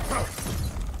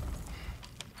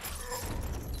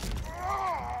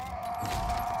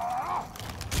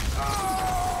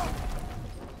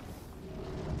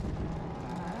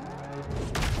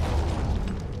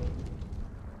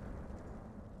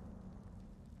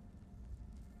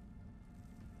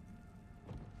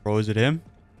 Bro, is it him?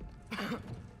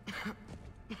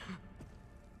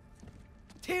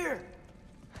 Tyr!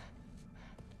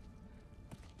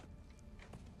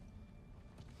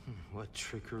 What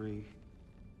trickery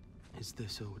is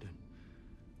this, Odin?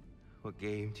 What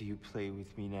game do you play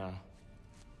with me now?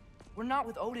 We're not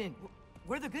with Odin.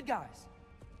 We're the good guys.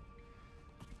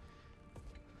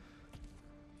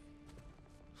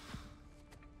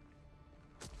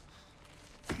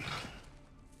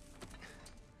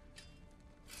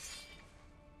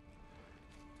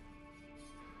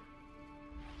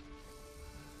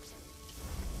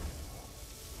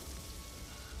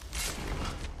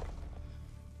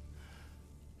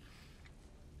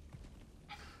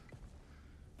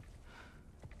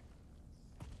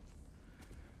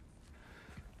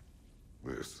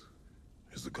 This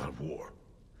is the god of war.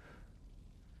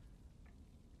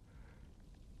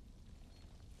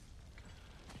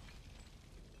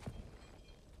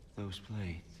 Those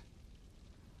blades.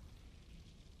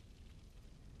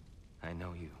 I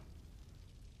know you.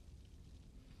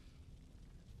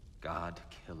 God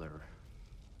Killer.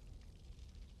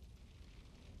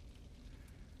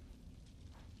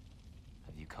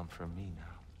 Have you come for me now?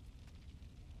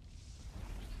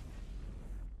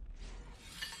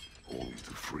 Only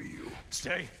to free you.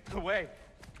 Stay away.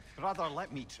 Rather,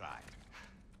 let me try.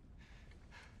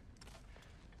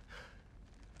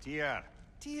 Tyr.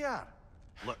 Tyr.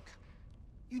 Look,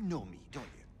 you know me, don't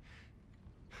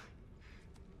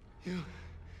you?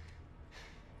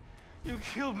 You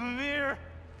killed Mimir!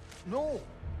 No.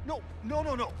 No.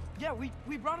 Yeah, we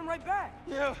brought him right back.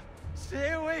 You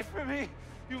stay away from me,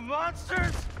 you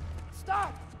monsters!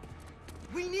 Stop!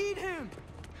 We need him!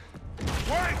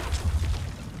 Wait!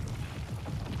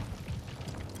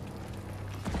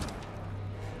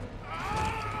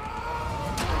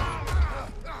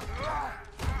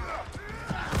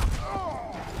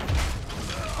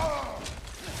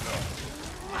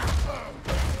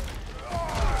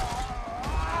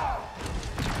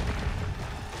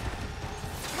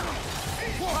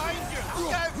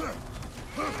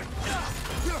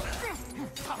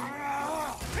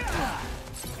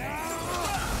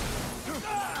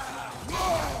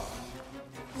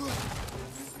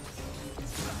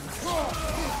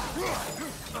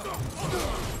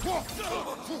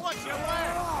 Watch your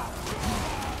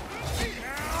back!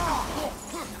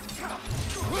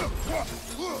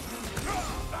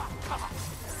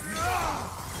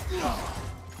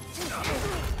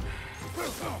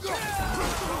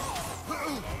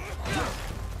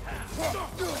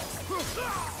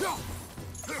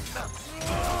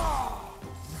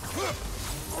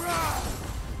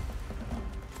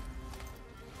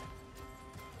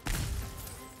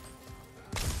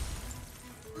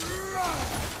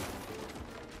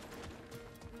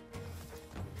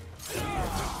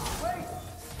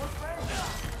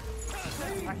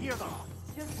 I hear them.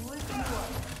 Just listen to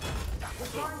us. We're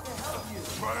trying to help you.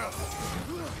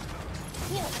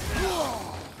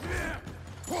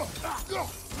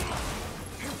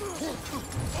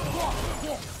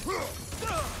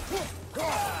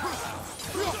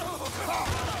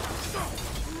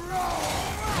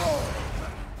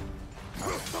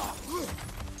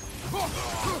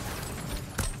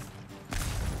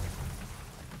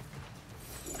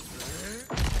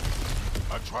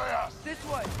 Atreus! This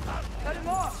way. Cut him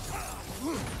off.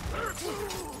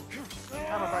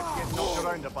 I'm about to get knocked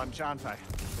around a bunch, aren't I?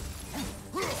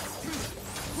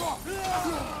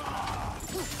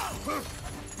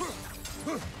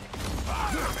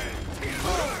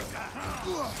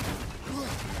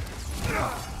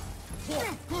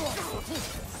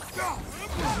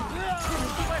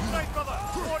 Left side, brother!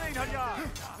 14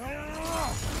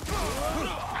 yards!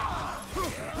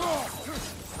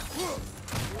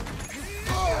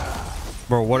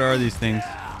 Bro, what are these things?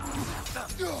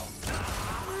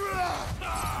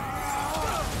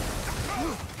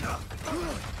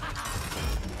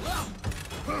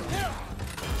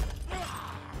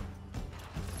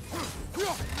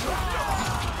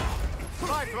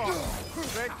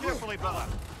 Tread carefully, brother.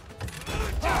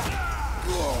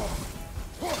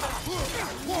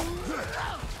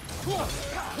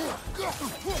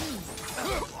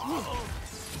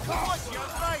 Watch your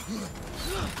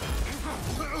right.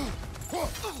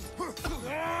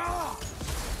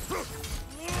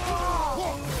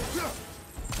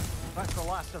 That's the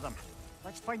last of them.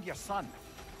 Let's find your son.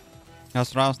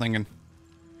 That's what I was thinking.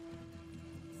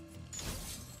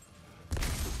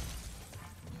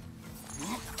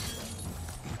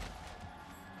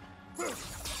 Here,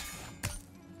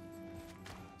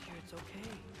 it's okay.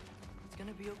 It's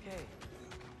gonna be okay.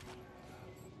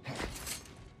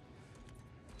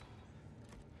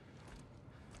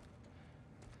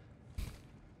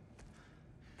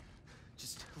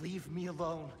 Just leave me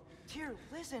alone. Tyr,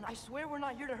 listen, I swear we're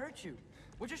not here to hurt you.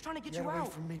 We're just trying to get Get you away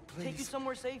out. from me, Take you please.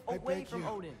 somewhere safe, I away beg from you.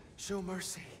 Odin. Show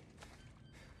mercy.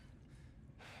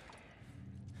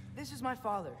 This is my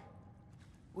father.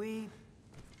 We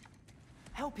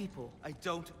help people. I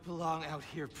don't belong out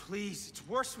here, please. It's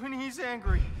worse when he's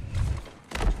angry.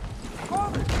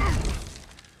 Father!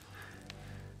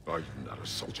 Are you not a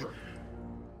soldier?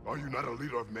 Are you not a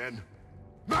leader of men?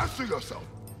 Master yourself!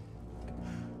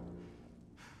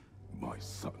 My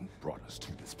son brought us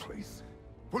to this place.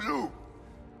 For you!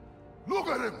 Look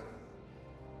at him!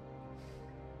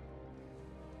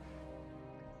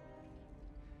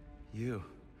 You.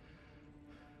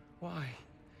 Why?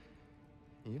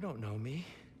 You don't know me.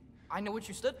 I know what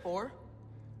you stood for.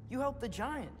 You helped the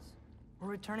giants. We're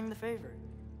returning the favor.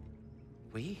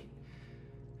 We?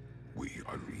 We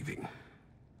are leaving.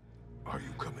 Are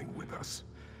you coming with us?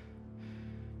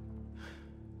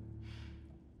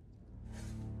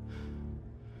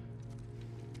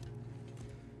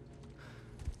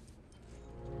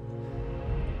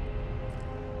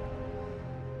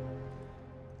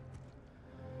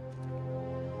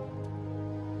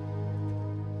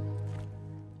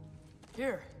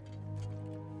 Here.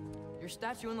 Your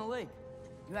statue in the lake.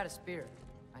 You had a spear.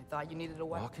 I thought you needed a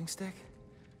weapon. Walking stick?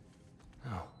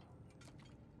 No.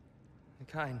 A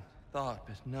kind thought,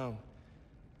 but no.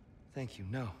 Thank you,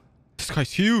 no. This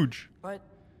guy's huge. But...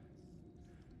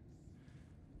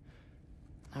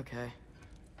 Okay.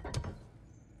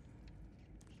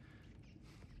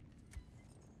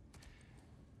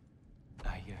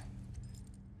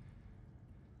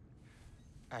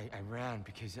 I ran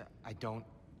because I don't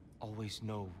always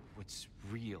know what's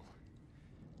real.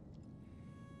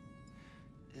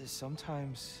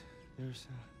 Sometimes there's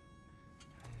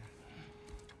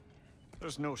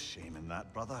There's no shame in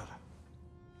that, brother.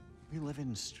 We live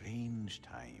in strange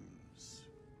times.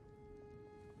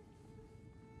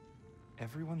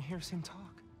 Everyone hears him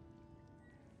talk.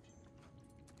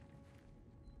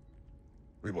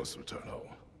 We must return home.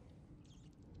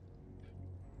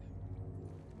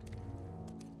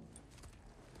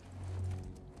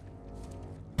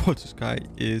 But this guy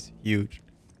is huge.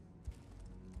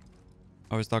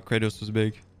 I always thought Kratos was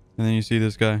big. And then you see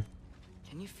this guy.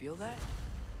 Can you feel that?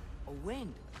 A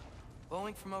wind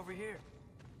blowing from over here.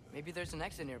 Maybe there's an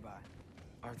exit nearby.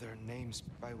 Are there names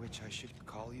by which I should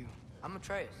call you? I'm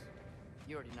Atreus.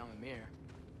 You already know Mimir.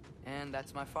 And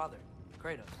that's my father,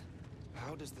 Kratos.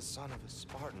 How does the son of a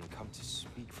Spartan come to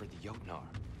speak for the Jotnar?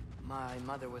 My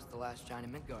mother was the last giant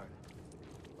in Midgard.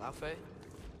 Laufey?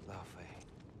 Laufey.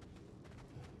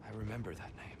 I remember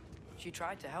that name. She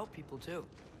tried to help people too.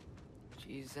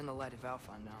 She's in the light of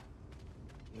Alphon now.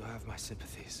 You have my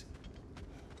sympathies.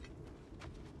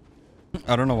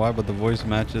 I don't know why, but the voice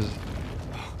matches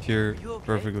here okay?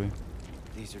 perfectly.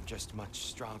 These are just much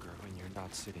stronger when you're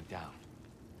not sitting down.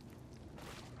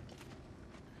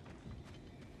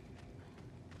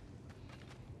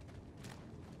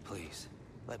 Please,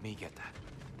 let me get that.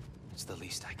 It's the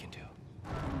least I can do.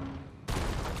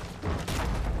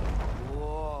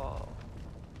 Whoa.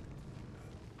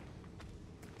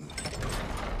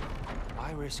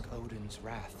 Why risk Odin's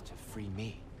wrath to free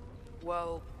me?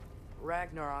 Well,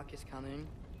 Ragnarok is coming.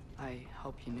 I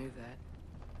hope you knew that.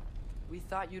 We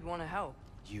thought you'd want to help.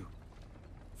 You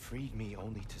freed me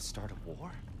only to start a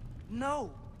war?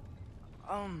 No!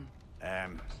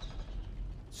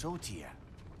 So Tyr,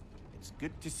 it's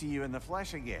good to see you in the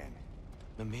flesh again.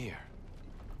 Mimir,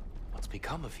 what's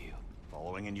become of you?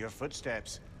 Following in your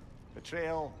footsteps.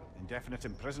 Betrayal, indefinite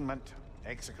imprisonment,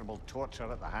 execrable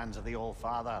torture at the hands of the Old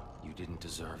Father. You didn't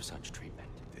deserve such treatment.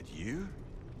 Did you?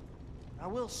 I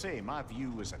will say, my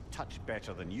view was a touch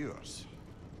better than yours.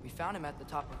 We found him at the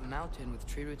top of a mountain with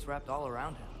tree roots wrapped all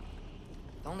around him.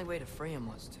 The only way to free him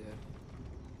was to...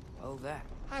 well, that.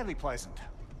 Highly pleasant,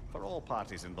 for all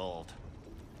parties involved.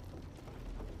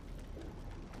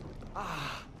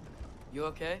 You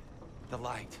okay? The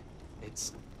light.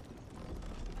 It's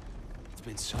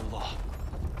been so long.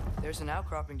 There's an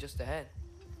outcropping just ahead.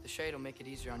 The shade will make it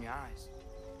easier on your eyes.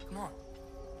 Come on.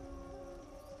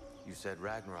 You said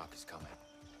Ragnarok is coming.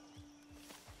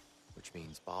 Which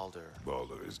means Baldur...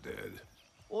 Baldur is dead.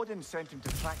 Odin sent him to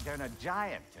track down a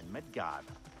giant in Midgard,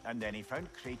 and then he found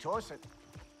Kratos.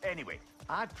 Anyway,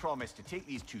 I'd promised to take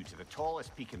these two to the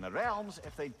tallest peak in the realms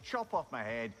if they'd chop off my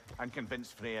head and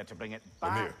convince Freya to bring it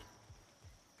back. Mimir,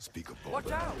 speak of Baldur.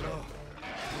 Watch out! No.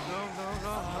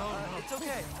 It's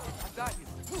okay. I've got you.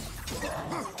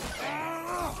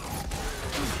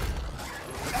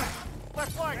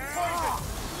 Left flank,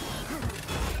 poison!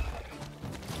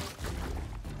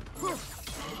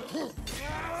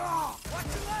 Watch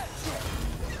your legs!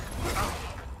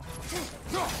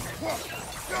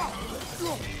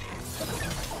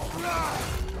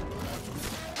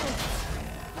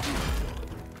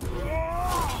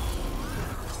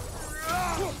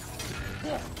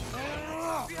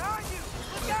 Behind you!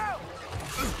 Look out!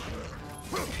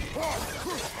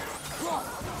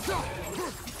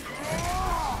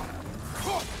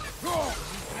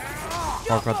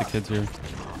 I've got the kids here.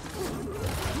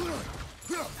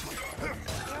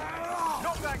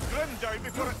 Knock that grim down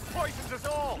before it poisons us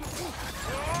all!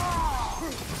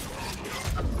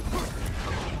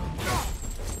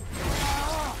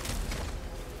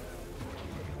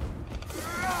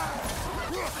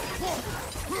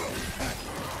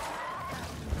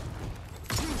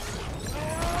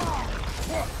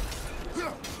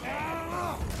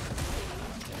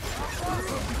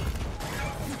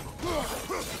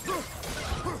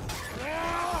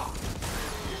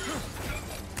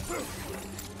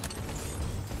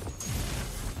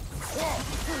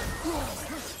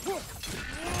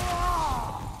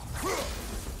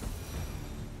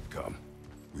 Come.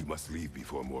 We must leave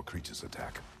before more creatures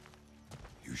attack.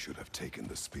 You should have taken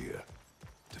the spear.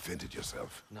 Defended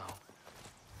yourself. No.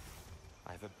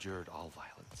 I've abjured all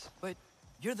violence. But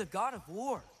you're the god of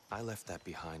war. I left that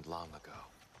behind long ago.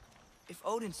 If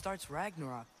Odin starts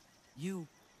Ragnarok, you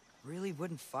really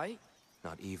wouldn't fight?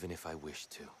 Not even if I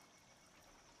wished to.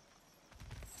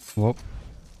 Whoop.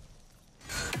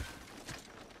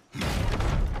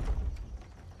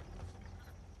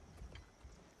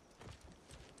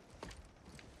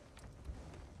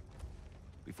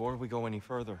 Before we go any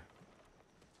further,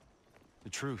 the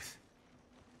truth.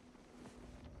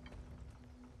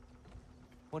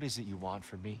 What is it you want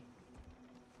from me?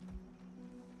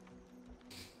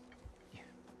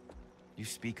 You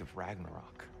speak of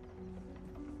Ragnarok.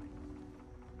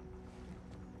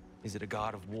 Is it a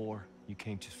god of war you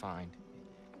came to find?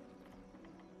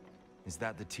 Is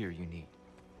that the tear you need?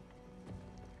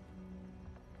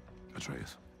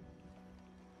 Atreus.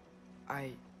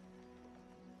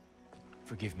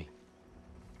 Forgive me.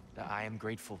 I am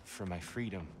grateful for my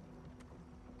freedom.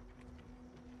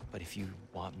 But if you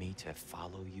want me to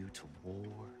follow you to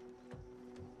war,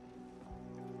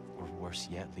 or worse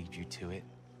yet, lead you to it,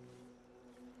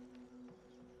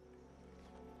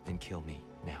 then kill me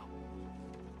now.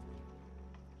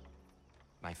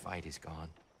 My fight is gone.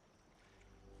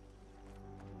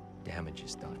 Damage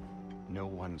is done. No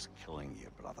one's killing you,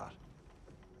 brother.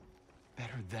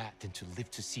 Better that than to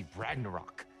live to see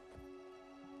Ragnarok.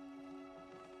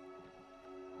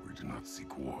 We do not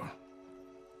seek war.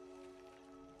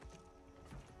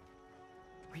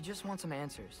 We just want some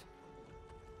answers.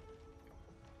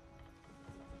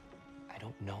 I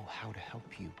don't know how to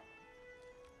help you.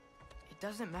 It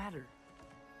doesn't matter.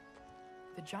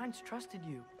 The Giants trusted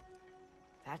you.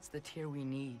 That's the tear we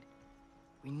need.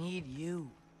 We need you.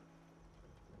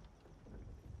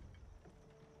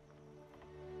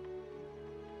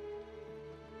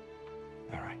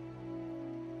 All right.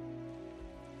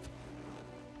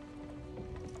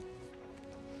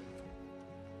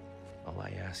 All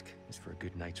I ask is for a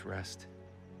good night's rest.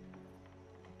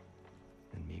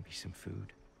 And maybe some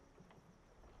food.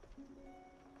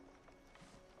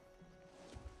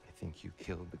 I think you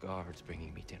killed the guards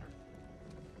bringing me dinner.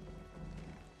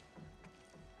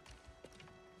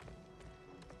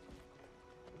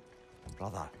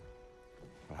 Brother,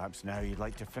 perhaps now you'd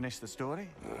like to finish the story?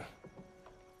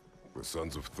 The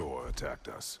sons of Thor attacked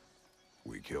us.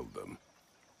 We killed them.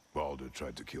 Baldur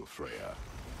tried to kill Freya.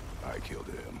 I killed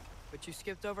him. But you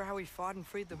skipped over how we fought and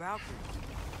freed the Valkyries.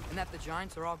 And that the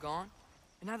Giants are all gone.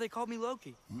 And now they called me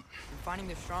Loki. And finding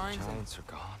the shrines Giants are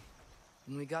gone.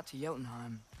 When we got to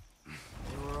Jotunheim,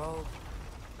 they were all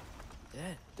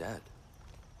dead. Dead.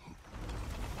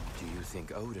 Do you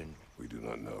think Odin... We do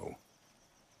not know.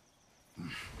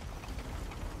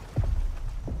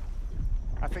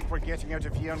 I think we're getting out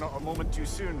of here not a moment too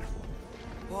soon.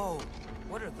 Whoa,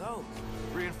 what are those?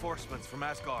 Reinforcements from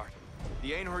Asgard.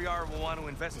 The Einherjar will want to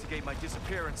investigate my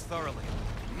disappearance thoroughly.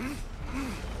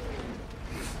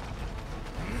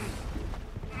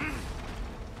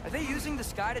 Are they using the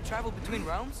sky to travel between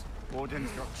realms?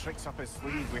 Odin's got tricks up his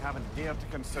sleeve we haven't dared to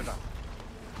consider.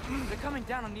 They're coming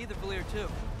down on either Valir too.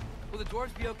 Will the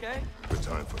dwarves be okay? The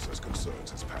time for such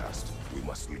concerns has passed. We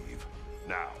must leave.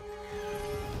 Now.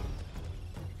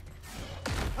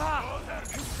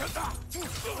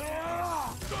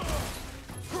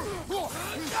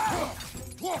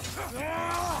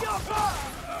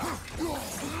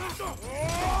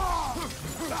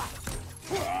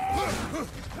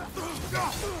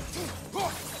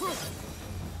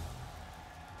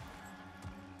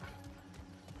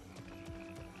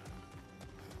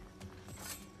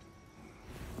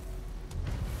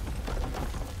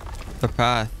 The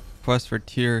path. Quest for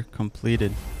Tyr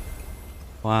completed.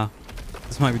 Wow.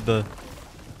 This might be the...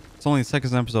 It's only the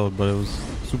second episode, but it was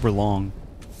super long.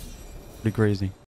 Pretty crazy.